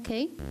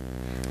MLK.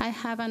 I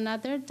have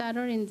another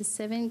daughter in the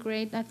 7th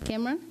grade at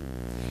Cameron.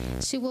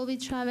 She will be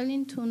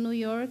traveling to New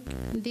York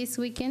this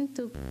weekend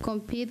to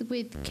compete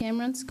with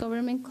Cameron's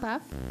government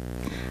club.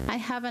 I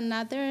have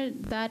another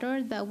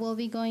daughter that will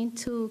be going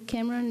to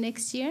Cameron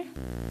next year.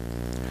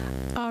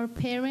 Our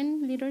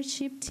parent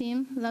leadership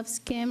team loves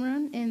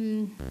Cameron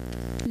and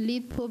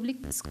Lead Public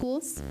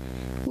Schools.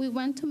 We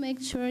want to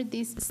make sure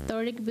this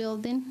historic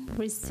building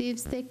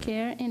receives the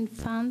care and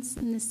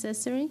funds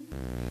necessary.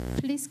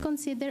 Please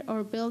consider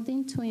our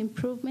building to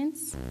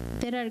improvements.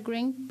 There are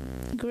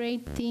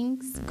great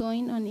things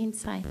going on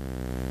inside.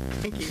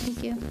 Thank you.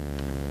 Thank you.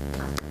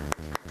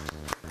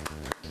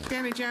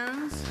 Danny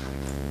Jones.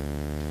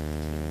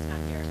 It's not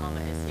here.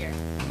 Alma is here.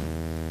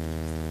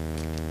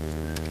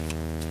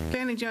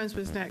 Danny Jones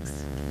was next.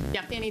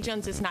 Yep, Danny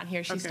Jones is not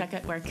here. She's stuck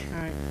at work.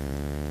 All right.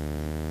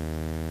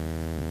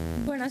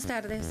 Buenas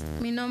tardes.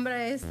 Mi nombre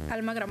es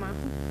Alma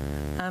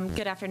Gramajo.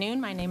 Good afternoon.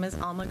 My name is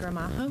Alma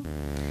Gramajo.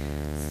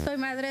 Soy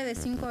madre de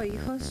 5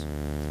 hijos.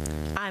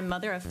 I'm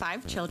mother of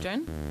 5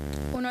 children.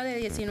 Uno de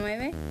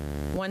 19.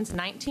 One's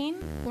 19.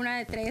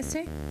 Una de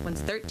 13.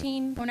 One's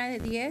 13. Una de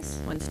 10.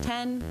 One's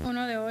 10.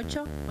 Uno de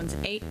 8. One's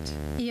 8.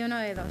 Y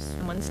uno de 2.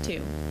 And one's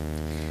 2.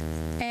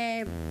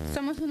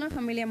 Somos una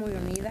familia muy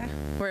unida.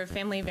 We're a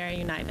family very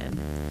united.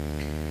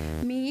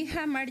 Mi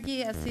hija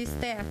Margie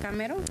asiste a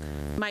Cameron.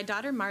 My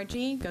daughter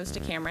Margie goes to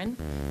Cameron.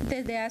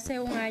 Desde hace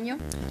un año.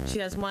 She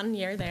has 1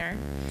 year there.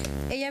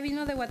 Ella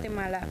vino de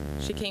Guatemala.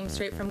 She came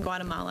straight from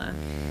Guatemala.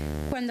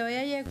 Cuando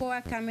ella llegó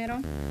a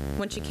Cameron,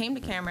 when she came to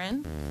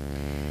Cameron,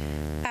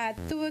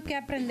 tuvo que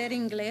aprender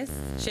inglés.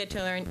 She had to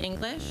learn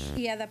English.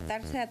 Y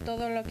adaptarse a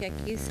todo lo que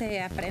aquí se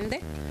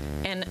aprende.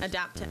 And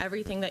adapt to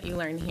everything that you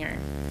learn here.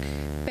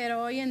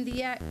 Pero hoy en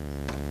día,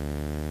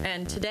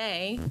 and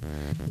today,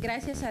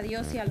 gracias a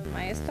Dios y a los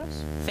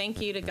maestros, thank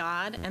you to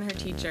God and her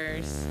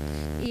teachers,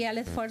 y al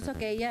esfuerzo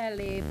que ella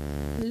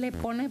le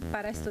pone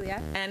para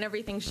estudiar, and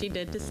everything she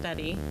did to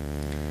study,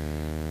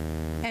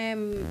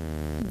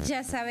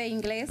 ya sabe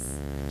inglés.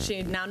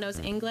 She now knows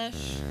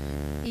English.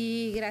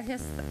 Y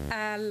gracias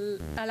a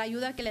la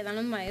ayuda que le dan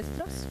los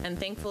maestros, and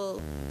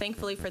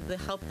thankfully for the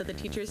help that the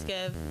teachers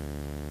give,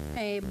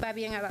 va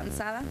bien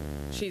avanzada.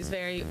 She's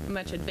very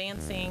much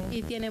advancing.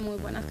 Y tiene muy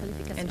buenas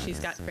calificaciones. And she's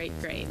got great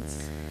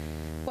grades.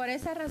 Por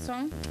esa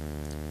razón,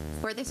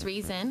 for this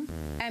reason,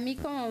 a mí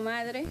como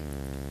madre,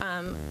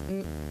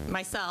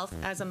 myself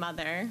as a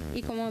mother,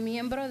 y como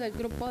miembro del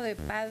grupo de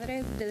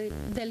padres de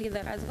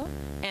liderazgo,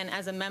 and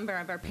as a member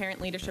of our Parent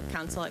Leadership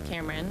Council at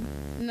Cameron,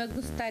 nos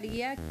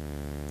gustaría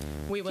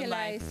we would que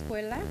like la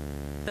escuela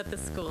that the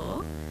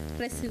school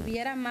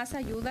recibiera más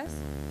ayudas,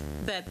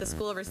 that the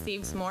school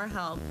receives more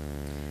help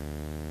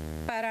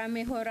para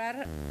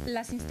mejorar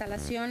las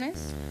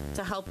instalaciones,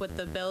 to help with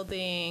the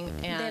building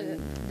and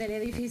del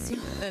edificio,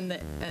 and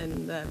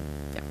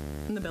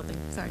the building.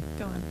 Sorry,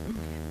 go on.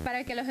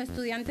 Para que los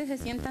estudiantes se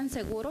sientan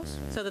seguros,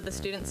 so that the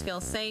students feel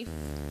safe,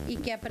 y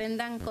que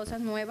aprendan cosas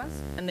nuevas,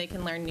 and they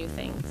can learn new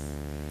things.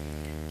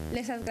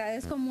 Les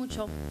agradezco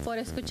mucho por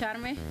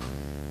escucharme.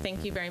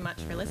 Thank you very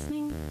much for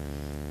listening.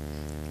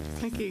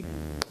 Thank you.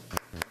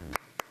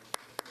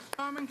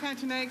 Carmen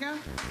Cantanega.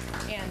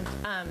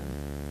 And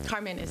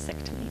Carmen is sick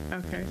tonight.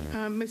 Okay.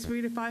 Ms.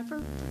 Rita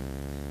Pfeiffer.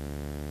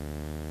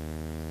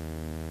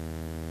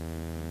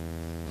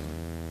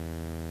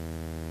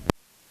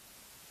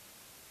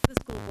 The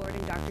school board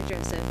and Dr.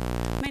 Joseph.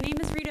 My name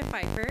is Rita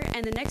Pfeiffer,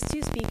 and the next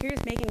 2 speakers,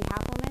 Megan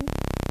Kappelman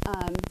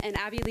and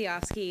Abby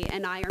Leofsky,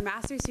 and I are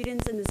master's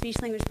students in the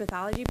Speech-Language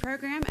Pathology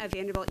program at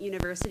Vanderbilt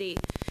University.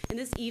 And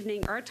this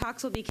evening, our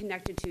talks will be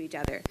connected to each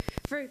other.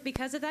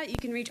 Because of that, you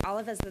can reach all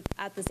of us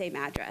at the same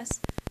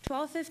address.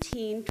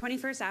 1215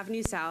 21st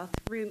Avenue South,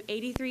 room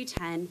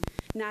 8310,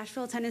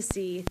 Nashville,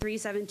 Tennessee,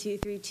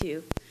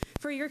 37232.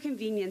 For your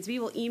convenience, we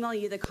will email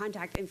you the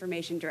contact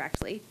information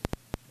directly.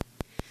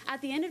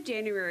 At the end of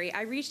January,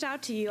 I reached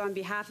out to you on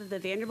behalf of the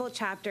Vanderbilt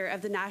chapter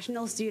of the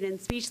National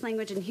Student Speech,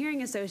 Language, and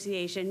Hearing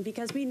Association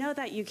because we know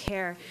that you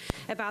care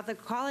about the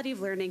quality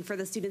of learning for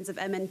the students of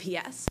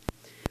MNPS.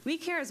 We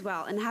care as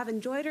well and have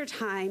enjoyed our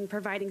time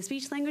providing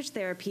speech-language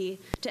therapy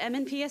to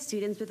MNPS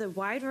students with a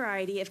wide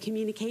variety of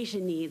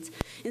communication needs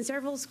in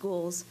several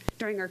schools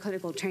during our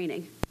clinical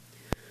training.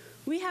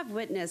 We have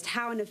witnessed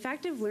how an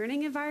effective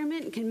learning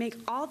environment can make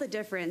all the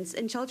difference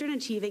in children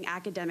achieving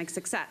academic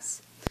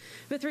success.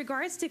 With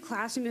regards to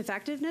classroom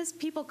effectiveness,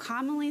 people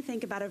commonly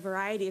think about a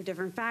variety of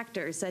different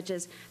factors, such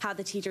as how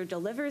the teacher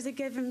delivers a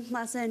given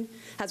lesson,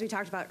 as we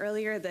talked about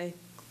earlier, the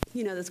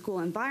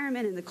school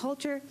environment and the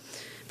culture.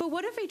 But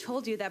what if I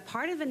told you that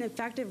part of an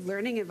effective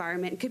learning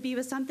environment could be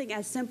with something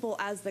as simple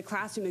as the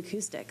classroom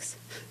acoustics?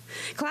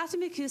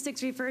 Classroom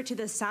acoustics refer to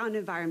the sound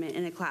environment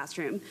in a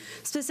classroom,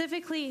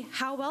 specifically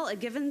how well a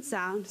given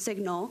sound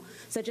signal,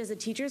 such as a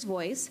teacher's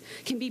voice,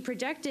 can be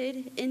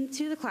projected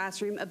into the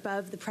classroom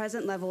above the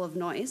present level of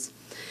noise.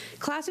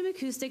 Classroom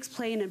acoustics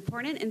play an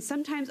important and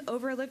sometimes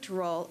overlooked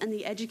role in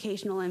the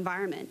educational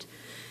environment.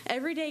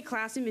 Everyday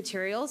classroom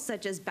materials,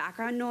 such as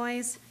background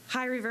noise,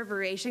 high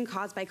reverberation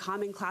caused by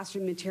common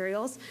classroom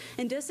materials,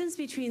 and distance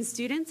between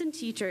students and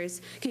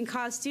teachers can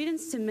cause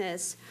students to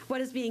miss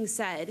what is being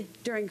said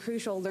during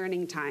crucial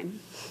learning time.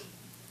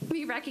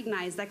 We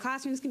recognize that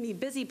classrooms can be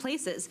busy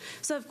places,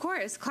 so of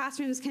course,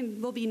 classrooms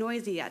will be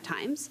noisy at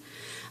times.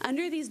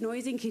 Under these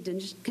noisy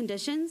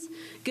conditions,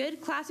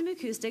 good classroom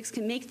acoustics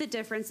can make the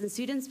difference in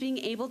students being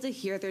able to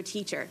hear their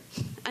teacher.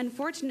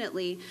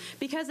 Unfortunately,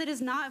 because it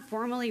is not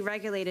formally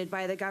regulated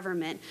by the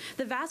government,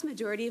 the vast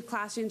majority of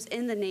classrooms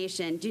in the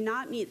nation do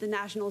not meet the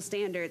national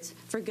standards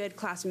for good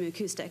classroom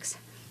acoustics.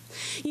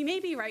 You may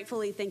be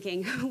rightfully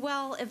thinking,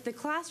 well, if the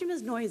classroom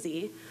is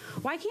noisy,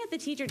 why can't the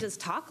teacher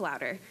just talk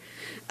louder?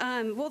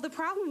 Well, the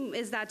problem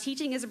is that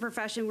teaching is a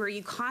profession where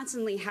you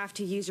constantly have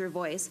to use your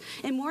voice.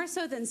 And more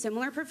so than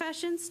similar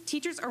professions,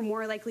 teachers are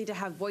more likely to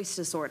have voice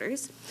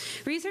disorders.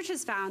 Research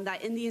has found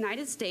that in the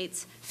United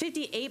States,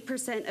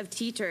 58% of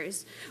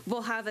teachers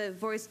will have a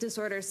voice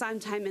disorder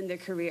sometime in their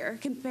career,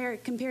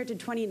 compared to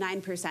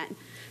 29%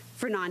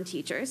 for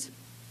non-teachers.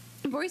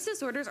 Voice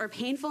disorders are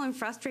painful and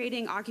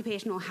frustrating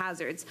occupational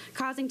hazards,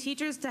 causing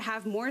teachers to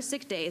have more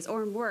sick days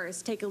or,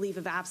 worse, take a leave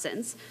of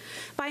absence.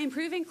 By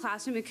improving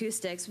classroom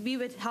acoustics, we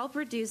would help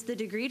reduce the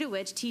degree to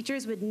which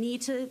teachers would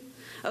need to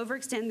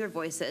overextend their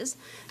voices,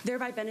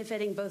 thereby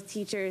benefiting both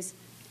teachers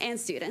and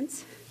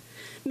students.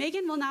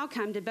 Megan will now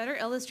come to better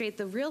illustrate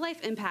the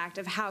real-life impact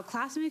of how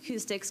classroom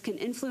acoustics can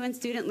influence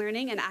student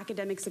learning and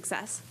academic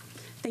success.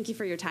 Thank you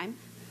for your time.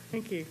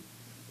 Thank you.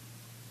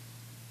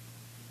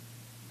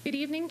 Good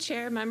evening,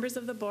 Chair, members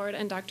of the board,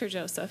 and Dr.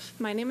 Joseph.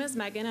 My name is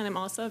Megan, and I'm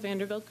also a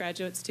Vanderbilt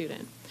graduate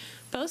student.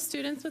 Both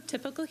students with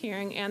typical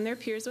hearing and their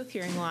peers with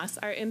hearing loss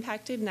are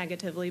impacted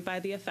negatively by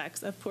the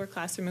effects of poor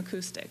classroom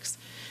acoustics.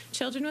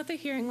 Children with a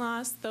hearing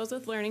loss, those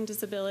with learning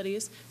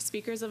disabilities,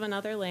 speakers of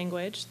another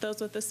language,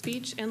 those with a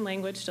speech and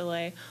language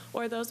delay,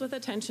 or those with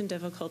attention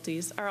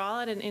difficulties are all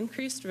at an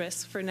increased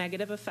risk for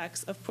negative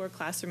effects of poor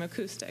classroom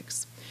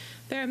acoustics.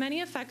 There are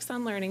many effects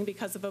on learning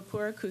because of a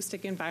poor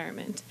acoustic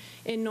environment.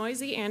 In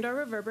noisy and/or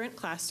reverberant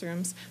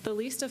classrooms, the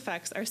least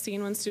effects are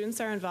seen when students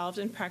are involved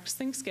in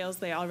practicing skills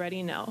they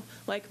already know,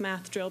 like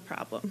math drill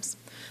problems.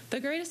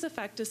 The greatest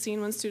effect is seen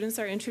when students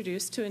are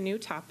introduced to a new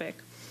topic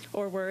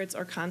or words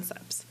or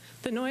concepts.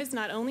 The noise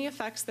not only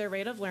affects their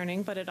rate of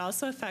learning, but it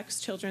also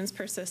affects children's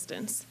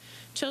persistence.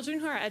 Children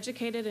who are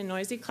educated in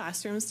noisy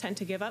classrooms tend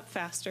to give up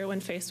faster when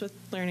faced with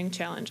learning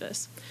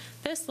challenges.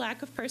 This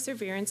lack of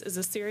perseverance is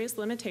a serious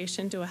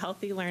limitation to a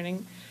healthy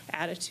learning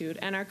attitude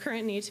and our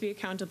current need to be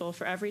accountable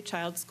for every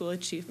child's school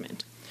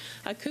achievement.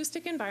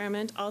 Acoustic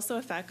environment also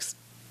affects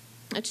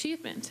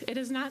achievement. It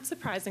is not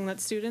surprising that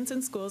students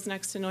in schools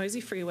next to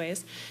noisy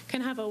freeways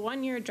can have a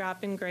one-year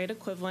drop in grade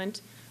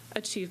equivalent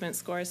achievement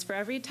scores for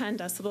every 10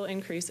 decibel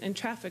increase in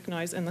traffic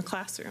noise in the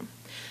classroom.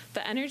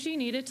 The energy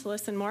needed to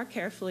listen more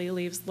carefully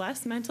leaves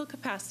less mental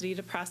capacity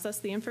to process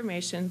the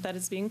information that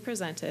is being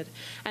presented,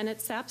 and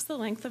it saps the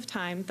length of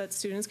time that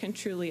students can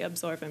truly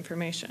absorb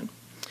information.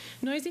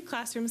 Noisy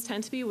classrooms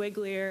tend to be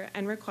wigglier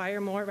and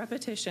require more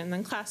repetition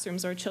than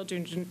classrooms where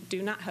children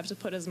do not have to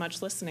put as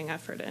much listening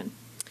effort in.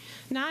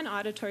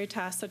 Non-auditory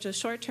tasks such as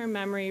short-term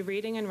memory,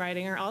 reading, and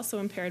writing are also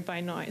impaired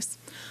by noise.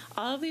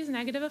 All of these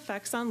negative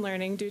effects on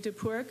learning due to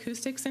poor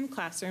acoustics in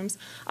classrooms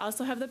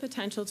also have the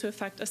potential to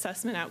affect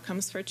assessment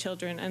outcomes for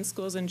children and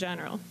schools in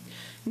general.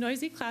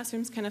 Noisy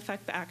classrooms can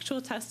affect the actual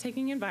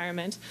test-taking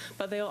environment,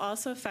 but they will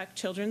also affect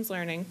children's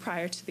learning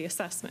prior to the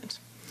assessment.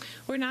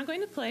 We're now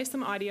going to play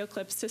some audio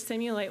clips to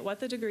simulate what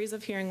the degrees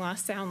of hearing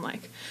loss sound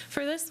like.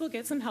 For this, we'll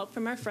get some help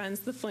from our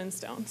friends, the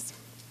Flintstones.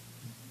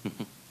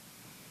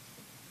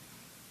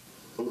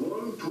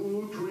 1,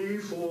 2, 3,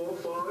 4,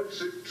 5,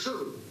 6,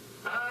 7.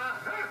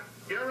 Aha!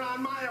 You're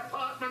on my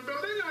apartment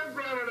building on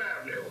Granite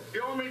Avenue.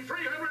 You owe me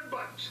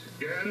 $300.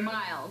 Get it?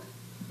 Mild.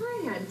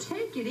 Fred,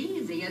 take it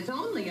easy. It's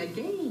only a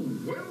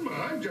game. Well,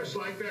 Ma, I'm just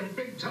like them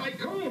big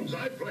tycoons.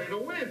 I play to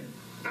win.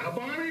 Now,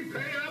 Barney,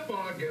 pay up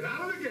or get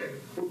out of the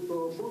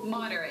game.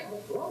 Moderate.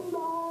 One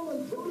down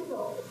and 2 to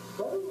go.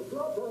 Ready, it's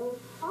your turn.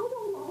 I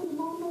don't have any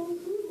more money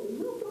either.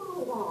 You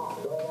got it all.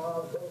 So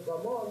I'll take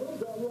a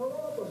mortgage on your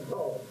open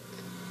toe.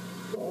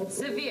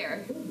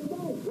 Severe.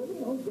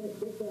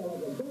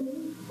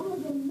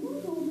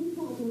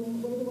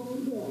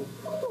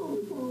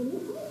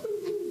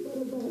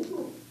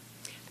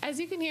 As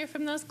you can hear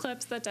from those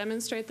clips that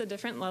demonstrate the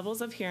different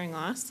levels of hearing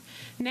loss,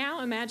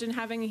 now imagine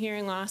having a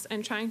hearing loss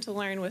and trying to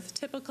learn with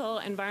typical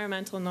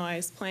environmental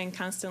noise playing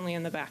constantly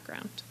in the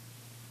background.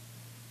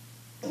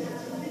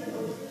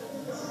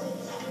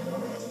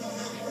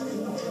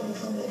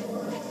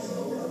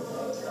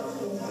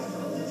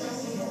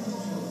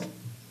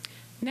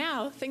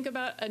 Now, think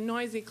about a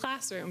noisy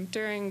classroom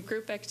during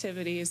group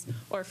activities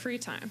or free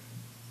time.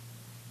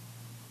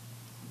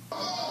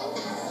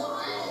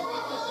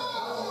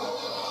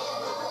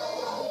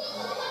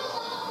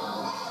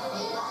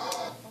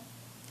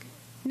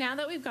 Now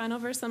that we've gone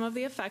over some of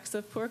the effects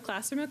of poor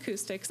classroom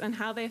acoustics and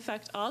how they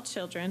affect all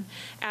children,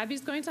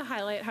 Abby's going to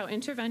highlight how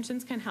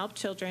interventions can help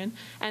children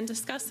and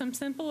discuss some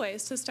simple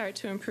ways to start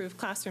to improve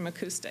classroom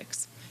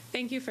acoustics.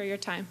 Thank you for your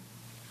time.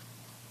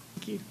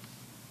 Thank you.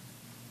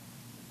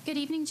 Good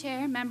evening,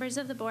 Chair, members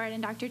of the board,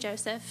 and Dr.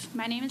 Joseph.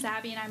 My name is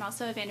Abby, and I'm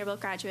also a Vanderbilt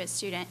graduate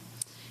student.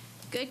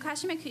 Good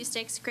classroom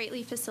acoustics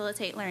greatly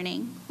facilitate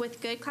learning.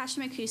 With good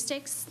classroom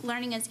acoustics,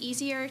 learning is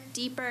easier,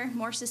 deeper,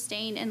 more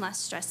sustained, and less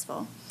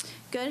stressful.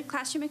 Good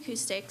classroom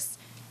acoustics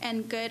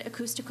and good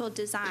acoustical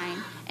design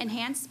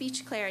enhance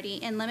speech clarity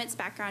and limits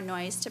background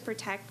noise to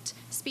protect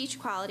speech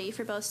quality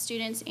for both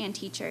students and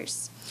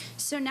teachers.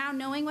 So now,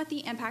 knowing what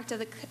the impact of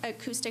the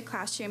acoustic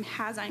classroom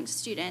has on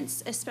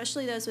students,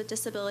 especially those with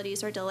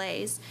disabilities or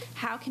delays,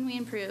 how can we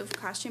improve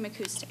classroom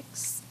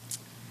acoustics?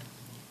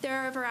 There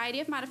are a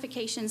variety of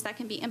modifications that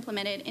can be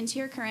implemented into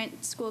your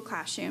current school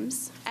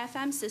classrooms.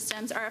 FM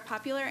systems are a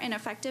popular and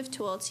effective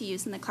tool to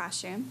use in the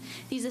classroom.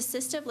 These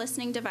assistive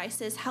listening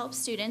devices help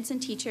students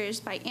and teachers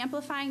by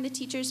amplifying the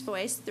teacher's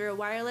voice through a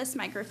wireless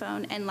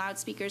microphone and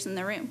loudspeakers in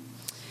the room.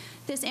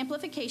 This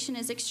amplification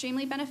is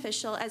extremely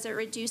beneficial as it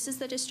reduces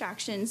the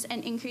distractions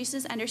and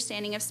increases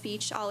understanding of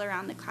speech all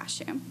around the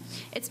classroom.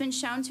 It's been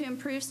shown to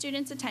improve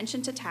students'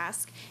 attention to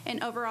task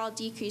and overall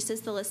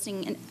decreases the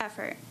listening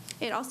effort.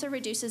 It also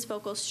reduces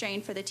vocal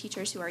strain for the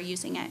teachers who are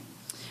using it.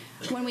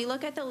 When we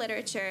look at the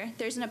literature,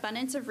 there's an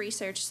abundance of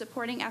research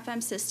supporting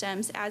FM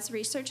systems, as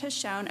research has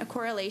shown a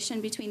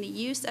correlation between the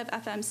use of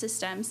FM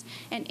systems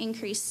and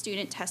increased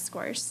student test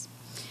scores.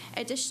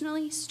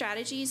 Additionally,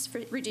 strategies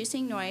for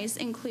reducing noise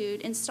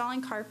include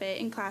installing carpet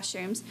in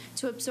classrooms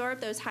to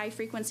absorb those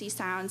high-frequency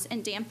sounds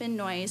and dampen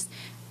noise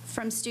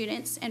from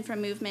students and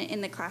from movement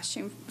in the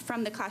classroom,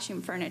 from the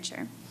classroom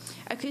furniture.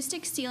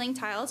 Acoustic ceiling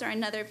tiles are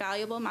another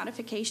valuable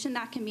modification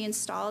that can be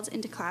installed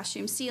into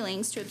classroom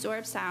ceilings to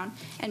absorb sound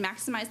and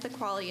maximize the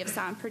quality of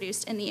sound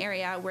produced in the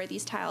area where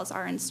these tiles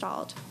are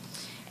installed.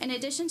 In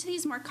addition to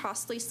these more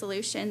costly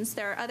solutions,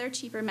 there are other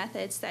cheaper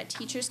methods that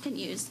teachers can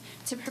use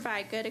to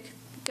provide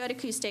good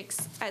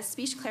acoustics, as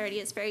speech clarity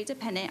is very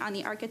dependent on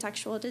the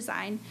architectural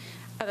design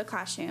of a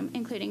classroom,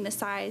 including the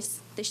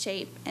size, the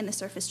shape, and the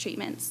surface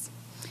treatments.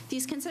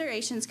 These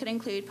considerations could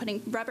include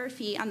putting rubber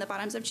feet on the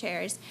bottoms of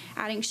chairs,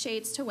 adding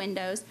shades to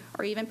windows,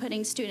 or even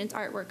putting students'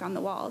 artwork on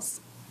the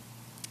walls.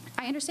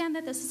 I understand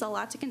that this is a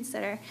lot to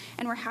consider,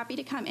 and we're happy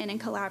to come in and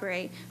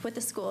collaborate with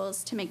the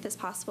schools to make this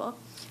possible.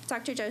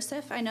 Dr.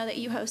 Joseph, I know that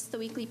you host the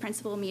weekly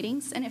principal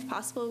meetings, and if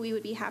possible, we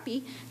would be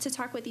happy to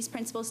talk with these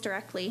principals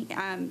directly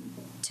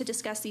to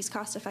discuss these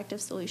cost-effective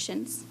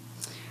solutions.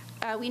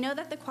 We know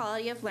that the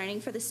quality of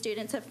learning for the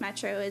students of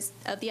Metro is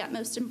of the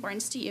utmost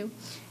importance to you,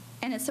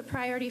 and it's a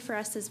priority for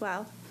us as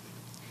well.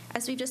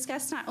 As we've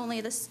discussed, not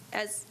only the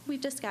students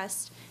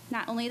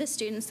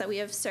that we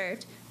have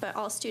served, but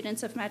all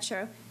students of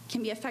Metro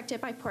can be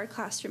affected by poor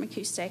classroom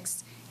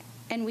acoustics,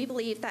 and we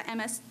believe that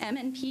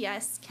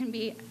MNPS can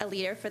be a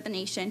leader for the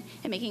nation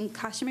in making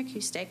classroom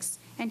acoustics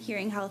and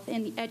hearing health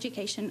in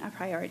education a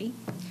priority.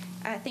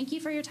 Thank you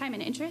for your time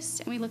and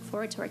interest, and we look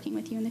forward to working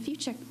with you in the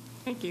future.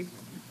 Thank you.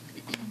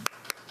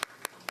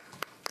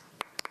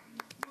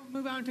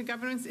 We'll move on to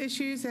governance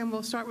issues, and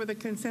we'll start with the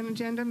consent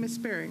agenda. Ms.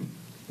 Spearing.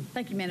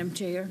 Thank you, Madam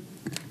Chair.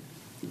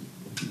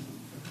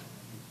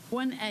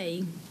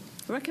 1A,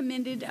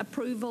 recommended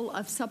approval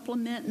of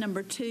supplement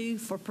number 2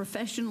 for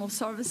professional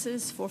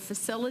services for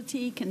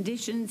facility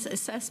conditions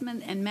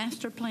assessment and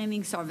master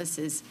planning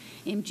services,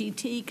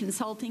 MGT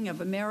Consulting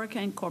of America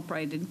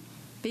Incorporated.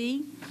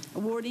 B,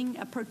 awarding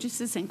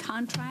purchases and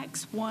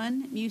contracts.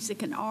 1,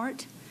 Music and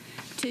Art.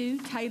 2,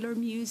 Taylor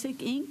Music,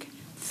 Inc.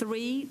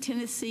 3,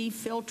 Tennessee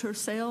Filter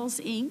Sales,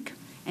 Inc.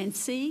 And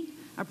C,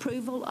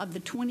 approval of the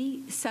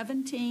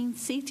 2017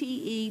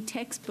 CTE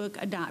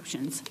textbook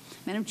adoptions.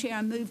 Madam Chair,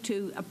 I move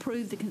to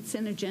approve the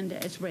consent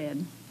agenda as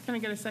read. Can I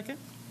get a second?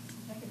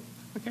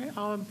 Okay,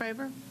 all in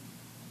favor?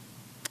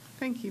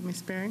 Thank you, Ms.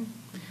 Spearing.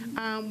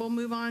 We'll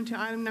move on to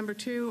item number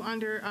 2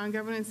 under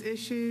governance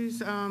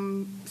issues,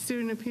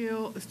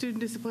 student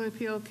discipline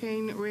appeal,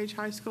 Cane Ridge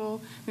High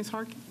School. Ms.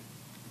 Harkin.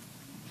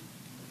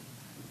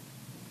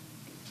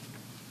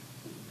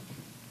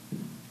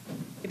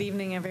 Good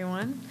evening,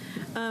 everyone.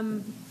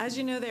 As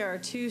you know, there are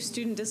 2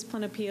 student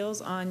discipline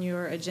appeals on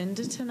your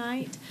agenda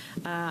tonight.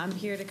 I'm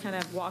here to kind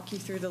of walk you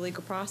through the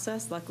legal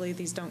process. Luckily,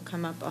 these don't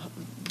come up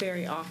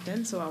very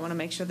often, so I want to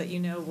make sure that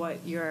you know what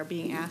you're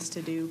being asked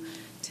to do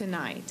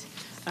tonight.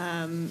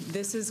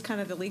 This is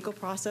kind of the legal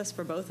process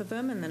for both of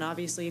them, and then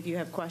obviously if you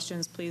have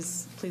questions,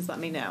 please let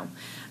me know.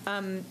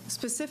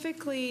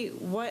 Specifically,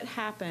 what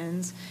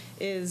happens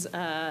is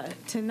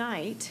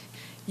tonight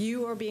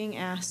you are being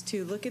asked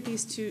to look at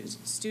these two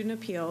student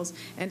appeals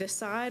and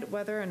decide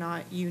whether or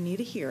not you need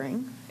a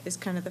hearing, is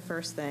kind of the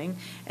first thing.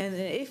 And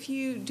then if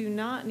you do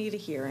not need a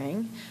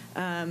hearing,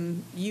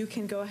 you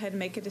can go ahead and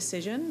make a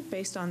decision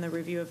based on the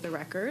review of the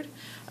record,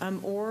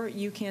 or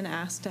you can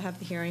ask to have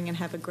the hearing and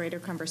have a greater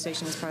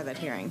conversation as part of that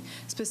hearing.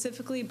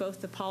 Specifically, both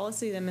the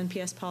policy, the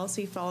MNPS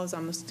policy, follows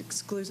almost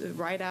exclusive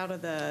right out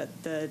of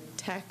the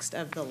text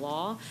of the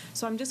law.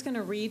 So I'm just going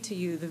to read to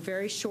you the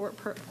very short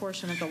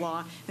portion of the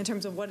law in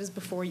terms of what is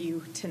before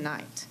you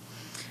tonight.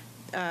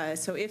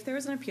 So if there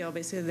is an appeal,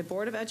 basically the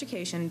Board of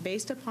Education,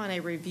 based upon a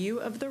review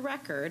of the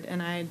record,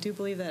 and I do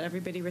believe that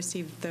everybody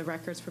received the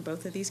records for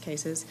both of these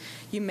cases,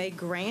 you may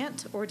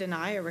grant or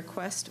deny a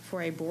request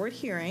for a board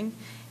hearing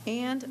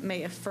and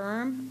may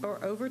affirm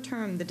or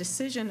overturn the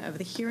decision of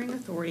the hearing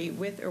authority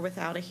with or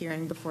without a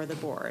hearing before the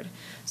board.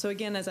 So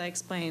again, as I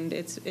explained,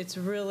 it's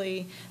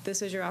really,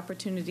 this is your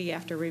opportunity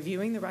after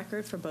reviewing the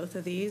record for both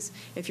of these.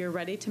 If you're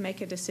ready to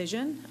make a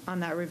decision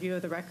on that review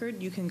of the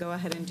record, you can go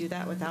ahead and do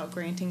that without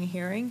granting a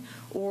hearing,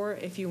 or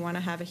if you want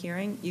to have a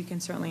hearing, you can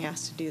certainly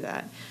ask to do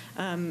that.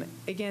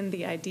 Again,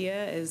 the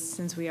idea is,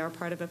 since we are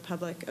part of a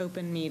public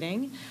open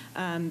meeting,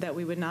 that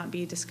we would not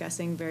be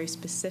discussing very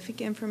specific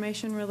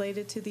information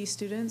related to these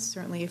students.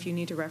 Certainly, if you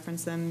need to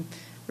reference them,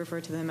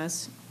 refer to them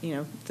as,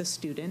 the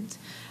student.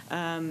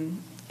 Again,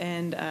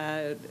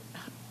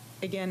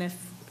 if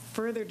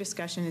further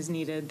discussion is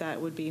needed, that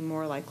would be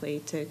more likely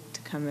to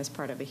come as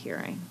part of a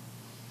hearing.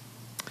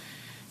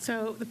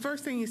 So the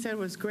first thing you said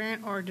was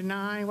grant or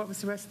deny. What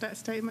was the rest of that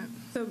statement?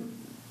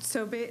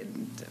 So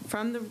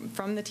from the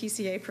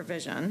TCA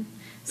provision,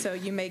 so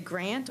you may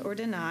grant or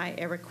deny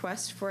a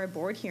request for a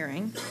board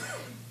hearing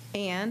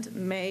and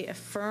may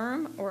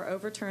affirm or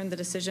overturn the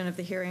decision of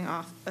the hearing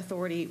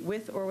authority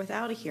with or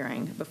without a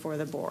hearing before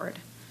the board.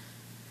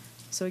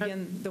 So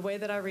again, the way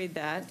that I read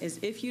that is,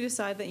 if you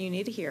decide that you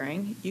need a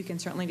hearing, you can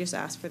certainly just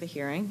ask for the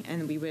hearing,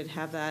 and we would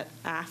have that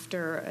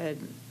after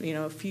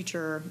a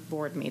future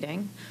board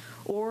meeting.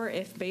 Or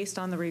if, based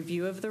on the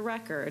review of the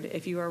record,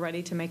 if you are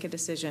ready to make a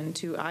decision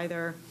to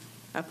either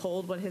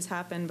uphold what has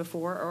happened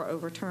before or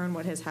overturn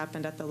what has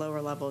happened at the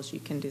lower levels, you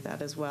can do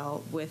that as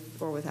well,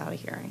 with or without a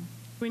hearing.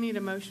 We need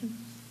a motion?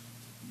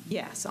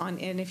 Yes,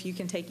 and if you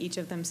can take each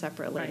of them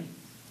separately. Right.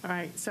 All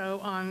right, so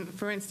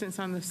for instance,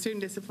 on the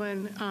student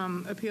discipline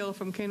appeal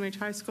from Cambridge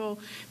High School,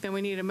 then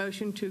we need a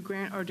motion to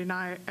grant or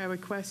deny a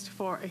request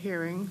for a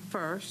hearing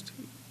first,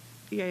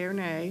 yea or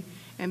nay,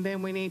 and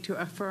then we need to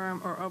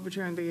affirm or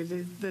overturn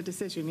the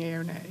decision, yea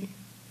or nay,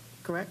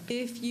 correct?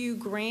 If you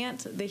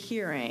grant the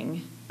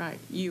hearing, right,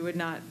 you would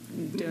not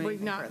do anything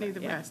would not further. need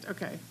the Yeah. rest,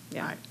 okay.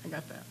 Yeah. All right, I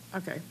got that,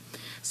 okay.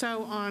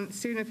 So on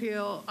student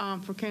appeal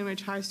for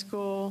Cambridge High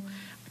School,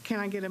 can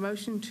I get a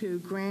motion to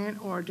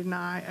grant or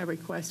deny a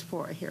request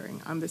for a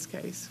hearing on this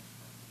case?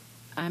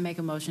 I make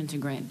a motion to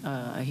grant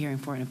a hearing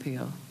for an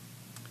appeal.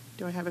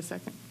 Do I have a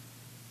second?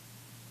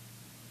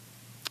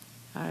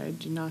 I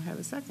do not have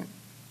a second,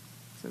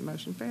 so the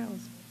motion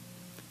fails.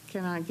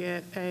 Can I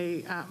get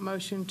a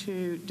motion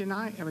to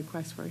deny a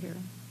request for a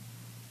hearing?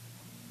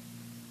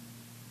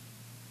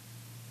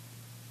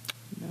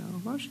 No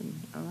motion,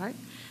 all right.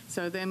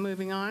 So then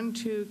moving on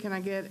to, can I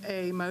get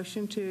a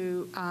motion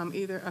to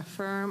either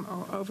affirm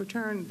or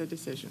overturn the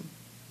decision?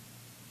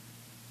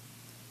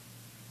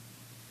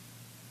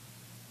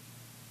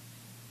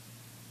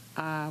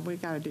 We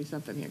got to do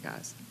something here,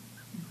 guys.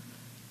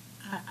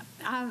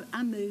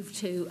 I move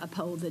to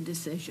uphold the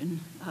decision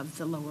of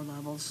the lower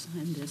levels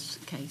in this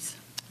case.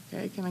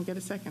 Okay, can I get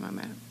a second on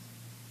that?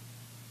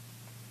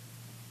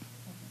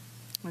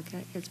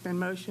 Okay, it's been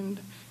motioned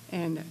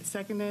and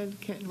seconded.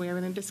 Do we have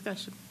any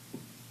discussion?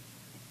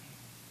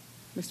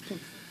 Mr.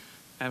 Pink.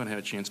 I haven't had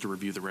a chance to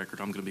review the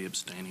record. I'm going to be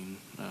abstaining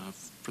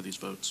for these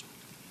votes.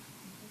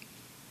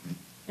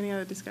 Any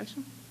other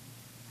discussion?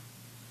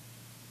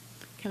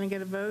 Can I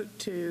get a vote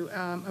to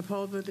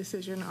uphold the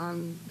decision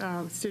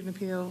on student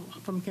appeal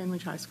from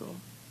Cambridge High School?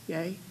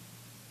 Yay?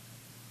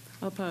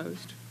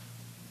 Opposed?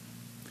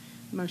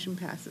 Motion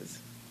passes.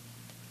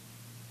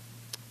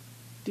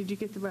 Did you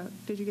get the vote?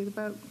 Did you get the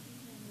vote?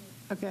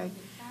 Okay.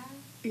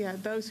 Yeah,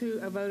 those who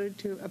voted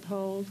to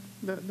uphold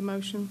the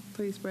motion,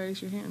 please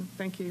raise your hand.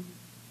 Thank you.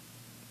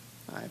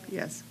 5,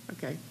 yes,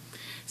 okay.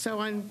 So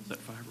on... Is that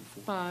 5 or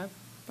 4?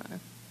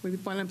 5.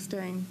 With 1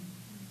 abstain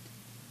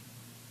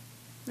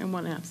and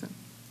 1 absent.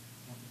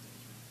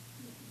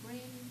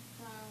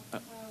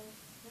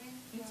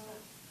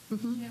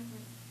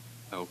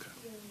 Okay.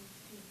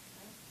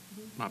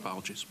 My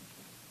apologies.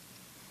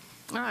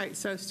 All right,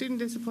 so student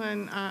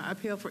discipline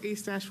appeal for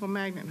East Nashville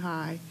Magnet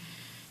High.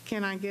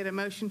 Can I get a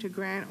motion to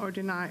grant or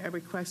deny a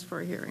request for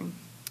a hearing?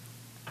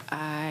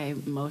 I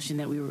motion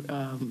that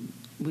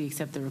we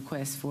accept the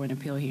request for an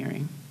appeal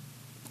hearing.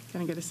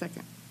 Can I get a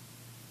second?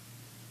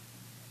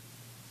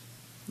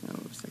 No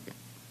second.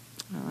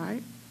 All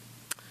right.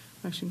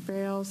 Motion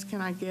fails. Can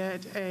I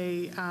get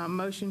a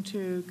motion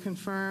to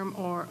confirm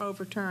or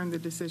overturn the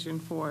decision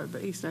for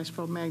the East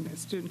Nashville Magnet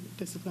student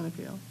discipline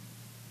appeal?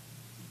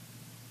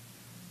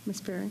 Ms.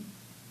 Perry?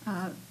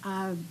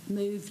 I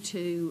move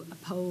to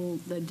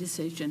uphold the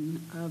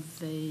decision of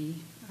the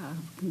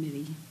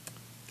committee.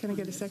 Can I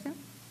get a second?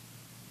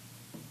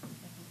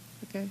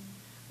 Okay.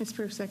 Ms.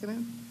 Prue,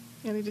 seconded.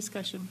 Any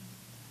discussion?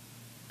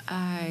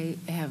 I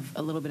have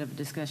a little bit of a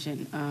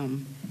discussion.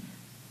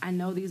 I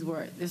know this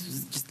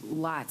was just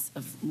lots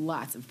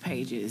of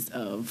pages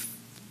of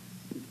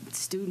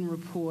student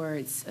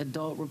reports,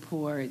 adult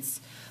reports,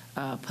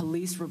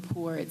 police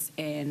reports,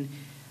 and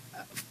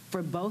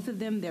for both of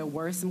them, there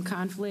were some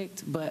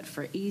conflict, but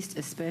for East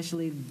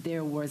especially,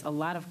 there was a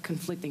lot of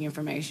conflicting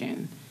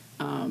information.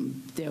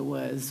 There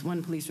was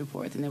one police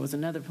report, then there was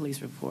another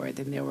police report,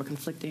 then there were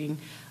conflicting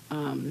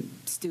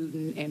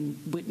student and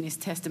witness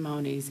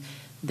testimonies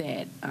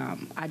that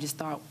I just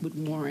thought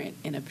would warrant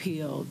an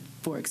appeal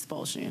for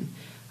expulsion.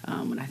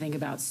 When I think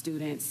about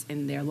students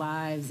and their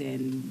lives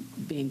and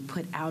being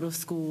put out of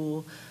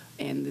school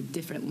and the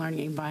different learning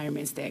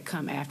environments that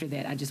come after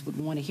that, I just would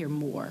want to hear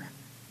more.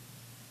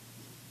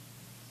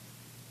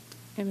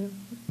 And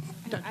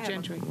Dr. I have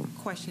Gentry.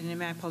 a question, and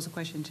may I pose a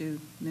question to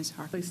Ms.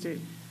 Harkey? Please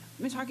do.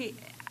 Ms. Harkey,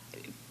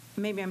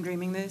 maybe I'm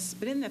dreaming this,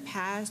 but in the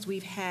past,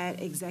 we've had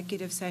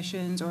executive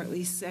sessions, or at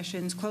least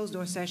sessions,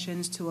 closed-door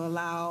sessions, to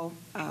allow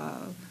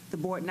the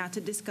board not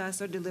to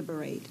discuss or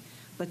deliberate,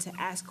 but to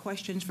ask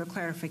questions for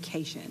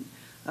clarification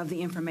of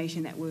the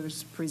information that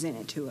was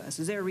presented to us.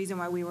 Is there a reason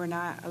why we were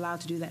not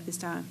allowed to do that this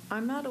time?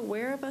 I'm not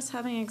aware of us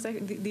having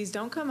these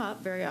don't come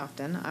up very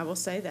often, I will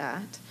say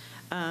that.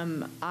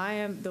 I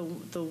am the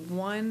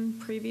one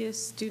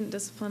previous student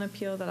discipline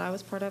appeal that I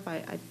was part of,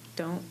 I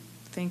don't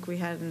think we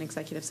had an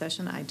executive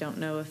session. I don't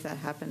know if that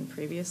happened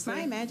previously. Am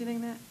I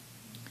imagining that?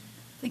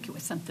 I think it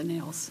was something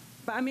else.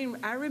 But I mean,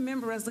 I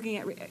remember us looking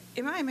at,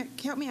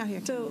 help me out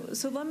here.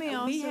 So let me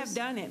also. We have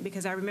done it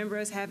because I remember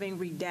us having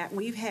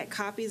we've had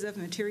copies of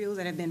materials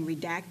that have been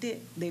redacted,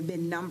 they've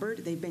been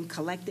numbered, they've been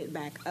collected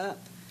back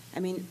up. I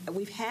mean,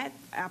 we've had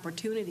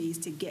opportunities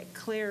to get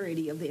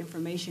clarity of the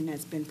information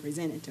that's been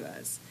presented to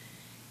us.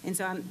 And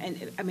so,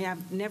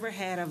 I've never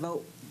had a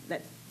vote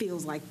that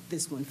feels like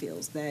this one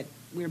feels, that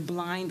we're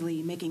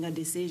blindly making a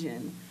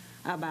decision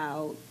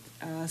about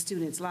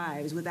students'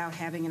 lives without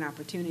having an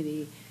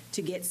opportunity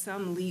to get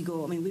some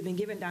legal, we've been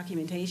given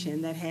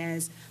documentation that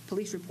has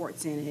police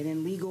reports in it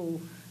and legal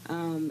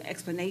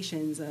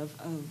explanations of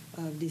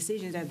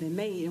decisions that have been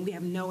made, and we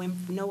have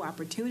no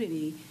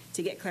opportunity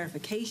to get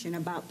clarification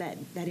about that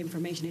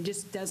information. It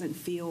just doesn't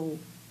feel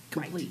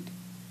complete.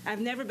 Right. I've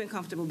never been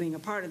comfortable being a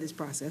part of this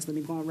process, let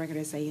me go on record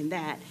as saying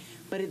that,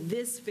 but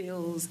this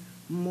feels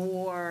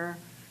more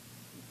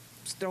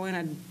throwing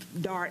a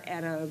dart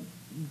at a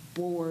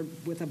board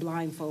with a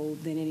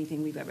blindfold than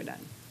anything we've ever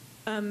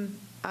done.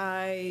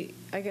 I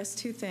guess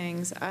two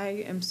things.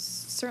 I am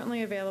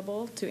certainly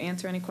available to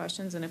answer any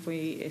questions, and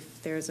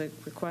if there's a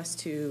request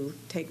to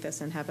take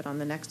this and have it on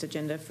the next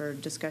agenda for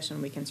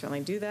discussion, we can certainly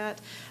do that.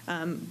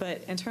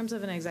 But in terms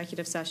of an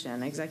executive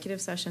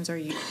sessions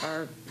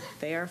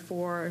are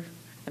for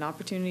an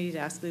opportunity to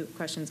ask the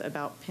questions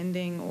about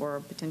pending or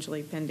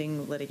potentially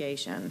pending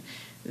litigation.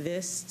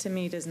 This, to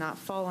me, does not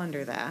fall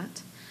under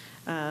that.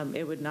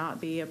 It would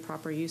not be a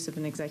proper use of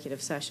an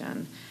executive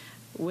session.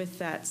 With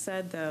that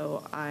said,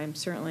 though, I'm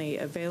certainly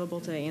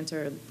available to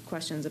answer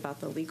questions about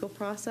the legal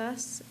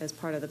process as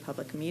part of the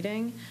public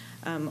meeting,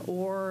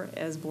 or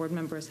as board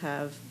members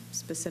have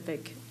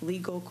specific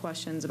legal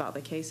questions about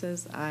the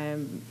cases, I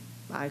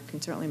can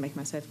certainly make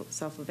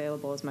myself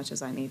available as much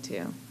as I need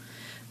to.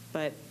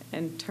 But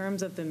in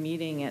terms of the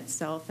meeting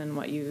itself and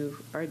what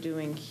you are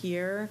doing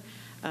here,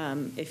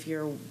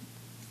 the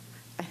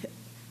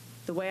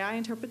way I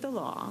interpret the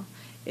law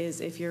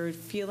is if you're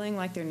feeling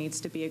like there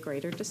needs to be a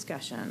greater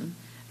discussion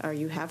or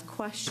you have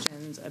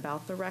questions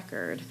about the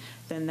record,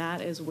 then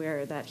that is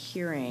where that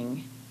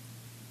hearing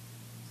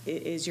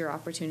is your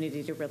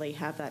opportunity to really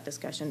have that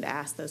discussion, to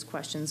ask those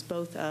questions,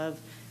 both of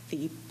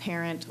the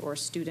parent or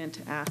student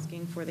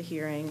asking for the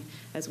hearing,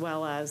 as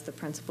well as the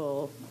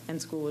principal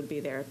and school would be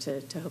there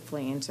to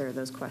hopefully answer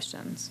those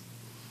questions.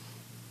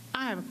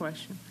 I have a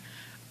question.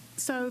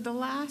 So the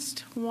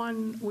last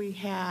one we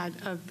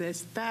had of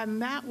this,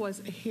 that was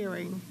a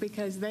hearing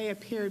because they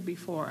appeared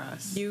before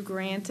us. You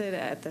granted,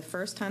 at the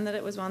first time that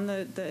it was on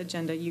the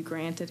agenda, you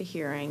granted a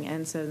hearing,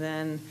 and so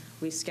then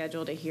we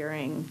scheduled a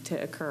hearing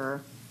to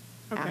occur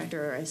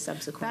after a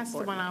subsequent That's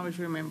the one I was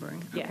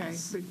remembering.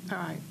 Yes. Okay. All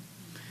right.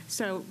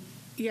 So,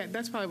 yeah,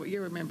 that's probably what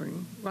you're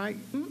remembering, right?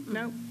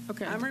 No?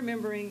 Okay. I'm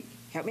remembering,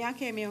 help me out,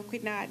 Camille,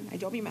 quit nodding, I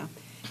dropped your mouth.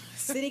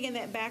 Sitting in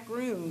that back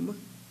room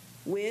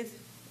with,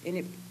 and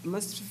it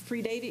must have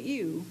predated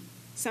you,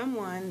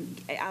 someone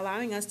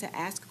allowing us to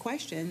ask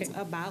questions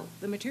about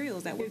the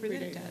materials that were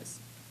presented to us.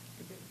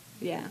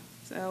 Yeah,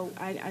 so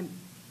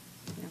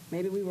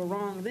maybe we were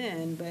wrong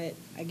then, but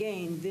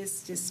again,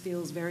 this just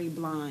feels very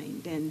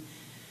blind. And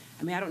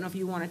I don't know if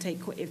you want to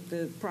if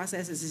the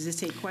process is to just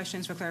take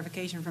questions for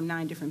clarification from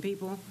 9 different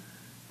people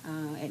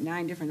at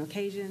 9 different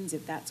occasions,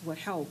 if that's what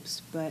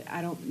helps, but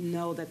I don't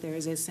know that there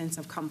is a sense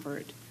of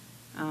comfort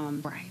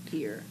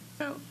here.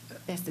 So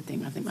that's the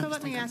thing I think. So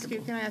let me ask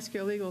you, can I ask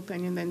you a legal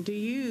opinion then? Do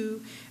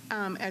you,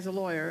 as a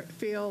lawyer,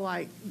 feel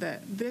like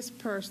that this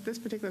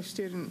particular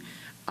student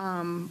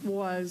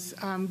was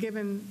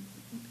given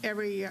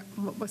every,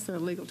 what's the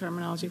legal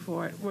terminology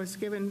for it, was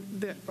given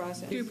the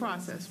due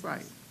process,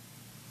 right?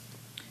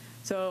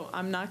 So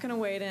I'm not going to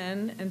wade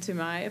into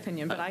my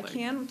opinion, but I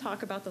can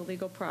talk about the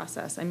legal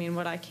process. I mean,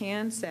 what I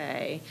can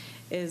say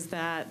is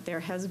that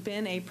there has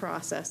been a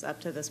process up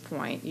to this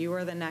point. You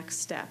are the next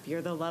step.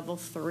 You're the level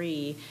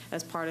 3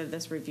 as part of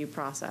this review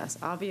process.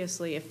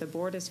 Obviously, if the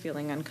board is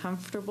feeling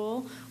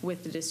uncomfortable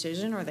with the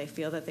decision, or they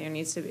feel that there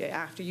needs to be,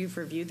 after you've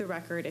reviewed the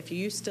record, if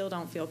you still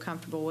don't feel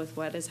comfortable with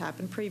what has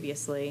happened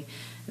previously,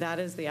 that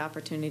is the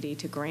opportunity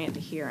to grant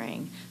a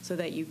hearing so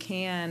that you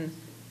can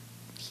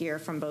hear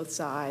from both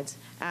sides,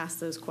 ask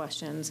those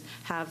questions,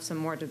 have some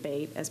more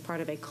debate as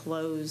part of a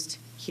closed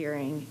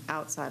hearing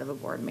outside of a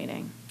board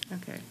meeting.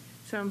 Okay,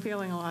 so I'm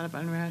feeling a lot of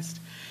unrest.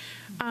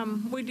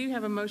 We do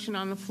have a motion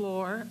on the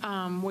floor.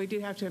 We do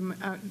have to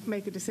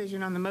make a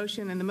decision on the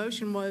motion, and the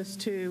motion was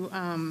to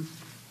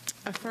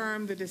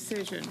affirm the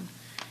decision.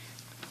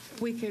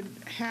 We could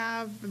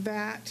have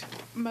that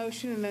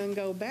motion and then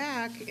go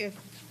back, if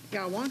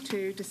y'all want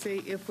to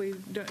see if we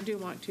do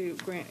want to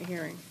grant a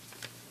hearing.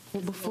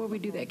 Well, before we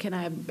do that, can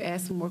I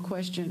ask some more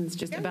questions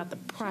just about the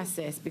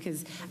process?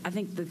 Because I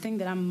think the thing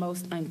that I'm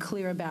most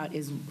unclear about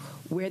is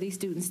where these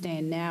students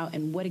stand now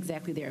and what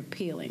exactly they're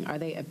appealing. Are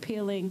they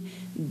appealing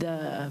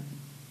the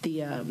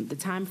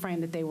time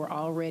frame that they were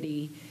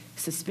already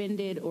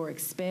suspended or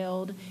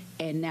expelled,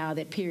 and now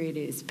that period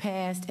is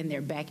passed and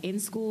they're back in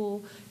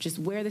school? Just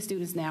where are the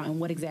students now, and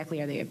what exactly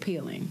are they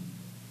appealing?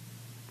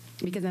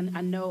 Because I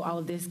know all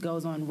of this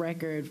goes on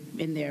record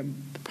in their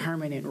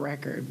permanent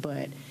record,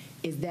 but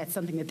is that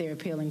something that they're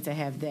appealing to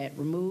have that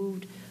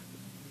removed,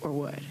 or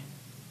what?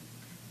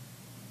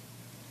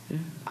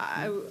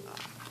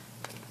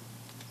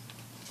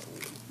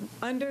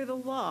 Under the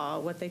law,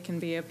 what they can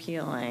be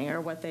appealing,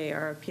 or what they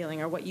are appealing,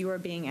 or what you are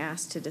being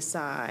asked to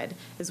decide,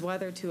 is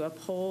whether to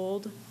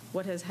uphold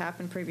what has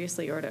happened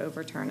previously or to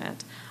overturn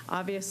it.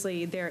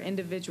 Obviously, their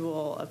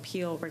individual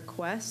appeal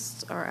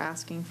requests are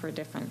asking for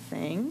different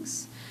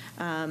things.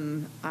 I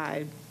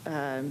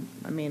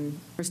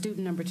mean, for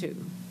student number 2.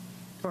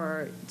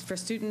 For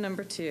student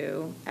number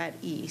 2 at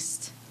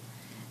East,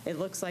 it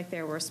looks like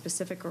there were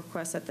specific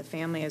requests that the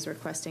family is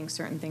requesting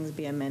certain things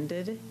be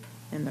amended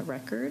in the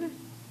record.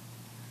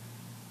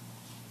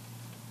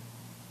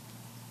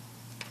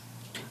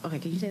 Okay,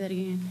 can you say that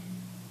again?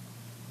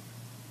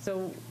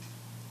 So,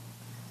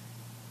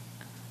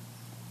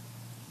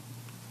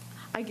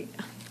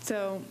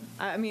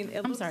 I mean,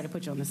 I'm sorry to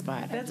put you on the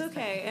spot. That's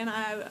okay,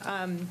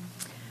 and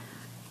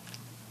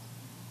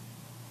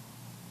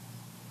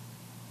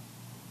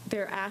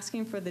they're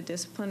asking for the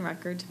discipline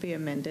record to be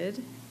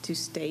amended to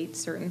state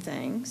certain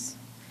things.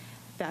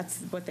 That's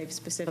what they've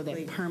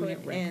specifically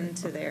put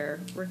into their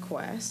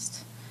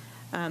request.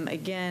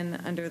 Again,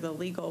 under the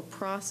legal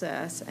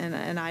process,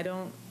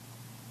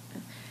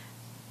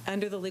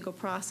 under the legal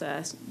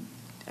process,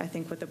 I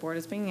think what the board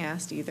is being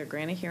asked to either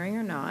grant a hearing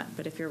or not,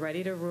 but if you're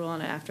ready to rule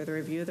on it after the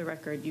review of the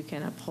record, you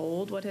can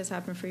uphold what has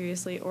happened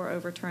previously or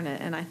overturn it.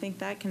 And I think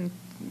that can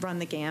run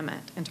the gamut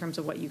in terms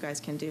of what you guys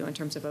can do in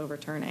terms of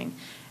overturning.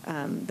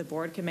 The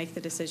board can make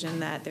the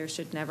decision that there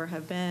should never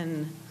have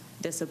been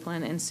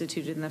discipline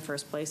instituted in the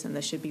first place and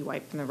this should be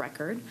wiped from the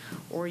record,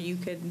 or you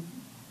could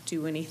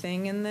do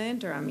anything in the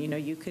interim. You know,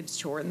 you could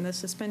shorten the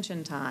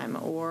suspension time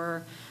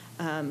or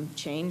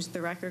change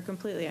the record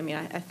completely. I mean,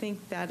 I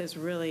think that is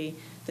really,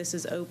 this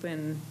is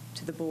open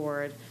to the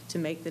board to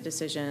make the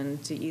decision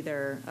to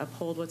either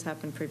uphold what's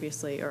happened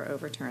previously or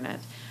overturn it.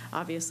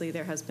 Obviously,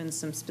 there has been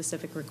some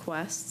specific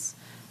requests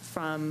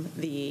from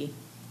the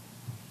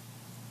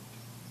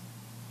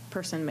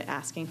person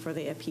asking for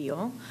the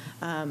appeal.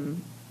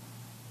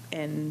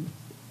 And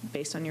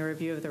based on your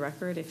review of the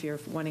record, if you're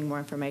wanting more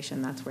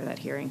information, that's where that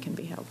hearing can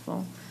be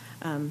helpful.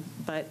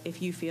 But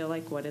if you feel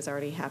like what has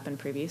already happened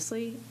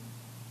previously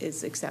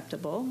is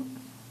acceptable,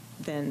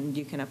 then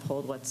you can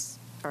uphold what's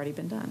already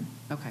been done.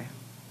 Okay.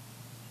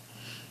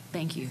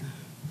 Thank you.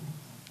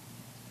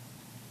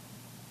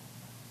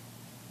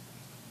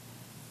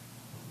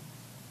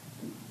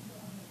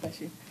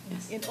 Bless you.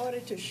 Yes. In order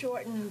to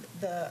shorten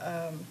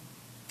the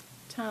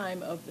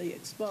time of the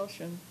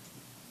expulsion,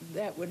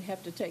 that would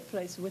have to take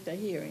place with a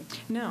hearing?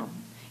 No.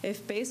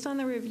 If based on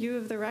the review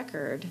of the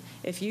record,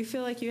 if you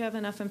feel like you have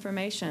enough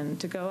information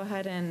to go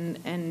ahead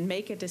and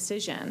make a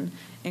decision,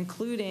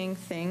 including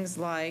things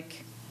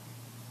like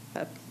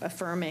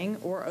affirming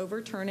or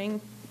overturning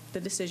the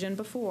decision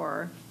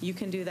before, you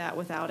can do that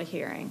without a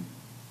hearing.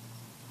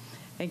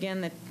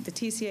 Again, the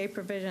TCA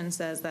provision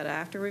says that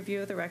after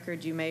review of the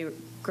record, you may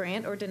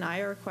grant or deny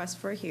a request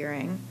for a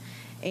hearing,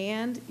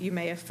 and you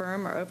may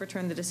affirm or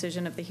overturn the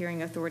decision of the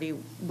hearing authority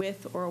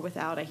with or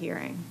without a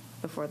hearing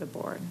before the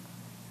board.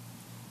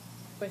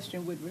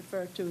 Question would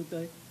refer to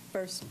the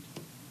first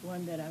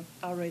one that I've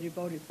already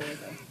voted for,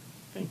 though.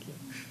 Thank you.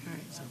 All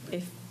right. So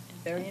is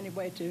there any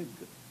way to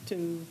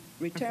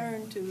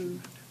return to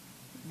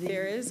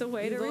There is a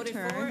way to You voted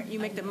for return. it, you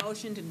make the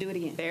motion to do it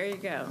again. There you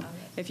go.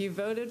 If you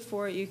voted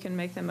for it, you can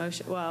make the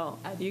motion, well,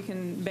 you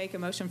can make a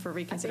motion for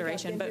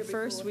reconsideration, been but here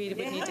first before. we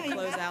would need to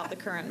close out the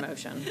current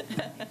motion.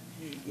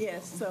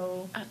 Yes,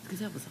 so Because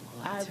that was a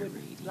lot I to would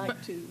read.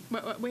 like to.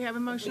 But we have a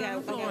motion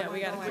on the floor.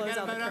 we gotta close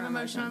out the vote on the current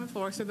motion on the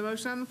floor. So the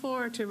motion on the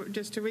floor,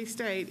 just to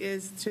restate,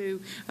 is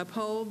to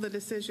uphold the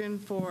decision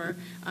for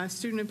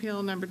student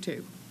appeal number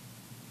 2.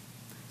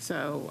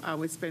 So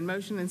it's been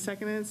motioned and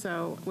seconded,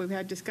 so we've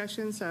had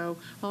discussion, so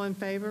all in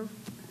favor?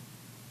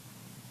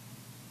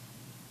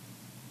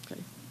 Okay.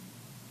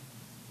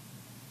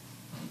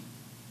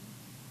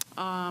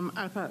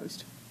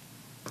 Opposed?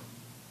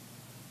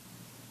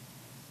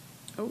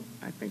 Oh,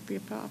 I think the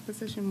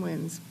opposition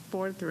wins,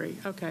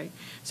 4-3. Okay.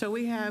 So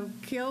we have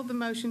killed the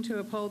motion to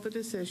uphold the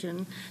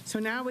decision. So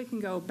now we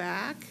can go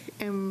back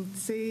and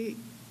see.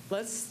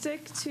 Let's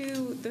stick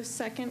to the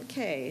second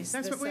case.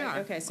 That's The what we are.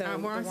 Okay, so We're the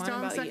one still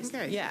on the about second use.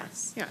 case.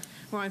 Yes. Yeah,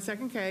 we're on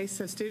second case,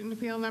 so student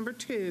appeal number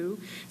 2.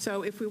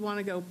 So if we want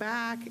to go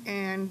back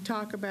and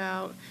talk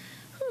about,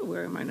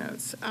 where are my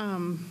notes?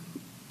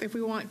 If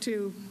we want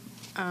to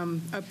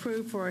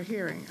approve for a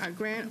hearing, a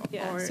grant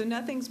Yeah, or. so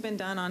nothing's been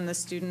done on the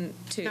student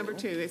 2. Number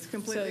 2, it's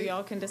completely. So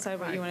y'all can decide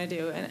what you Right. want to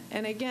do.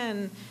 And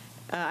again,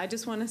 I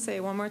just want to say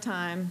one more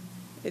time,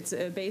 it's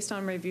based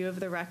on review of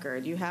the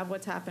record. You have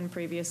what's happened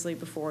previously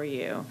before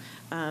you.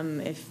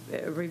 If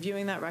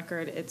reviewing that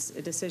record, it's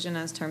a decision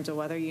as terms of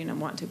whether you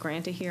want to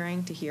grant a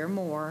hearing to hear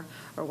more,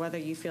 or whether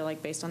you feel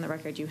like based on the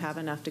record you have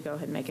enough to go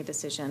ahead and make a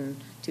decision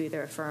to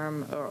either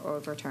affirm or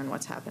overturn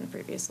what's happened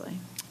previously.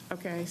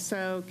 Okay,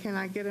 so can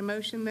I get a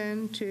motion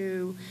then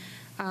to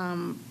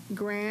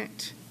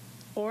grant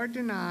or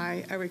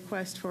deny a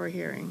request for a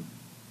hearing?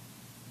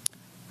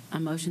 A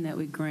motion that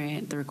we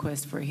grant the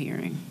request for a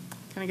hearing.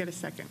 Can I get a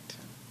second?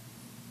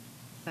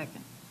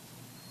 Second.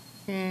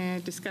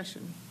 And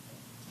discussion?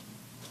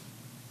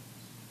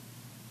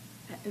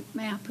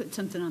 May I put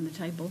something on the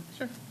table?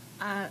 Sure.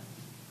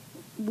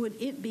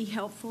 Would it be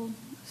helpful,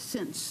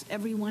 since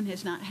everyone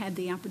has not had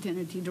the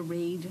opportunity to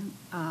read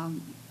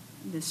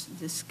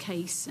this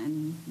case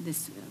and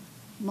this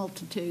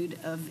multitude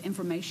of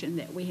information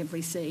that we have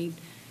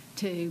received,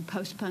 to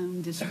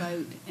postpone this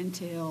vote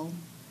until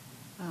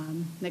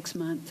next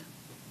month,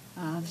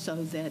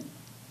 so that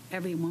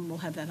everyone will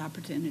have that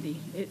opportunity?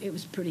 It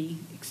was pretty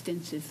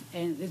extensive,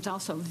 and it's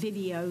also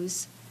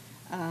videos,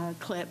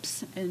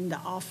 clips in the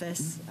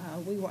office.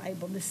 We were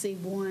able to see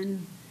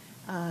one,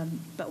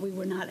 but we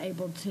were not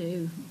able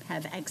to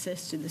have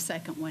access to the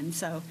second one.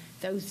 So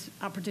those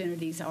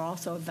opportunities are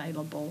also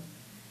available,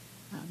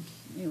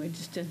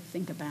 just to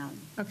think about.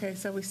 Okay,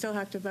 so we still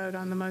have to vote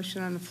on the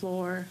motion on the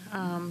floor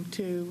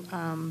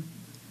to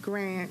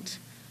grant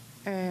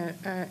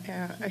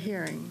a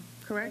hearing,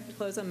 correct?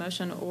 Close a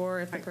motion,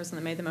 or if the person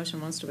that made the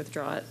motion wants to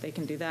withdraw it, they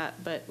can do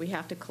that, but we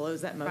have to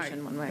close that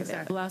motion one way or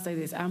the other. Well, I'll say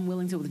this, I'm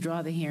willing to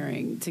withdraw the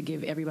hearing to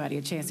give everybody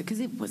a chance, because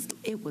it was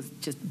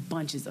just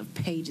bunches of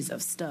pages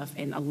of stuff,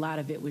 and a lot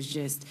of it was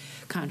just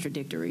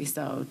contradictory.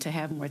 So to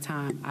have more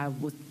time, I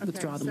would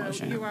withdraw the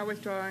motion. So you are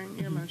withdrawing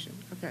your motion,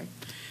 okay.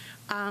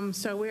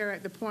 So we're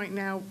at the point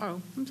now,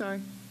 I'm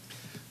sorry.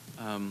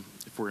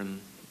 If we're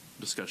in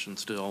discussion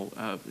still,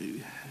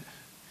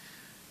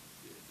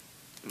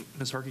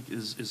 Ms. Harkey,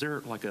 is there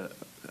like a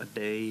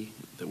day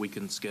that we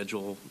can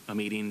schedule a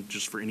meeting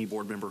just for any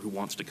board member who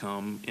wants to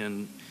come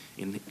and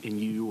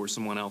you or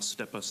someone else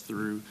step us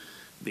through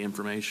the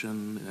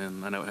information?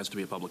 And I know it has to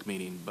be a public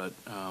meeting, but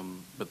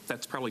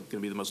that's probably going to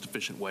be the most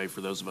efficient way for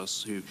those of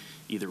us who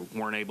either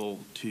weren't able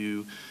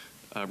to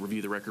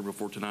review the record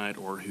before tonight,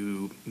 or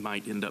who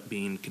might end up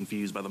being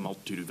confused by the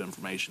multitude of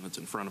information that's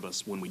in front of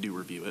us when we do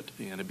review it.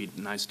 And it'd be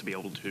nice to be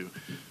able to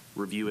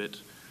review it,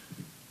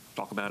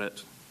 talk about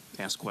it,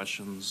 ask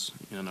questions.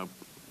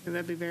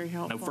 That'd be very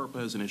helpful. No,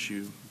 FERPA is an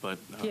issue, but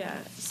Yeah,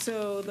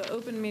 so the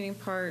open meeting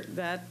part,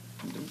 that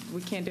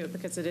we can't do it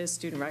because it is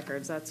student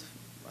records. That's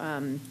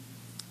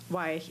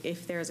why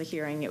if there's a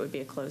hearing, it would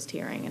be a closed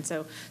hearing. And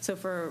so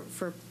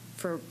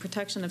for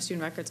protection of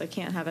student records, I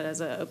can't have it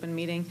as an open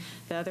meeting.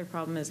 The other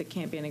problem is it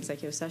can't be an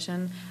executive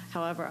session.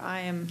 However,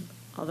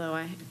 although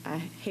I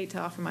hate to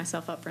offer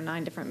myself up for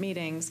 9 different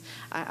meetings,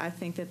 I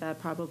think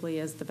that probably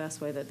is the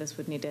best way that this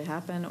would need to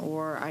happen,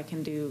 or I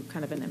can do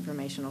kind of an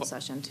informational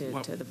session to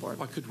the board.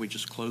 why couldn't we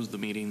just close the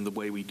meeting the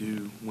way we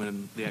do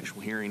when the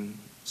actual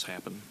hearings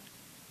happen?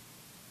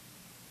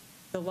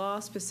 The law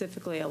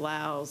specifically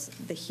allows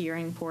the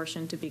hearing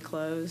portion to be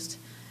closed.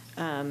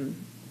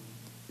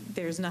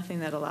 There's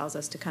nothing that allows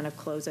us to kind of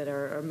close it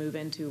or move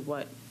into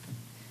what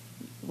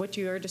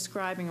you are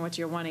describing, what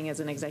you're wanting as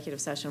an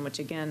executive session, which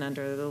again,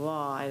 under the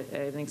law,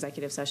 an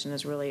executive session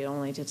is really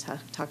only to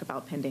talk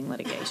about pending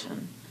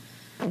litigation.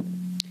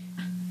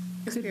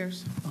 Ms.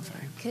 Pierce.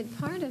 Could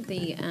part of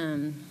the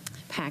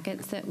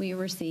packets that we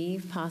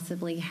receive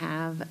possibly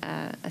have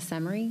a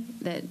summary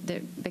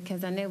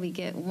because I know we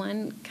get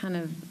one kind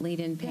of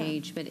lead-in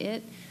page, but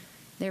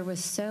there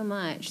was so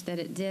much that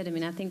it did. I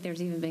mean, I think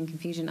there's even been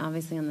confusion,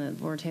 obviously, on the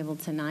board table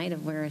tonight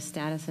of where a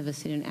status of a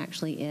student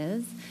actually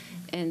is.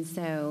 And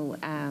so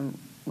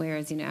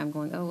Whereas, I'm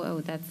going,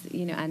 that's,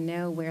 I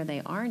know where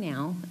they are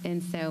now.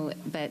 And so,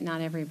 but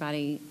not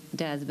everybody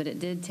does. But it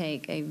did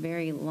take a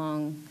very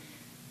long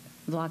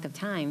block of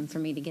time for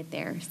me to get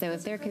there. So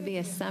if there could be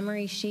a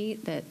summary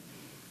sheet that.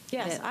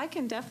 Yes, I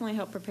can definitely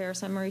help prepare a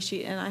summary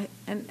sheet. And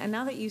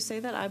now that you say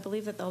that, I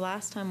believe that the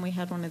last time we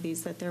had one of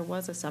these, that there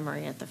was a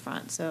summary at the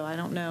front. So I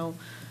don't know,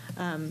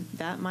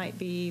 that might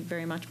be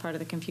very much part of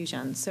the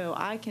confusion. So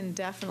I can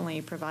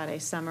definitely provide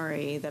a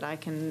summary that I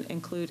can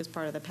include as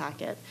part of the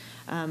packet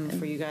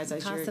for you guys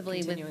as you're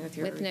continuing with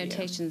your review.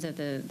 Notations of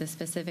the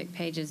specific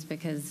pages,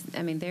 because,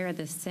 they're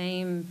the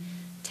same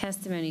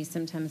testimony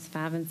sometimes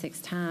 5 and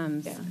 6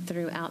 times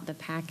throughout the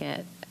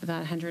packet, about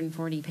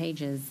 140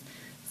 pages.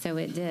 So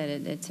it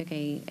did. It took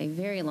a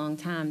very long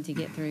time to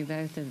get through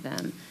both of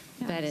them.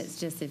 Yes. But it's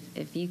just,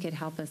 if you could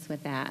help us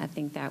with that, I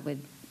think that would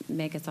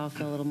make us all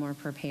feel a little more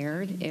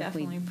prepared.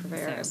 Definitely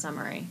prepare a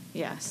summary,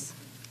 yes.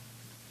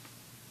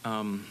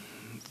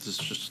 This is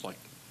just like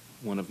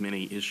one of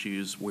many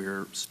issues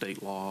where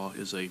state law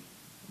is a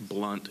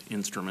blunt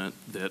instrument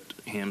that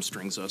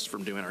hamstrings us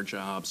from doing our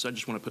jobs. So I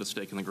just want to put a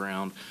stake in the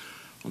ground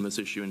on this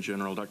issue in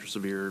general. Dr.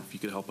 Sevier, if you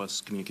could help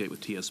us communicate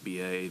with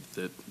TSBA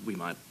that we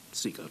might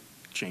seek a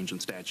change in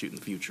statute in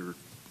the future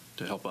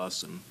to help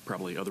us and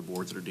probably other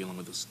boards that are dealing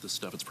with this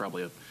stuff. It's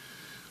probably a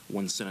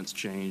one-sentence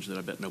change that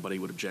I bet nobody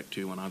would object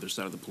to on either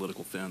side of the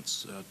political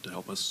fence to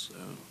help us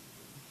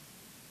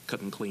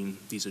cut and clean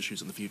these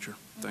issues in the future.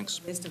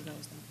 Thanks. List of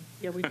those.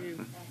 Yeah, we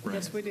do. Right.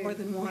 Yes, we do. More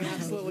than one.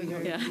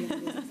 Absolutely. Yeah.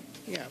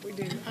 Yeah, we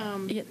do.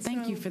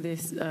 Thank you for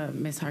this,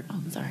 Ms. Hart. Oh,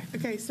 I'm sorry.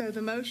 Okay, so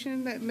the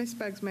motion that Ms.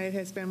 Buggs made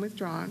has been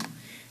withdrawn.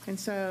 And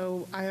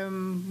so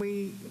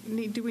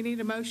do we need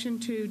a motion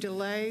to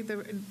delay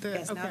the?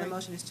 Yes, now the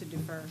motion is to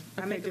defer.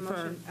 I make a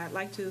motion. I'd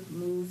like to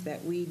move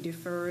that we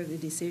defer the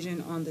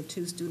decision on the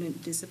 2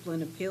 student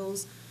discipline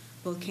appeals,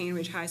 both Cane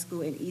Ridge High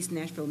School and East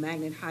Nashville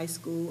Magnet High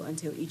School,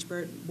 until each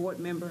board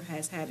member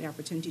has had an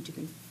opportunity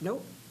to,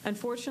 nope.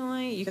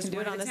 Unfortunately, you can do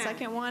it on the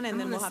second one, and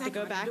then we'll have to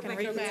go back and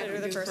reconsider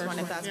the first one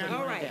if that's what you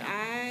want to do. All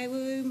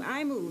right,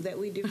 I move that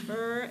we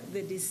defer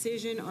the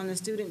decision on the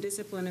student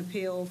discipline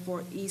appeal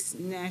for East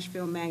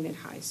Nashville Magnet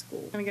High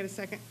School. Can I get a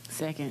second?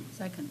 Second.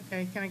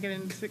 Okay, can I get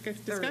into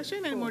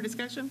discussion? Any more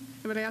discussion?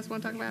 Anybody else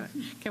want to talk about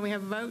it? Can we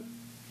have a vote?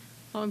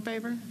 All in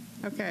favor?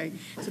 Okay,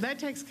 so that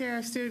takes care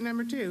of student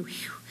number 2.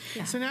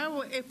 Yeah. So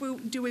now,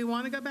 do we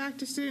want to go back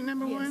to student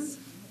number 1?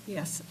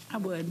 Yes, I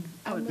would.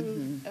 I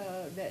move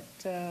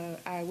that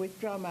I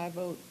withdraw my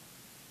vote.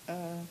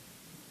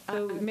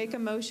 So make a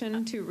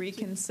motion to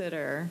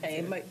reconsider.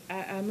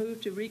 I move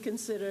to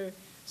reconsider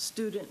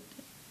student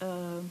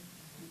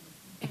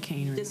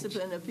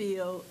discipline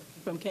appeal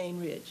from Cane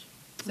Ridge.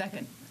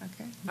 Second.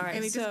 Okay. All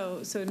right,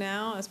 so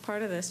now, as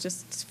part of this,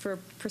 just for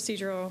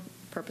procedural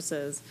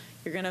purposes,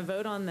 you're going to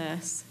vote on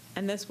this,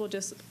 and this will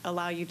just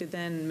allow you to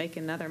then make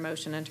another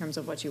motion in terms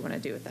of what you want to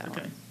do with that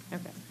one.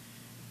 Okay.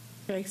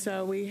 Okay,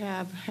 so we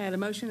have had a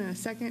motion and a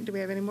second. Do we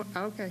have any more?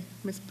 Okay.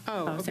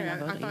 Okay.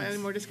 I thought any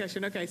more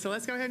discussion. Okay, so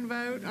let's go ahead and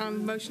vote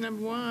on motion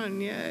number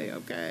 1. Yay,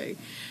 okay.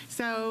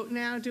 So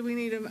now do we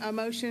need a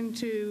motion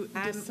to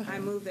decide? I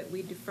move that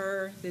we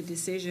defer the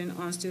decision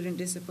on student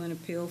discipline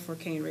appeal for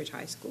Cane Ridge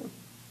High School.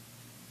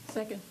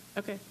 Second.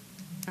 Okay.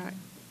 All right.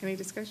 Any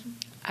discussion?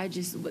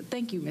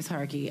 Thank you, Ms.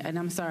 Harkey, and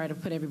I'm sorry to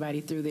put everybody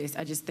through this.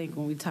 I just think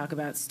when we talk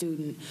about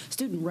student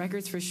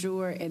records for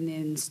sure, and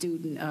then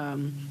student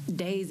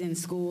days in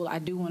school, I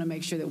do want to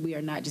make sure that we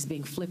are not just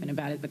being flippant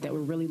about it, but that we're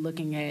really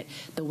looking at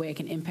the way it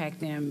can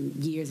impact them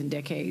years and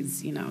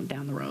decades,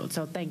 down the road.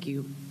 So thank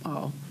you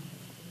all.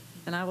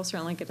 And I will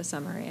certainly get a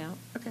summary out.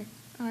 Okay.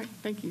 All right.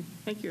 Thank you.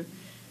 Thank you.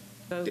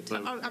 Oh,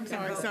 I'm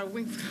sorry. So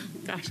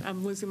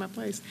I'm losing my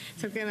place.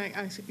 So can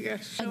I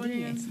show of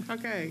hands?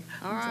 Okay.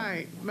 All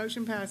right.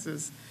 Motion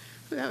passes.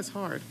 Ooh, that was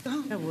hard.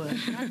 That was.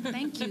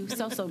 Thank you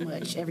so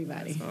much,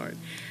 everybody. That's hard.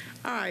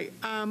 All right.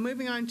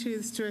 Moving on to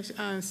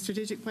the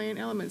strategic plan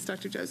elements,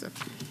 Dr. Joseph.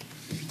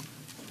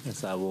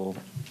 Yes, I will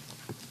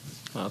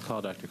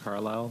call Dr.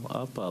 Carlisle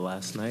up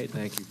last night.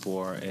 Thank you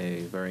for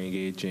a very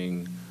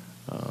engaging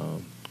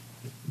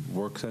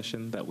work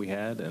session that we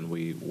had, and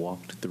we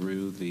walked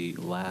through the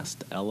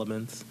last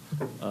elements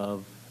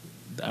of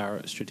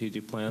our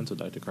strategic plan. So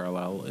Dr.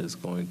 Carlisle is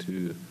going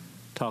to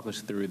talk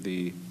us through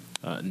the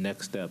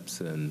next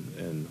steps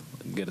and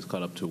get us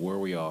caught up to where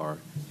we are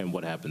and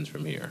what happens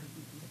from here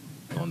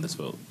on this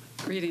vote.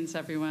 Greetings,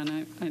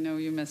 everyone. I know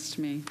you missed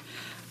me.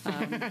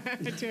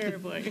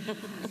 Terribly.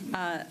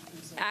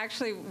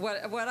 Actually,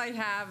 what I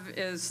have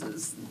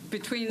is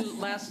between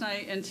last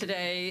night and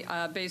today,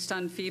 based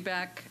on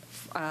feedback,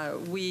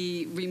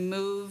 we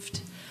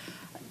removed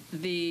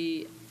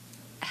the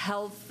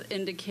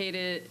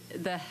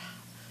the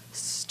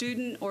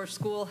student or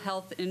school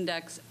health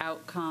index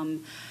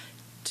outcome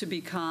to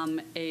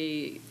become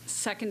a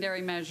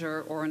secondary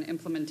measure or an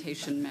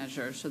implementation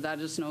measure. So that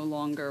is no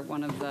longer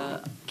one of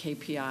the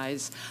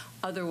KPIs.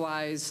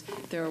 Otherwise,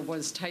 there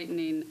was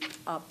tightening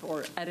up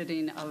or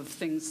editing of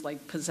things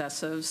like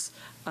possessives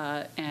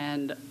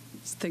and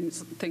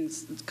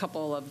a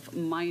couple of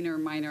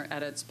minor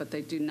edits, but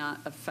they do not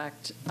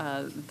affect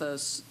the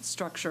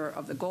structure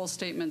of the goal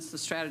statements, the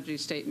strategy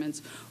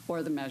statements,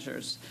 or the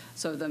measures.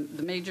 So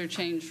the major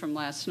change from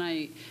last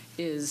night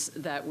is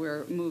that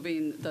we're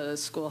moving the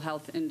school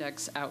health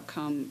index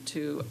outcome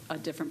to a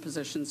different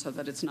position so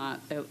that it's not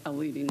a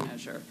leading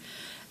measure.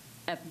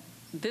 At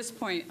this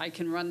point, I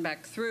can run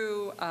back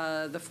through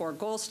the 4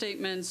 goal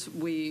statements.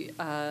 We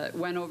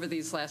went over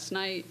these last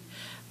night.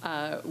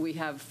 We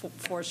have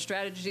 4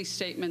 strategy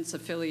statements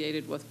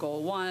affiliated with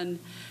Goal 1.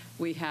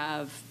 We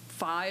have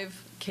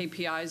 5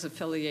 KPIs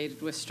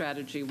affiliated with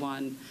Strategy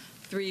 1,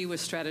 3 with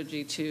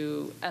Strategy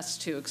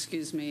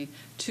S2,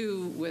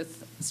 2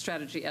 with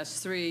Strategy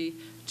S3,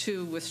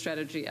 2 with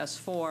Strategy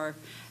S4,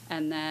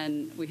 and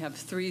then we have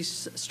 3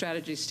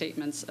 strategy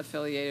statements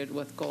affiliated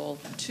with Goal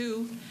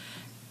 2,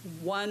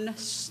 1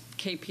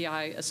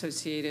 KPI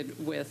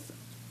associated with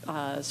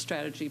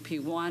Strategy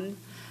P1,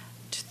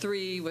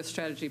 3 with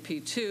Strategy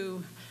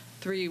P2,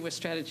 3 with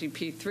Strategy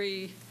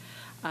P3,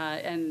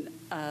 and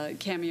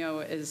Cameo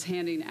is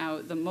handing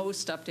out the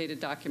most updated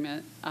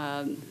document.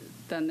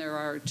 Then there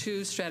are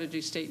 2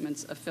 strategy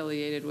statements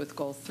affiliated with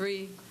Goal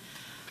 3,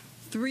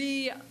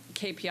 3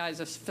 KPIs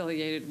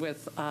affiliated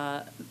with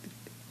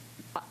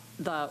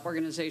the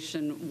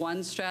Organization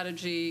 1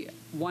 strategy,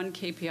 1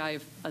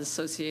 KPI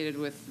associated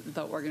with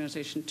the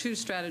Organization 2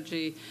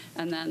 strategy,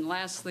 and then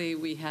lastly,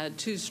 we had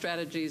 2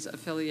 strategies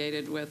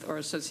affiliated with or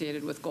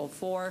associated with Goal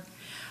 4,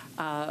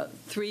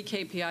 3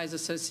 KPIs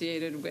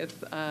associated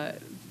with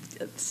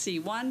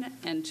C1,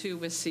 and 2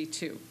 with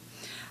C2.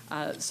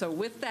 So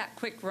with that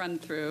quick run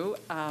through,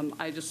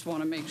 I just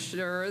want to make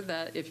sure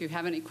that if you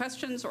have any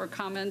questions or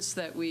comments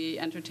that we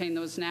entertain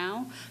those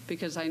now,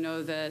 because I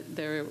know that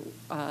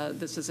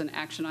this is an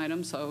action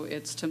item, so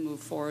it's to move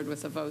forward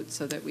with a vote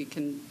so that we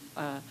can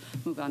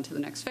move on to the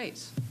next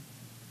phase.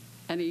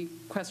 Any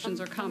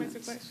questions or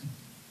comments?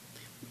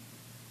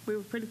 We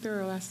were pretty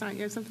thorough last night.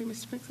 You have something,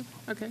 Mr. Pinkston?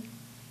 Okay.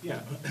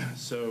 Yeah,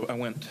 so I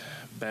went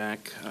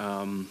back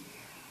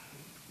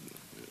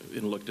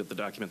and looked at the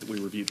document that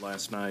we reviewed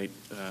last night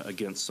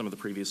against some of the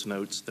previous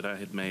notes that I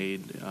had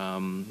made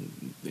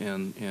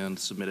and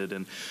submitted.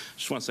 And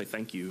just want to say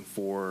thank you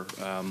for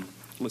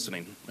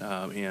listening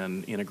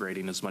and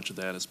integrating as much of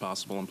that as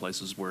possible in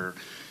places where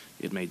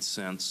it made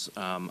sense.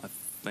 I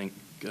think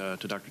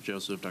to Dr.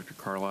 Joseph, Dr.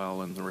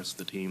 Carlisle, and the rest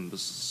of the team,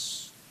 this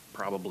is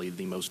probably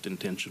the most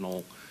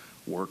intentional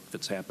work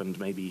that's happened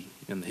maybe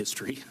in the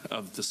history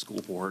of the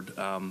school board.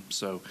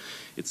 So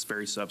it's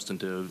very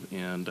substantive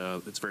and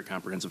it's very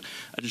comprehensive.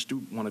 I just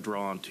do want to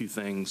draw on 2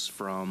 things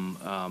from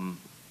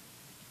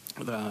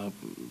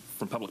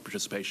public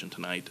participation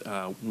tonight.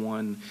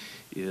 One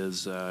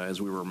is,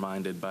 as we were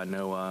reminded by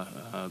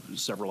Noah,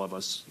 several of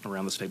us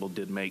around this table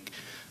did make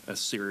a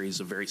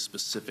series of very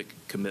specific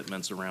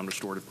commitments around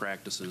restorative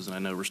practices, and I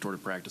know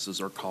restorative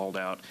practices are called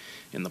out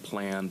in the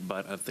plan,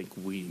 but I think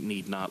we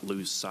need not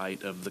lose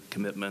sight of the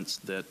commitments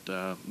that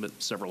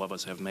several of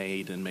us have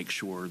made and make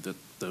sure that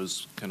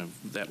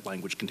that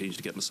language continues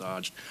to get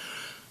massaged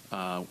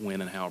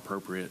when and how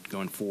appropriate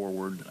going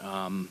forward.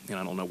 And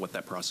I don't know what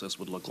that process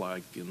would look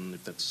like, and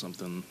if that's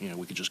something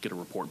we could just get a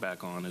report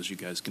back on as you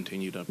guys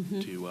continue to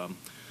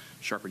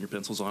sharpen your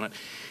pencils on it.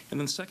 And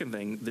then the second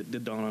thing that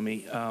did dawn on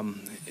me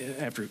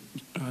after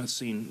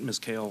seeing Ms.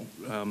 Kale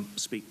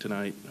speak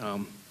tonight,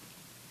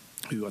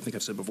 who I think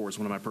I've said before is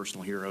one of my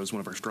personal heroes, one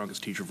of our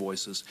strongest teacher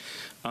voices,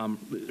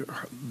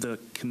 the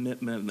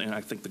commitment and I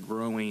think the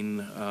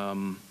growing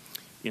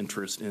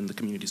interest in the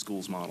community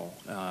schools model.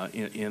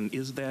 And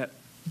is that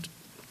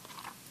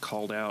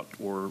called out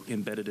or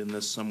embedded in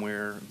this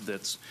somewhere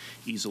that's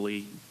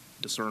easily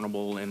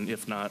discernible? And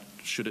if not,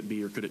 should it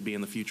be or could it be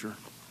in the future?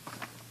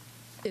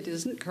 It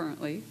isn't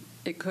currently.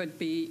 It could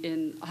be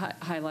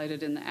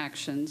highlighted in the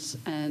actions,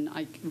 and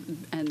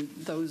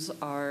those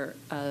are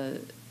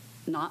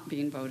not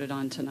being voted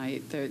on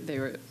tonight. They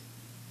were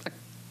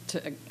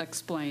to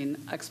explain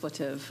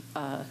expletive.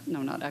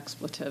 No, not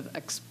expletive.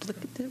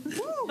 Expletive.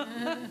 Woo!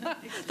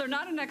 They're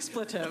not an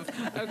expletive.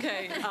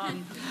 Okay.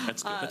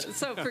 That's good.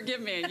 So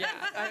forgive me. Yeah,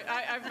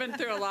 I've been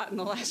through a lot in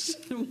the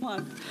last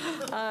month.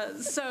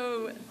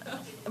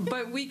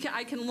 But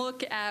I can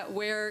look at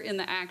where in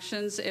the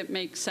actions it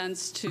makes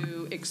sense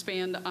to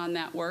expand on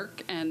that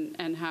work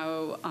and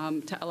how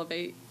to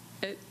elevate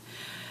it.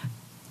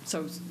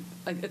 So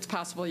it's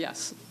possible,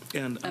 yes.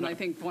 And I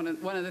think one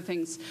of the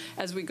things,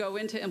 as we go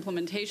into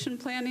implementation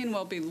planning,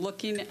 we'll be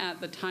looking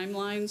at the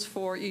timelines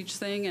for each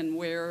thing and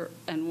where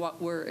and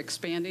what we're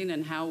expanding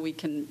and how we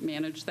can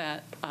manage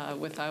that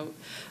without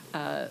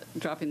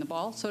dropping the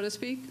ball, so to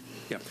speak.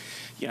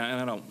 Yeah,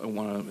 and I don't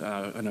want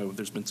to. I know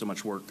there's been so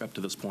much work up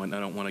to this point. I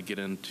don't want to get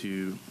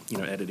into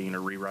editing or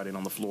rewriting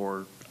on the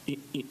floor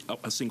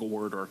a single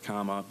word or a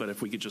comma. But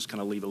if we could just kind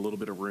of leave a little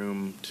bit of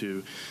room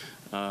to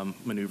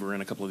maneuver in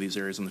a couple of these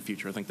areas in the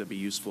future, I think that'd be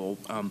useful.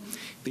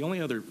 The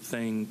only other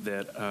thing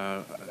that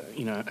I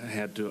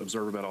had to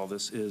observe about all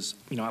this is,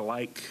 I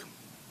like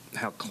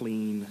how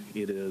clean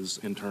it is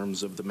in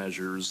terms of the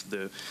measures,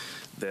 that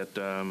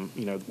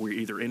we're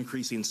either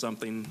increasing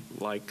something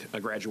like a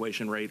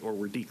graduation rate or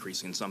we're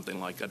decreasing something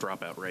like a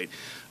dropout rate.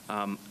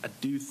 I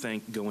do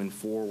think going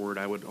forward,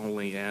 I would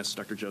only ask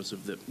Dr.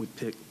 Joseph that we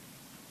pick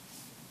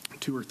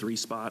 2 or 3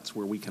 spots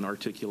where we can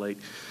articulate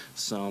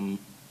some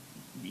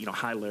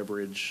high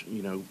leverage,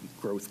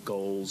 growth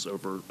goals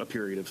over a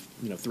period of,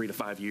 3 to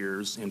 5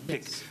 years, and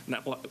pick,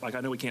 not like,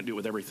 I know we can't do it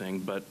with everything,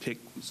 but pick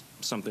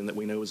something that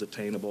we know is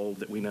attainable,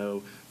 that we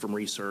know from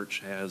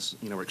research has,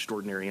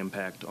 extraordinary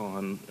impact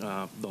on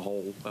the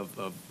whole of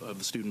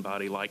the student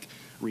body, like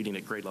reading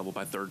at grade level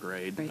by 3rd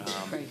grade,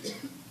 Right.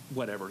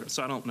 whatever.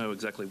 So I don't know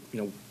exactly,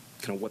 kind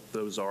of what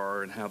those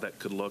are and how that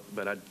could look,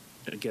 but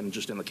again,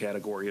 just in the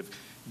category of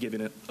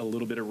giving it a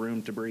little bit of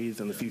room to breathe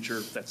in the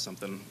future, that's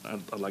something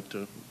I'd like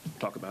to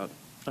talk about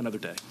another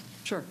day.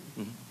 Sure.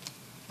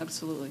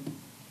 Absolutely.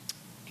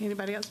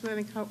 Anybody else with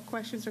any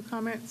questions or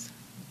comments?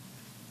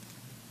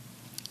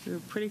 We were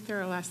pretty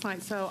thorough last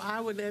night, so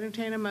I would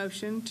entertain a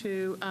motion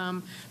to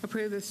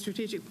approve the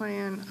strategic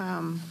plan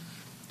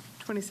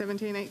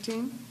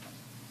 2017-18.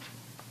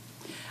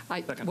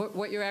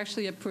 What you're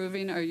actually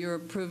approving, are you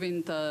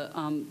approving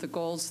the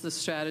goals, the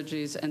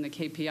strategies, and the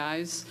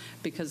KPIs?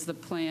 Because the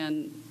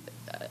plan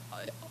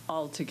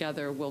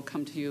altogether will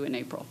come to you in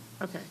April.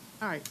 Okay,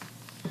 all right.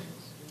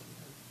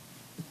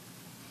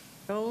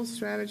 Goals,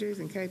 strategies,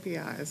 and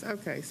KPIs.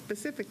 Okay,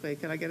 specifically,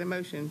 can I get a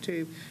motion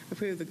to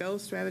approve the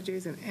goals,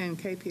 strategies, and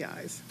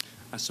KPIs?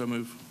 I so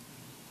move.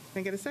 Can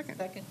I get a second?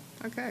 Second.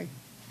 Okay.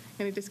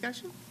 Any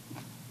discussion?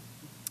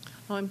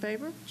 All in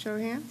favor? Show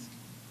of hands.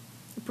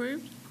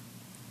 Approved?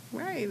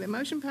 Right, the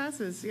motion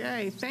passes.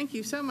 Yay. Thank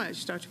you so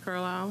much, Dr.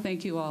 Carlisle.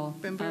 Thank you all.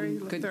 Been very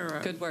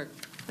thorough. Good work.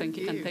 Thank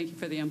you. And thank you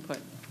for the input.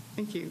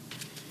 Thank you.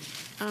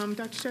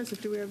 Dr.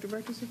 Joseph, do we have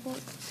director's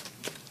report?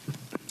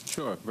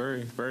 Sure,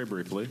 very, very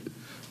briefly.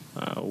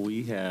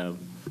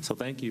 So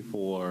thank you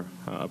for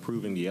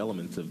approving the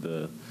elements of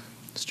the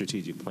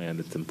strategic plan.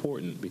 That's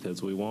important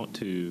because we want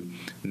to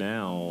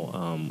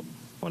now,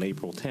 on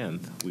April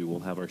 10th, we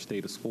will have our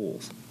state of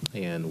schools,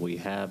 and we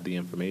have the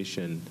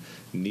information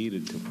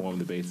needed to form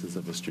the basis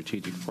of a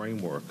strategic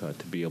framework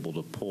to be able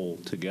to pull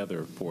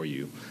together for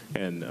you.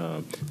 And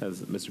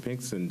as Mr.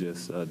 Pinkston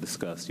just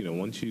discussed,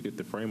 once you get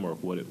the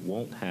framework, what it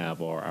won't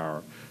have are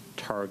our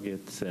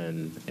targets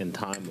and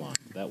timeline.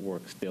 That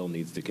work still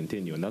needs to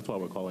continue, and that's why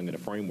we're calling it a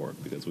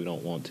framework, because we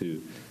don't want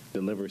to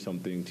deliver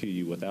something to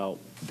you without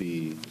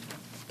the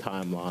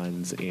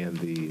timelines and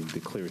the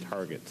clear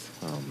targets.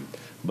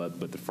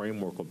 But the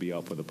framework will be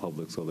out for the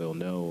public, so they'll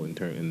know,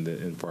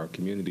 and for our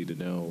community to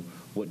know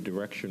what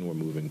direction we're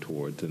moving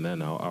towards. And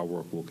then our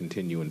work will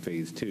continue in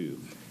phase 2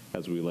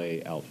 as we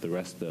lay out the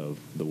rest of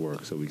the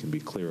work, so we can be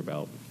clear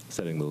about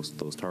setting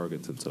those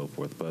targets and so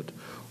forth. But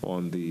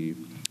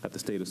at the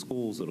state of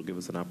schools, it'll give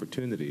us an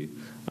opportunity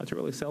to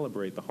really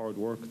celebrate the hard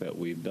work that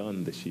we've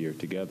done this year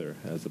together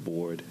as a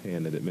board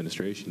and an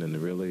administration, and to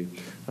really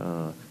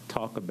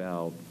talk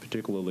about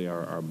particularly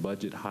our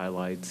budget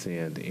highlights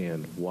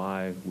and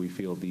why we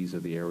feel these are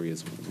the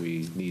areas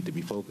we need to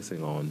be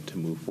focusing on to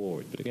move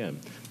forward. But again,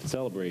 to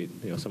celebrate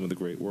some of the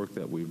great work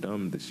that we've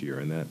done this year.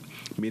 And that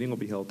meeting will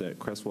be held at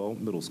Crestwell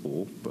Middle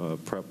School,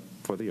 Prep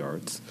for the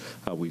Arts.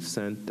 We've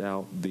sent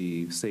out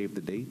the save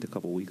the date a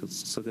couple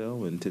weeks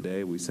ago, and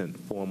today we sent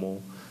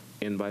formal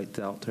invites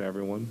out to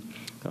everyone.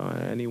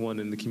 Anyone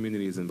in the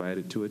community is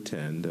invited to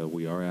attend.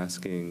 We are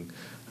asking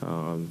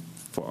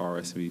for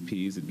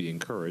RSVPs. It'd be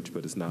encouraged,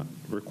 but it's not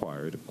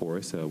required, of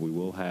course. We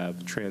will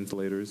have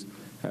translators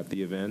at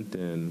the event,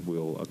 and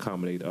we'll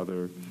accommodate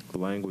other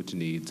language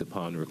needs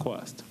upon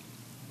request.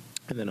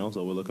 And then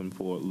also we're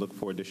look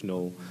for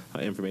additional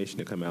information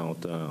to come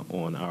out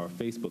on our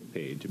Facebook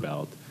page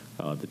about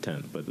the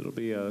 10th. But it'll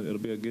be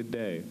a good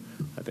day,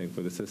 I think,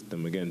 for the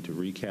system, again, to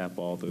recap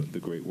all the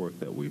great work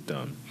that we've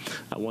done.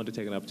 I want to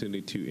take an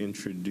opportunity to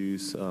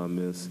introduce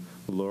Ms.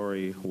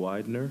 Lori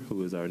Widener,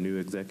 who is our new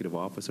Executive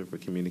Officer for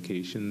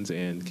Communications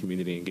and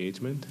Community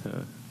Engagement.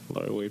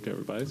 Lori, wave to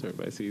everybody so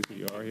everybody sees who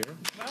you are here.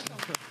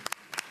 Welcome.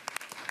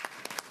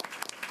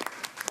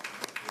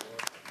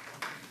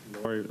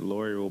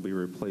 Lori will be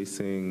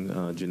replacing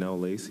Janelle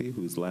Lacey,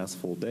 whose last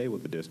full day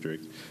with the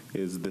district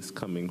is this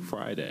coming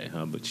Friday.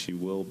 But she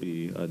will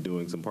be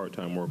doing some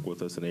part-time work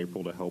with us in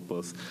April to help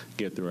us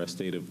get through our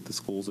State of the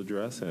Schools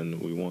address. And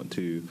we want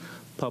to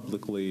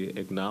publicly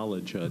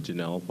acknowledge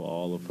Janelle for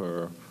all of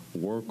her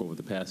work over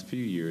the past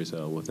few years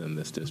within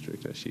this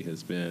district. She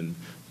has been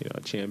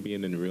a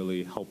champion in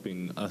really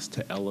helping us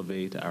to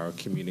elevate our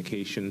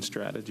communication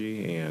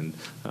strategy, and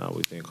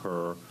we think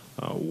her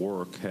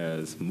work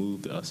has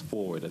moved us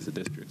forward as a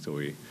district. So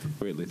we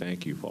greatly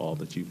thank you for all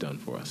that you've done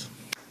for us.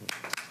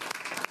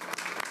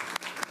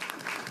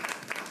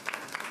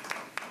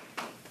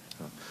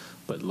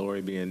 But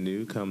Lori, being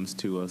new, comes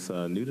to us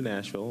new to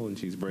Nashville, and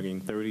she's bringing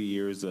 30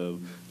 years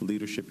of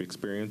leadership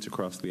experience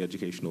across the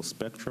educational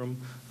spectrum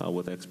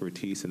with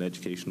expertise in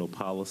educational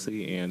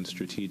policy and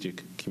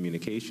strategic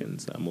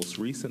communications. Most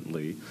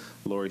recently,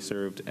 Lori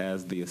served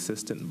as the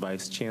Assistant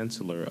Vice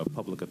Chancellor of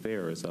Public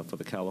Affairs for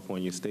the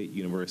California State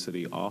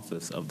University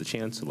Office of the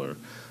Chancellor,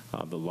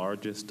 the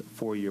largest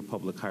four-year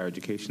public higher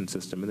education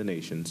system in the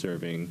nation,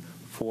 serving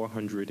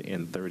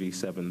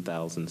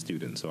 437,000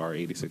 students, so our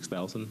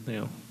 86,000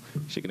 now.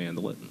 She can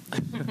handle it.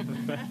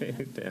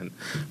 And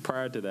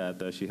prior to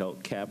that, she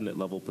held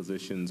cabinet-level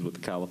positions with the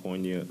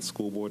California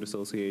School Board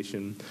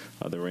Association,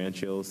 the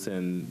Rancho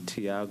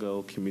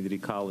Santiago Community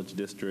College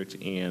District,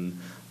 and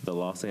the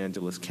Los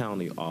Angeles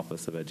County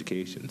Office of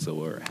Education. So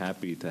we're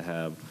happy to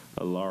have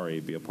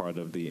Laurie be a part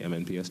of the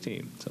MNPS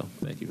team. So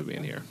thank you for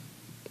being here.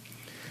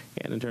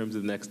 And in terms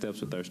of the next steps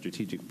with our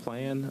strategic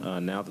plan,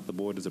 now that the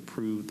board has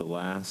approved the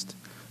last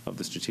of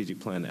the strategic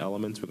plan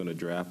elements, we're going to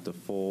draft a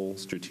full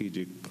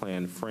strategic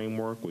plan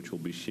framework, which will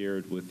be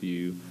shared with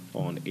you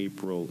on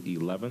April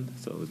 11th,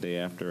 so the day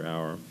after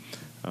our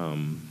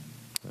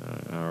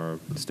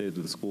State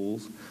of the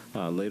Schools.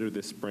 Later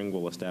this spring,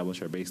 we'll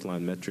establish our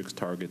baseline metrics,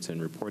 targets,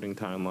 and reporting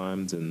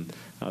timelines, and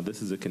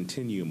this is a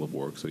continuum of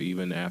work, so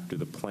even after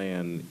the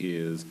plan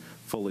is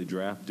fully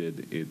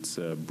drafted, it's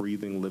a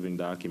breathing, living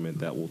document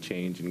that will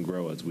change and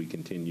grow as we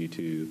continue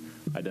to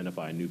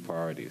identify new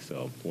priorities.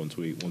 So once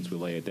we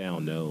lay it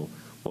down,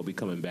 we'll be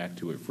coming back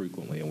to it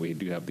frequently, and we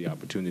do have the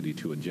opportunity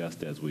to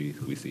adjust as we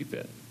see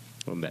fit.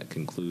 And that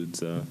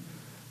concludes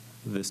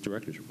this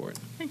director's report.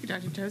 Thank you,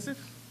 Dr.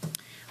 Joseph.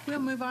 We'll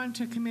move on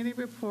to committee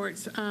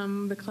reports.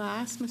 The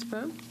class, Ms.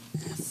 Brogue?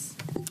 Yes.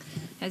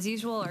 As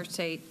usual, our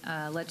state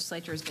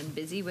legislature has been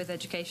busy with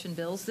education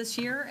bills this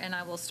year, and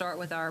I will start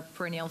with our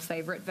perennial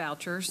favorite,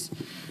 vouchers.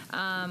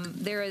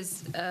 There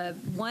is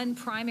one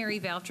primary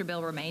voucher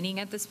bill remaining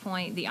at this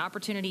point, the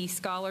Opportunity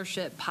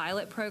Scholarship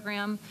Pilot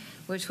Program,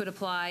 which would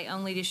apply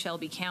only to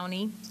Shelby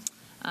County.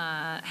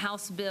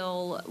 House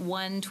Bill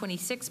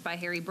 126 by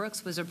Harry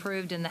Brooks was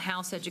approved in the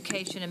House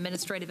Education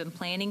Administrative and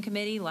Planning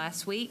Committee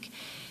last week,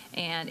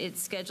 and it's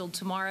scheduled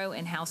tomorrow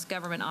in House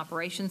Government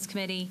Operations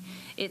Committee.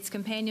 Its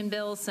companion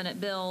bill,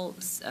 Senate Bill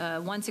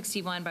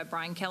 161 by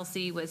Brian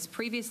Kelsey, was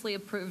previously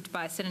approved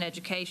by Senate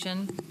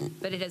Education,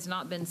 but it has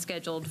not been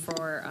scheduled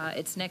for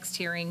its next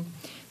hearing.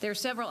 There are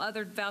several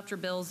other voucher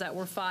bills that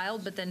were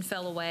filed but then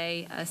fell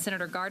away.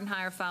 Senator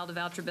Gardenhire filed a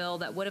voucher bill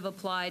that would have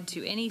applied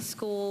to any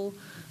school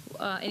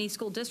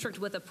district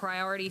with a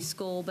priority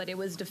school, but it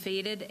was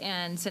defeated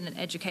in Senate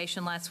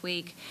Education last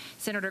week.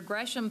 Senator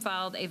Gresham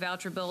filed a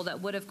voucher bill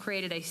that would have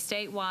created a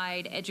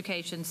statewide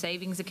education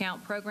savings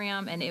account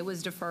program, and it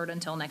was deferred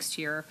until next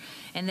year.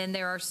 And then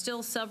there are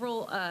still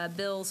several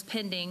bills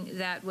pending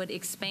that would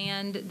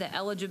expand the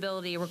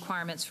eligibility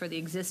requirements for the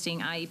existing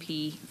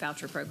IEP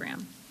voucher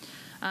program.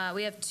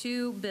 We have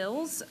two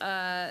bills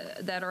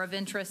that are of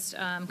interest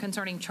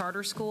concerning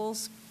charter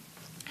schools.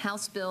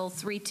 House Bill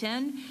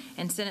 310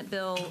 and Senate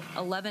Bill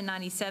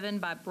 1197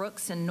 by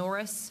Brooks and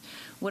Norris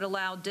would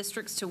allow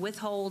districts to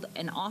withhold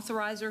an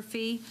authorizer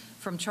fee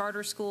from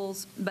charter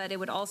schools, but it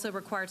would also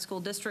require school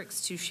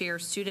districts to share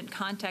student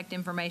contact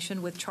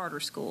information with charter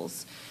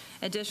schools.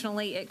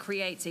 Additionally, it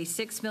creates a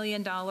 $6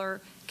 million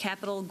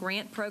capital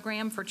grant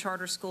program for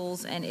charter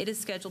schools, and it is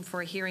scheduled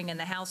for a hearing in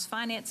the House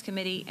Finance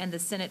Committee and the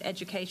Senate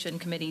Education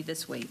Committee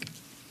this week.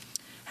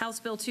 House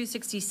Bill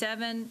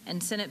 267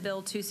 and Senate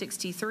Bill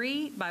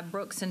 263 by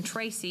Brooks and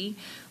Tracy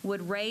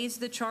would raise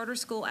the charter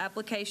school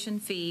application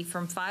fee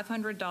from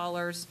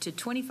 $500 to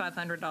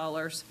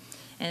 $2,500,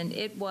 and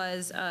it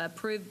was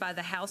approved by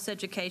the House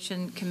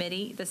Education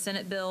Committee. The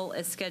Senate bill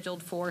is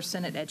scheduled for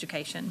Senate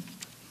Education.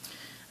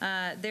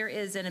 There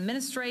is an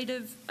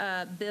administrative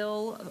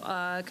bill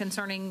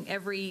concerning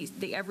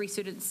the Every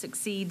Student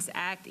Succeeds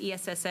Act,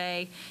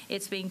 ESSA.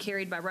 It's being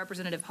carried by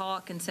Representative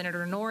Hawk and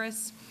Senator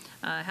Norris.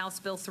 House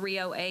Bill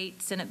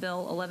 308, Senate Bill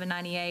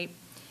 1198.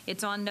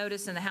 It's on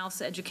notice in the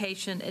House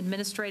Education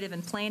Administrative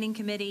and Planning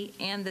Committee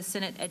and the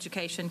Senate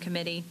Education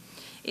Committee.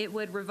 It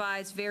would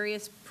revise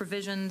various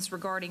provisions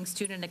regarding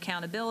student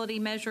accountability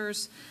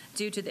measures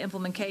due to the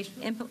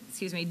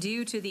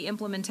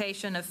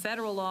implementation of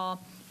federal law,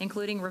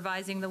 including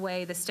revising the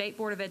way the State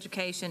Board of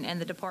Education and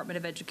the Department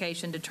of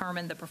Education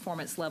determine the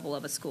performance level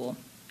of a school.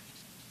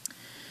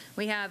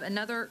 We have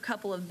another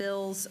couple of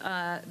bills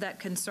that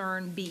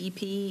concern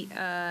BEP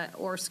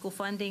or school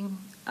funding.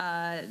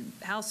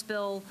 House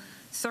Bill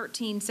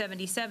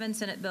 1377,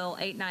 Senate Bill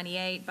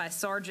 898 by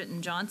Sargent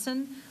and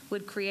Johnson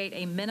would create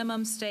a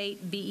minimum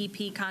state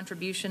BEP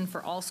contribution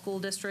for all school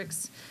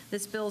districts.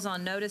 This bill is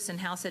on notice in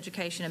House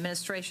Education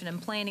Administration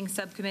and Planning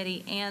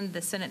Subcommittee and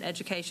the Senate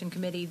Education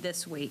Committee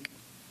this week.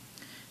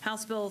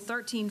 House Bill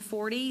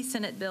 1340,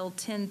 Senate Bill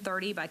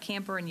 1030 by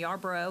Camper and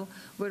Yarborough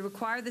would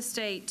require the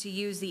state to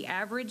use the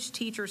average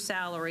teacher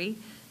salary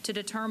to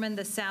determine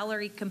the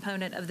salary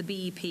component of the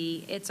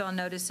BEP. It's on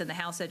notice in the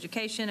House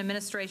Education,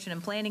 Administration,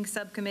 and Planning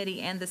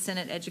Subcommittee and the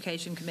Senate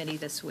Education Committee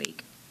this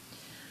week.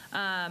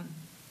 And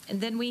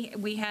then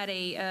we had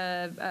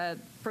a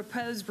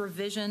proposed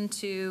revision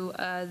to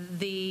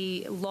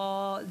the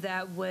law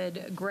that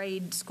would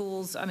grade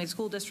school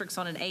districts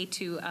on an A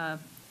to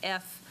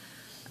F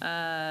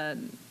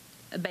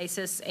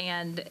basis.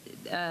 And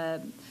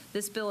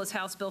this bill is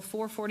House Bill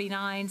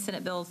 449,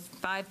 Senate Bill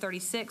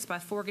 536 by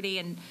Fogarty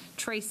and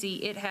Tracy.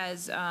 It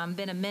has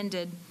been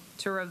amended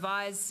to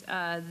revise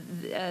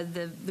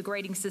the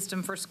grading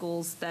system for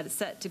schools that is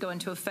set to go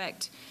into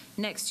effect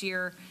next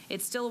year.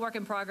 It's still a work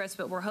in progress,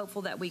 but we're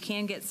hopeful that we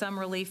can get some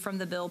relief from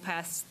the bill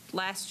passed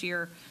last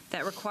year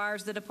that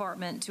requires the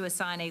department to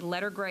assign a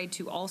letter grade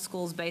to all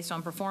schools based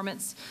on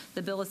performance.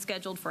 The bill is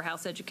scheduled for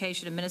House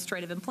Education,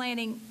 Administrative and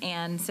Planning,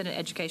 and Senate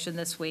Education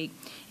this week.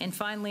 And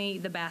finally,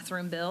 the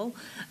bathroom bill,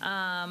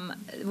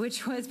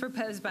 which was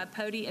proposed by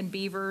Pody and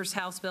Beavers,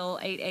 House Bill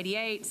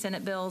 888,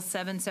 Senate Bill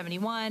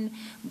 771.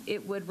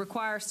 It would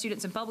require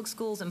students in public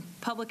schools and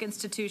public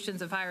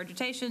institutions of higher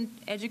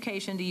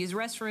education to use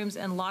restrooms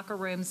and locker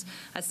rooms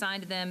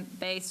assigned to them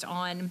based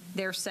on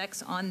their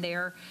sex on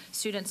their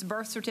students'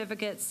 birth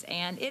certificates,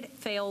 and it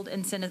failed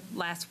in Senate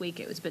last week.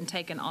 It has been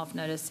taken off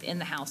notice in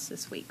the House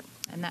this week.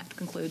 And that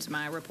concludes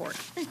my report.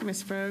 Thank you,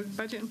 Ms. Brogue.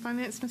 Budget and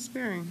Finance, Ms.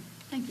 Spearing.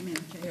 Thank you,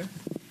 Madam Chair.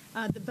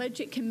 The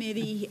Budget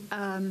Committee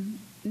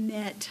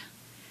met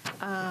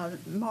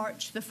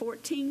March the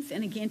 14th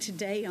and again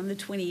today on the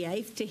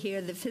 28th to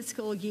hear the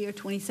fiscal year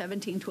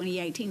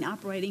 2017-2018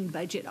 operating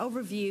budget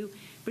overview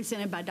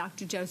presented by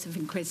Dr. Joseph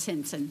and Chris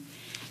Henson.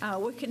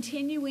 We're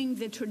continuing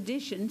the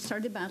tradition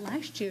started by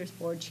last year's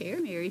board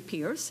chair, Mary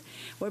Pierce,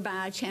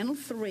 whereby Channel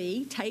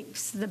 3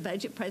 tapes the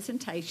budget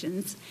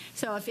presentations.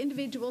 So if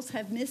individuals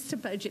have missed a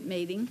budget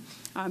meeting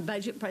or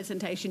budget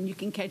presentation, you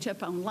can catch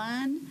up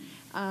online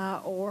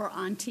or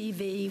on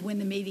TV when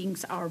the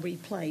meetings are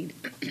replayed.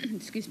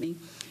 Excuse me.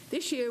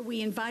 This year,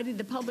 we invited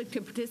the public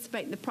to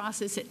participate in the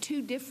process at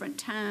two different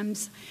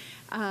times.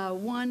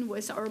 One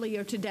was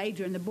earlier today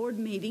during the board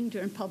meeting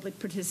during public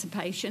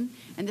participation,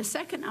 and the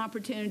second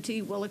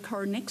opportunity will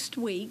occur next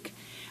week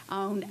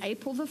on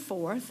April the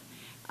 4th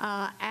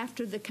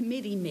after the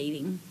committee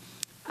meeting.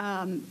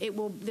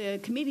 The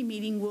committee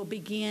meeting will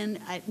begin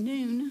at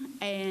noon,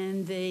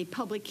 and the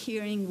public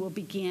hearing will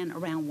begin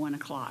around 1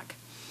 o'clock.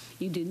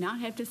 You do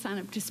not have to sign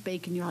up to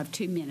speak, and you'll have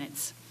 2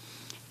 minutes.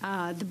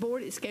 The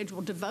board is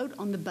scheduled to vote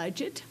on the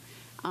budget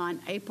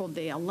on April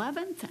the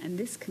 11th, and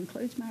this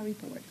concludes my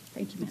report.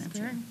 Thank you, Madam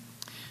Chair.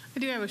 I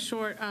do have a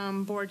short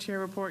board chair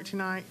report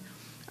tonight.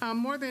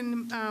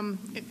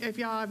 If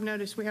y'all have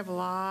noticed, we have a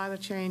lot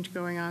of change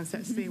going on. It's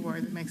that C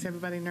word that makes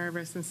everybody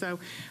nervous. And so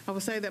I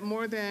will say that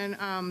more than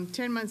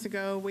 10 months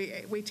ago,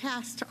 we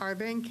tasked our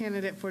then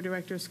candidate for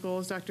Director of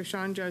Schools, Dr.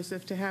 Sean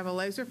Joseph, to have a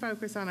laser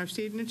focus on our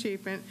student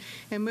achievement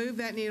and move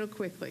that needle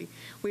quickly.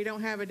 We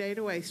don't have a day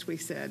to waste, we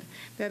said.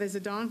 That is a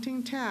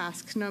daunting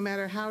task, no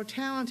matter how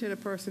talented a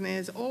person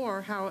is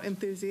or how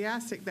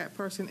enthusiastic that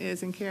person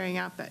is in carrying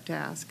out that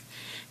task.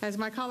 As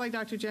my colleague,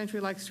 Dr. Gentry,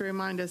 likes to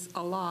remind us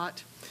a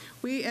lot,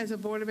 we, as a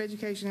Board of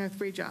Education, have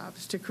 3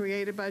 jobs: to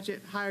create a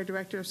budget, hire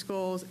director of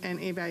schools,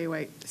 and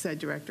evaluate said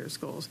director of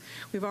schools.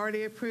 We've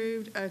already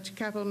approved a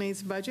capital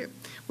needs budget.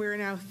 We are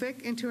now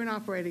thick into an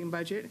operating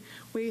budget.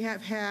 We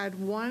have had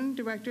 1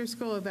 director of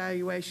school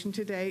evaluation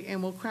to date,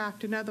 and we'll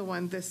craft another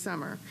one this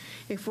summer.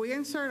 If we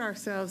insert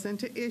ourselves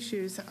into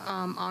issues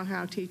on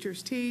how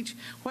teachers teach,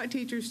 what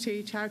teachers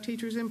teach, how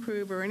teachers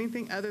improve, or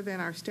anything other than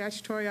our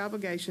statutory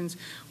obligations,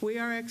 we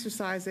are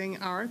exercising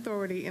our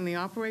authority in the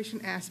operation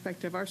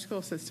aspect of our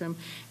school system,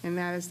 and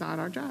that is not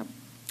our job.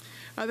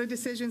 Other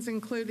decisions,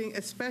 including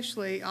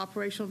especially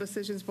operational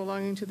decisions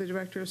belonging to the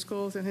director of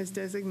schools and his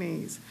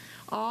designees.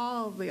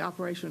 All of the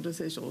operational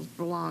decisions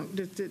belong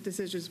to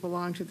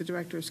the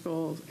director of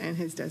schools and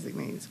his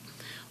designees.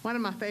 One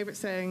of my favorite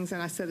sayings,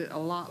 and I said it a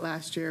lot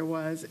last year,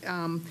 was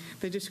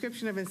the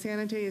description of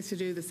insanity is to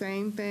do the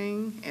same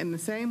thing in the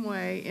same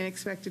way and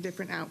expect a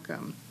different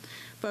outcome.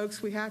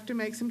 Folks, we have to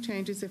make some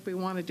changes if we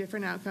want a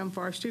different outcome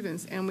for our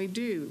students, and we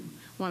do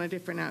want a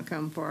different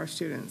outcome for our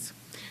students.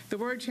 The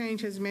word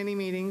change has many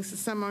meanings.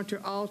 Some are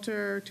to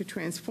alter, to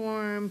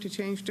transform, to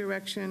change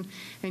direction,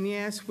 and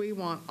yes, we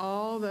want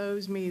all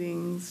those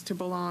meanings to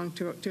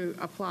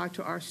apply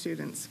to our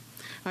students.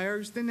 I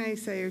urge the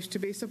naysayers to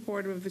be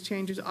supportive of the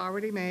changes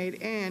already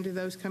made and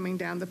those coming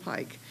down the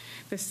pike.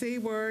 The C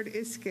word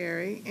is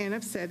scary and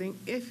upsetting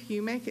if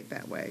you make it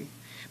that way,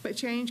 but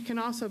change can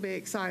also be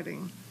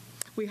exciting.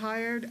 We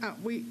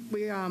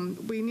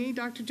need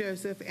Dr.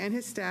 Joseph and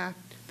his staff.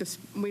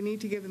 We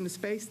need to give them the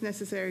space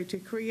necessary to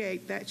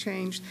create that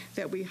change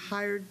that we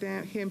hired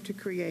him to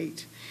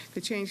create,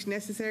 the change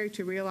necessary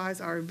to realize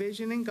our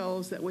vision and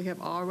goals that we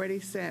have already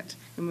set,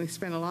 and we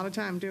spent a lot of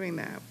time doing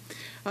that.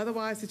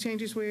 Otherwise, the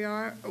changes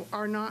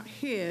are not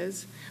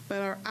his,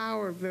 but are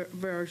our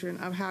version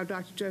of how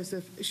Dr.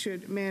 Joseph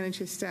should manage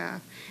his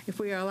staff. If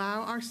we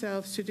allow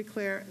ourselves to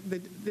declare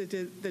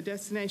the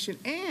destination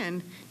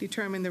and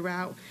determine the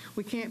route,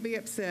 we can't be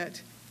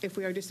upset if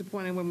we are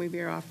disappointed when we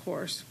veer off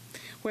course.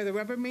 Where the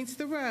rubber meets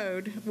the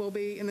road will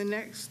be in the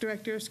next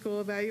Director of School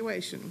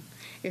evaluation.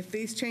 If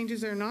these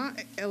changes are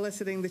not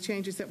eliciting the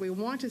changes that we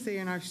want to see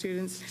in our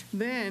students,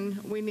 then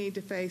we need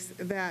to face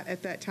that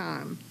at that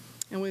time.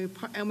 And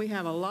we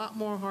have a lot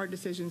more hard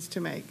decisions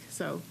to make.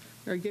 So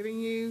we're giving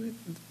you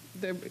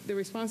the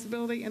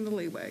responsibility and the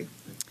leeway.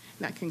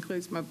 That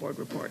concludes my board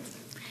report.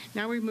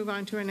 Now we move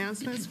on to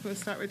announcements. We'll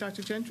start with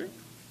Dr. Gentry.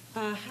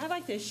 I'd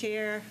like to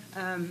share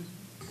some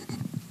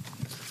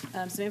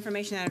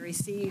information that I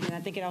received, and I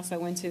think it also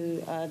went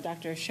to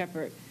Dr.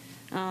 Shepard,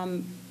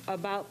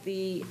 about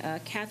the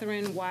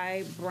Catherine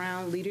Y.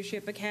 Brown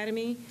Leadership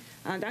Academy.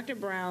 Dr.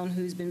 Brown,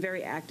 who's been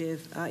very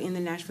active in the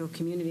Nashville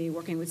community,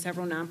 working with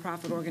several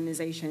nonprofit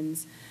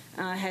organizations,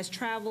 has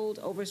traveled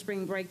over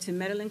spring break to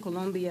Medellin,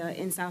 Colombia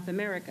in South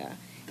America.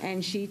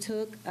 And she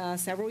took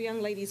several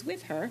young ladies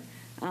with her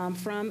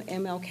from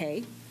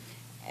MLK.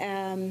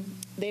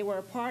 They were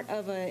a part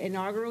of an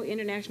inaugural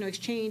international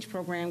exchange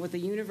program with the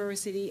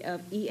University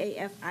of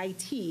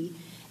EAFIT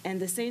and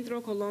the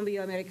Centro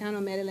Colombia Americano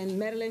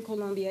Medellin,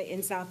 Colombia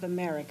in South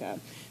America.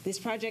 This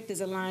project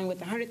is aligned with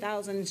the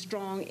 100,000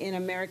 Strong in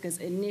America's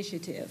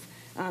initiative.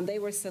 They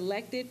were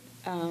selected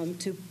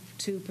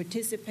to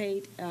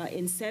participate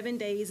in 7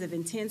 days of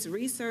intense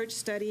research,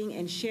 studying,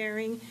 and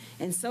sharing,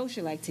 and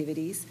social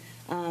activities.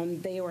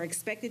 They were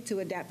expected to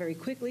adapt very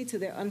quickly to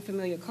their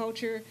unfamiliar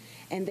culture,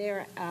 and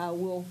they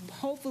will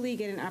hopefully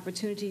get an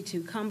opportunity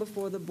to come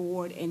before the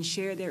board and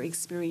share their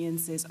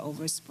experiences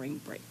over spring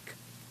break.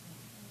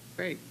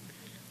 Great.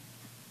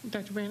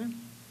 Dr. Brandon?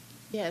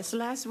 Yes,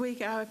 last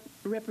week I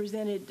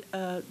represented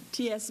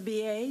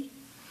TSBA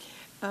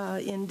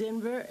in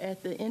Denver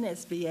at the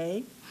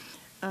NSBA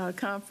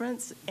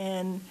conference,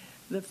 and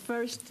the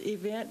first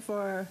event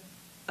for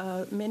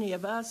many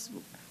of us,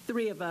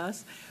 3 of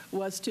us,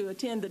 was to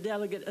attend the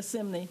delegate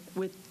assembly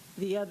with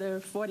the other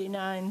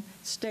 49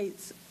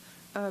 states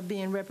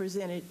being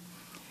represented.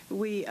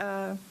 We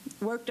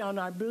worked on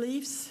our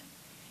beliefs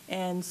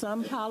and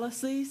some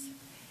policies,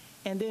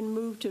 and then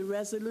moved to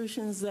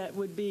resolutions that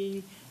would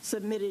be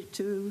submitted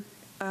to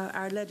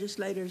our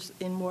legislators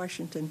in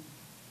Washington.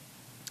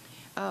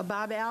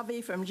 Bob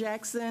Albee from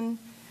Jackson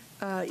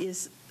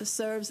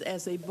serves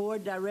as a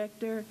board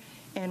director,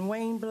 and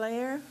Wayne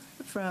Blair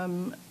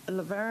from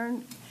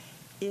Laverne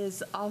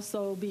is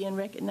also being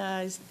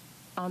recognized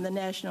on the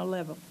national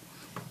level.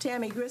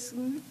 Tammy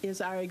Grissom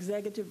is our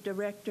executive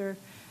director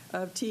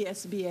of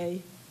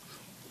TSBA,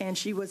 and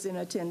she was in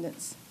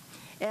attendance.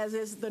 As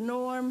is the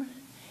norm,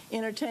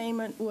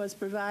 entertainment was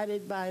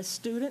provided by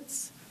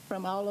students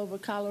from all over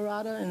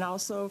Colorado and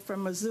also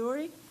from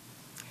Missouri.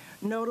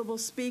 Notable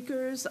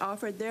speakers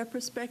offered their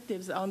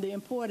perspectives on the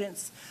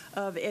importance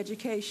of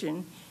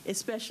education,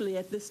 especially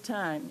at this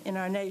time in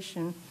our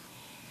nation.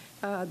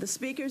 The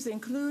speakers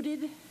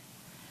included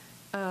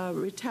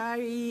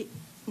retiree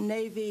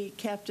Navy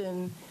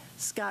Captain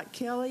Scott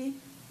Kelly.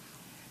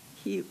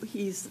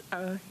 He's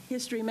a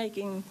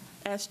history-making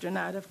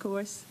astronaut, of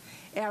course.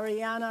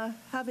 Ariana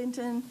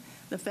Huffington,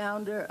 the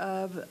founder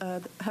of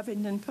the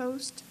Huffington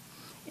Post,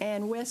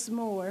 and Wes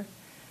Moore,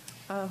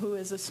 who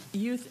is a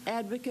youth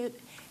advocate,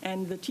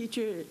 and the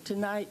teacher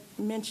tonight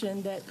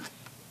mentioned that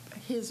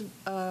his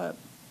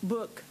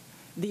book,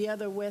 The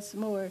Other Wes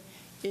Moore,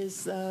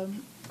 is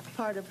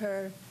part of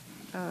her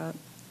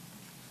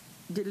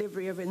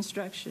delivery of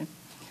instruction.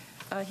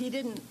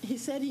 He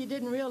said he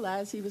didn't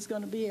realize he was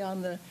going to be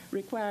on the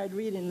required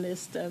reading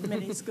list of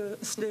many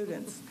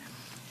students.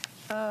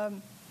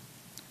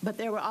 But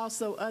there were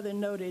also other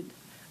noted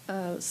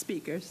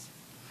speakers.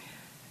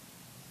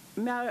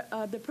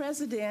 The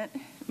president,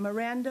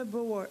 Miranda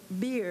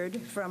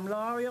Beard from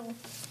Laurel,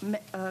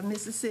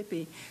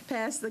 Mississippi,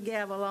 passed the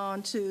gavel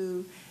on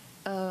to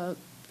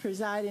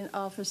presiding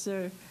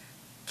officer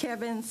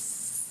Kevin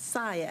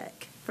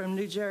Syak from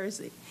New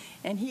Jersey.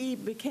 And he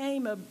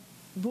became a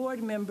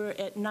board member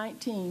at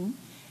 19,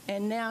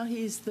 and now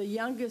he's the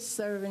youngest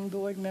serving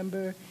board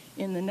member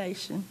in the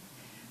nation.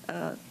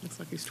 Looks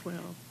like he's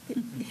 12.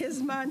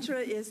 His mantra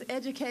is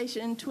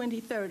Education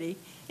 2030,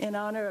 in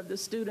honor of the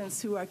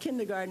students who are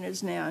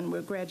kindergartners now and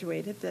will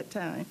graduate at that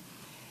time.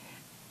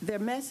 Their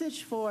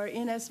message for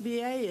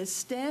NSBA is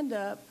stand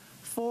up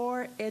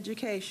for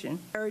education,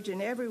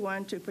 urging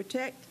everyone to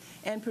protect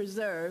and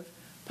preserve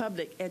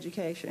public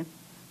education.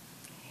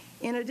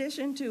 In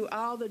addition to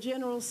all the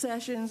general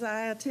sessions,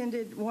 I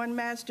attended one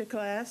master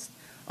class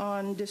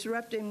on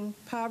disrupting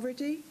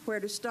poverty, where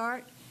to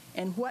start,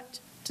 and what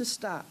to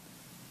stop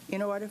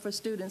in order for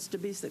students to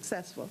be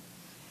successful.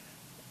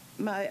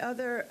 My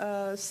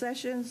other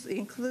sessions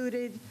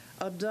included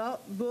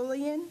adult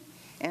bullying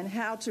and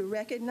how to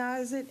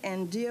recognize it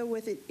and deal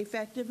with it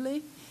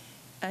effectively.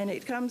 And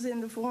it comes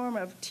in the form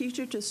of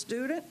teacher to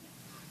student,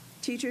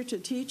 teacher to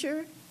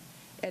teacher,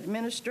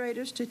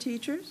 administrators to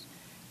teachers,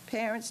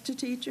 parents to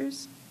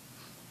teachers,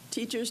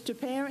 teachers to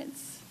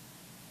parents,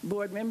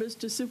 board members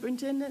to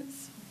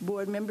superintendents,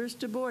 board members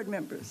to board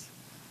members.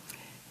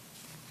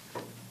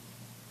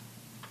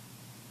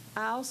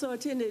 I also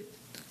attended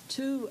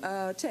 2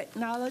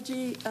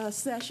 technology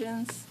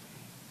sessions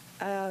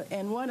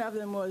and one of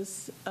them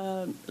was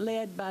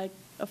led by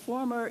a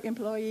former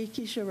employee,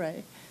 Keisha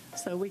Ray.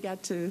 So we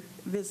got to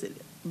visit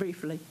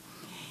briefly.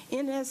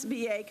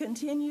 NSBA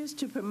continues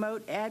to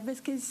promote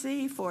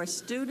advocacy for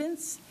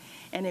students,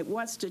 and it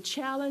wants to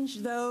challenge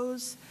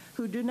those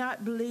who do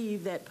not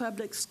believe that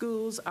public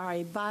schools are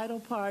a vital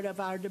part of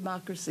our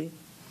democracy.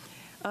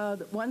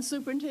 One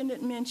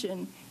superintendent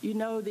mentioned, you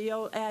know, the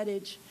old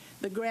adage,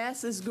 the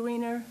grass is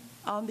greener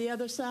on the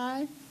other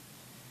side?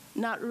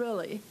 Not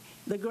really.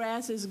 The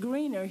grass is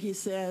greener, he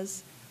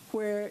says,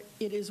 where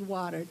it is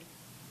watered.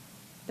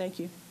 Thank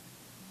you.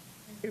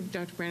 Thank you,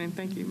 Dr. Brandon.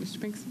 Thank you, Mr.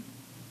 Pinkston.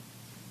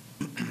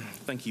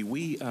 Thank you.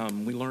 We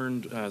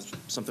learned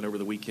something over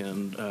the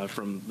weekend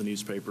from the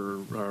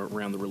newspaper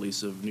around the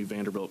release of new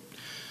Vanderbilt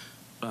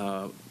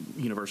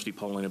University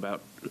polling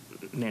about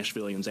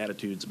Nashvillians'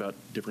 attitudes about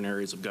different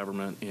areas of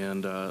government,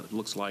 and it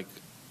looks like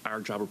our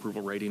job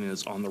approval rating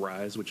is on the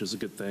rise, which is a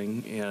good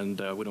thing, and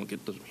we don't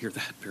get to hear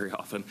that very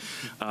often.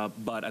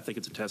 But I think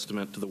it's a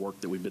testament to the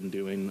work that we've been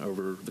doing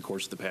over the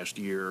course of the past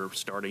year,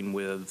 starting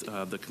with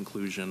the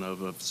conclusion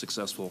of a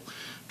successful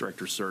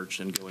director search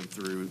and going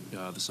through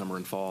the summer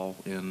and fall,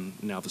 and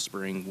now the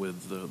spring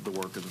with the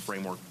work of the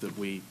framework that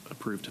we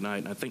approved tonight.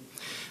 And I think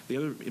the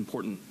other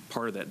important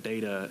part of that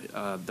data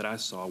that I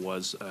saw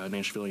was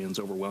Nashvillians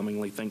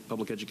overwhelmingly think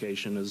public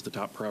education is the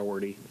top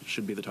priority,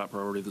 should be the top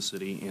priority of the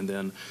city, and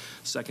then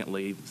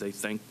secondly, they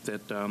think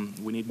that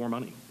we need more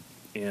money.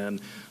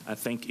 And I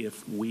think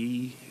if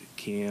we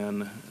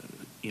can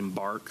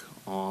embark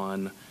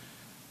on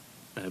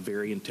a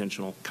very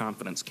intentional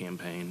confidence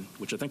campaign,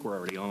 which I think we're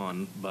already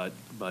on, but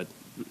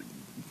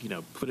you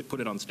know, put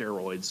it on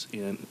steroids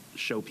and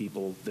show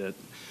people that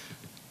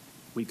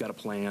we've got a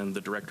plan, the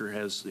director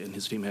has and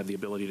his team have the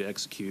ability to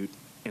execute,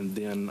 and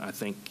then I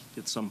think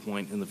at some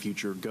point in the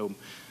future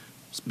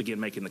begin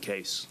making the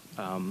case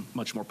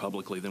much more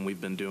publicly than we've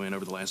been doing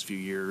over the last few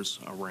years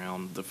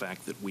around the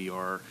fact that we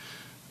are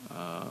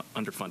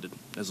underfunded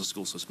as a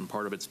school system.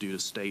 Part of it's due to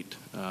state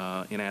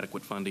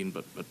inadequate funding,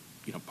 but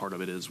you know, part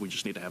of it is we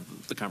just need to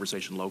have the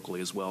conversation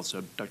locally as well.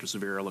 So Dr.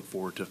 Severe, I look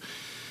forward to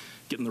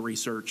getting the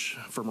research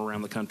from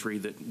around the country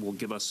that will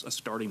give us a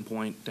starting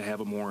point to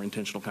have a more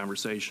intentional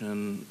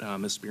conversation.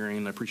 Ms.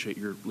 Spearing, I appreciate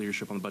your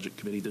leadership on the budget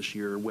committee this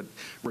year. Would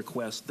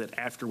request that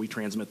after we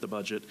transmit the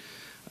budget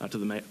to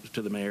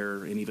the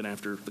mayor, and even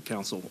after the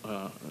council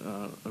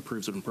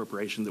approves an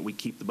appropriation, that we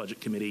keep the budget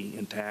committee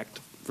intact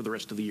for the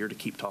rest of the year to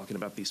keep talking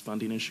about these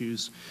funding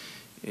issues.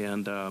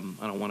 And I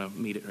don't want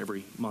to meet it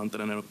every month,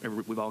 and I know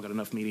we've all got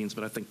enough meetings,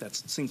 but I think that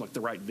seems like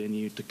the right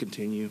venue to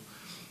continue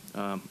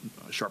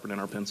sharpening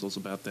our pencils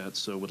about that.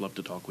 So would love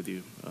to talk with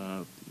you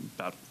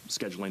about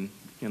scheduling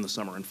in the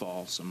summer and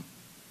fall some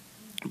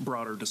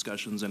broader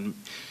discussions and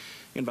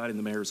inviting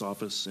the mayor's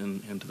office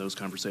into those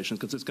conversations,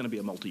 because it's going to be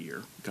a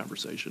multi-year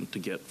conversation to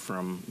get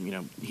from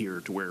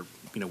here to where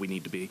we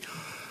need to be.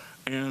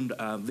 And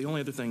the only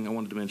other thing I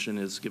wanted to mention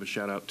is give a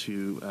shout out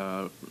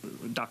to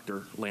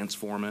Dr. Lance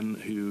Foreman,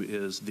 who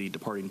is the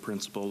departing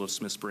principal of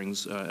Smith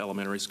Springs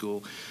Elementary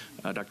School.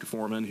 Dr.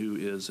 Foreman, who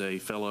is a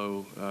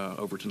fellow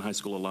Overton High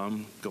School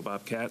alum, go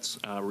Bobcats,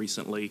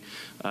 recently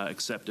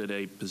accepted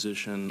a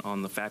position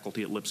on the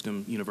faculty at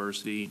Lipscomb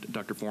University.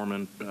 Dr.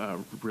 Foreman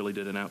really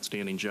did an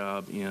outstanding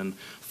job in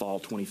fall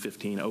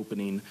 2015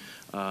 opening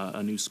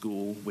a new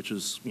school, which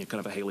is kind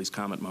of a Haley's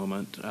Comet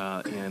moment,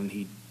 and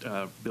he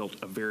built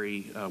a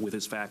very, with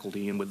his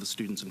faculty and with the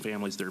students and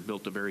families there,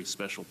 built a very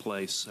special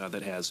place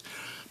that has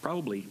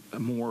probably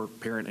more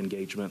parent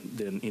engagement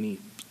than any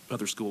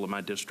other school in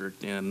my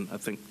district. And I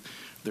think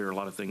there are a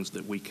lot of things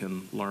that we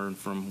can learn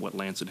from what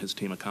Lance and his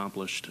team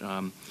accomplished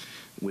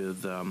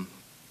with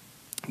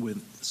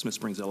Smith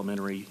Springs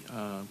Elementary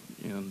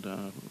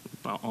and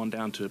on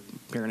down to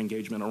parent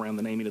engagement around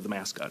the naming of the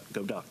mascot,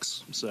 Go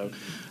Ducks. So,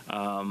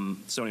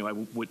 so anyway,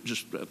 would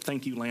just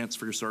thank you, Lance,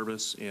 for your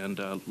service, and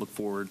look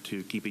forward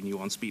to keeping you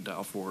on speed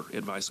dial for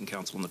advice and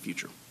counsel in the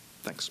future.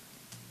 Thanks.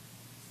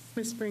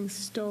 Smith Springs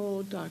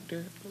stole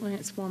Dr.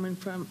 Lance Foreman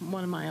from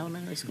one of my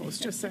elementary schools,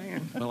 just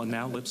saying. Well, and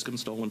now Lipscomb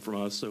stole him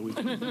from us, so we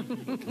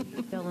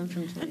Stolen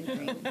from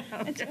Tulane.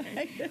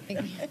 Okay.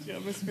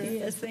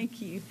 Yes,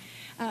 thank you.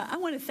 I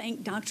want to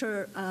thank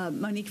Dr.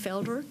 Monique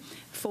Felder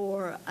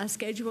for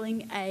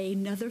scheduling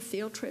another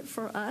field trip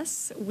for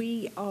us.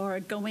 We are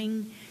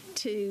going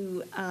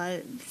to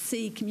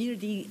see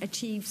Community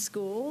Achieve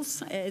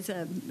Schools as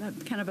a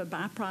kind of a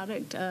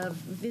byproduct of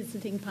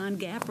visiting Pine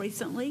Gap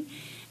recently.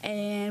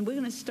 And we're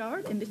going to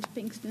start in Mr.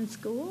 Pinkston's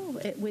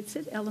school at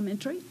Whitsett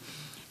Elementary.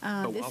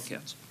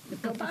 Wildcats.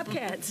 Go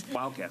Bobcats.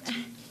 Wildcats.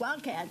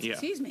 Wildcats, Yeah.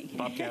 excuse me.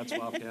 Bobcats,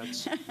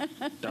 Wildcats,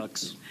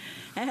 Ducks.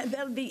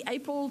 That'll be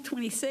April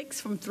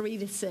 26th from 3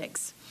 to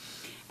 6.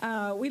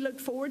 We look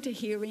forward to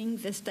hearing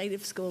the State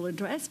of School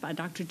address by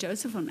Dr.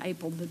 Joseph on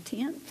April the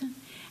 10th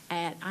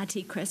at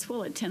IT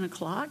Creswell at 10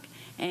 o'clock.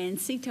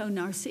 And Cito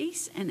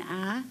Narcisse and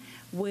I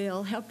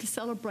will help to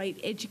celebrate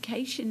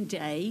Education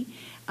Day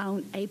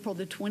on April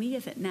the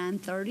 20th at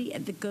 9:30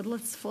 at the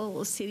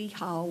Goodlettsville City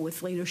Hall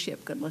with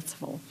Leadership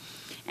Goodlettsville.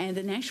 And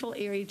the Nashville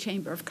Area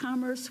Chamber of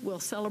Commerce will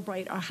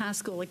celebrate our high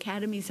school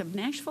academies of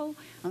Nashville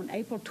on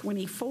April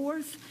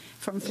 24th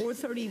from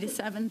 4:30 to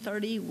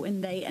 7:30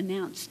 when they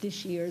announce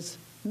this year's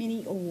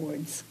many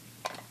awards.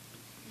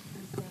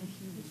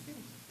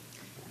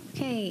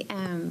 Okay,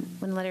 want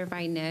to let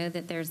everybody know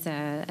that there's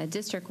a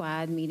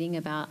district-wide meeting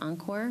about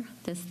Encore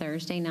this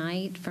Thursday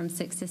night from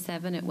 6 to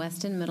 7 at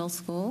Weston Middle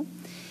School.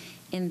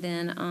 And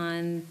then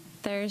on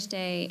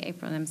Tuesday,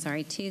 April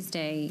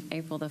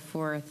the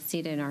 4th,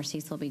 CETA and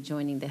RCs will be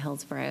joining the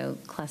Hillsborough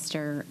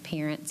Cluster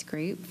Parents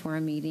Group for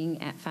a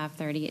meeting at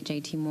 5:30 at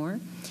JT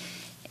Moore.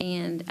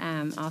 And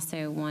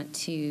also want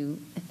to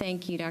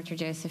thank you, Dr.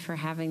 Joseph, for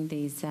having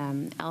these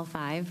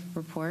L5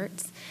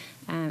 reports.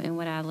 And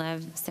what I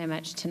loved so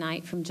much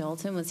tonight from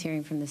Jolton was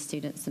hearing from the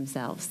students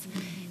themselves.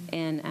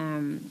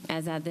 And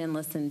as I then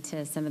listened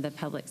to some of the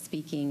public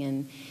speaking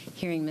and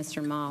hearing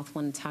Mr. Moth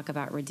want to talk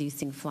about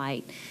reducing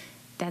flight,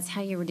 that's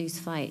how you reduce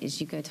flight, is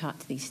you go talk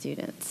to these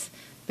students.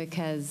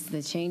 Because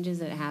the changes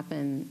that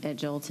happen at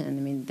Jolton,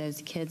 I mean,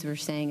 those kids were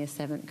saying as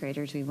seventh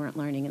graders we weren't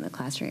learning in the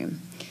classroom.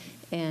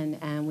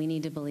 And we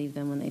need to believe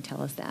them when they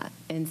tell us that.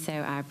 And so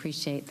I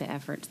appreciate the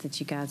efforts that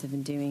you guys have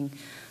been doing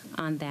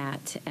on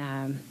that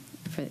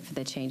for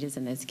the changes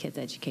in those kids'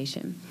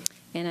 education.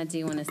 And I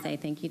do want to say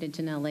thank you to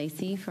Janelle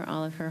Lacey for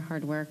all of her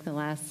hard work the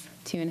last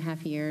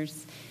 2.5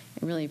 years.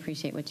 I really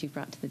appreciate what you've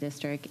brought to the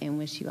district and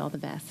wish you all the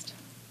best.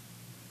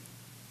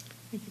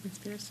 Thank you, Ms.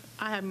 Pierce.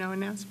 I have no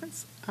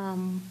announcements.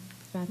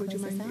 Would you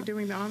mind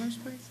doing the honors,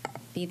 please?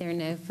 Be there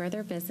no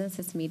further business,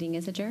 this meeting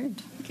is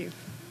adjourned. Thank you.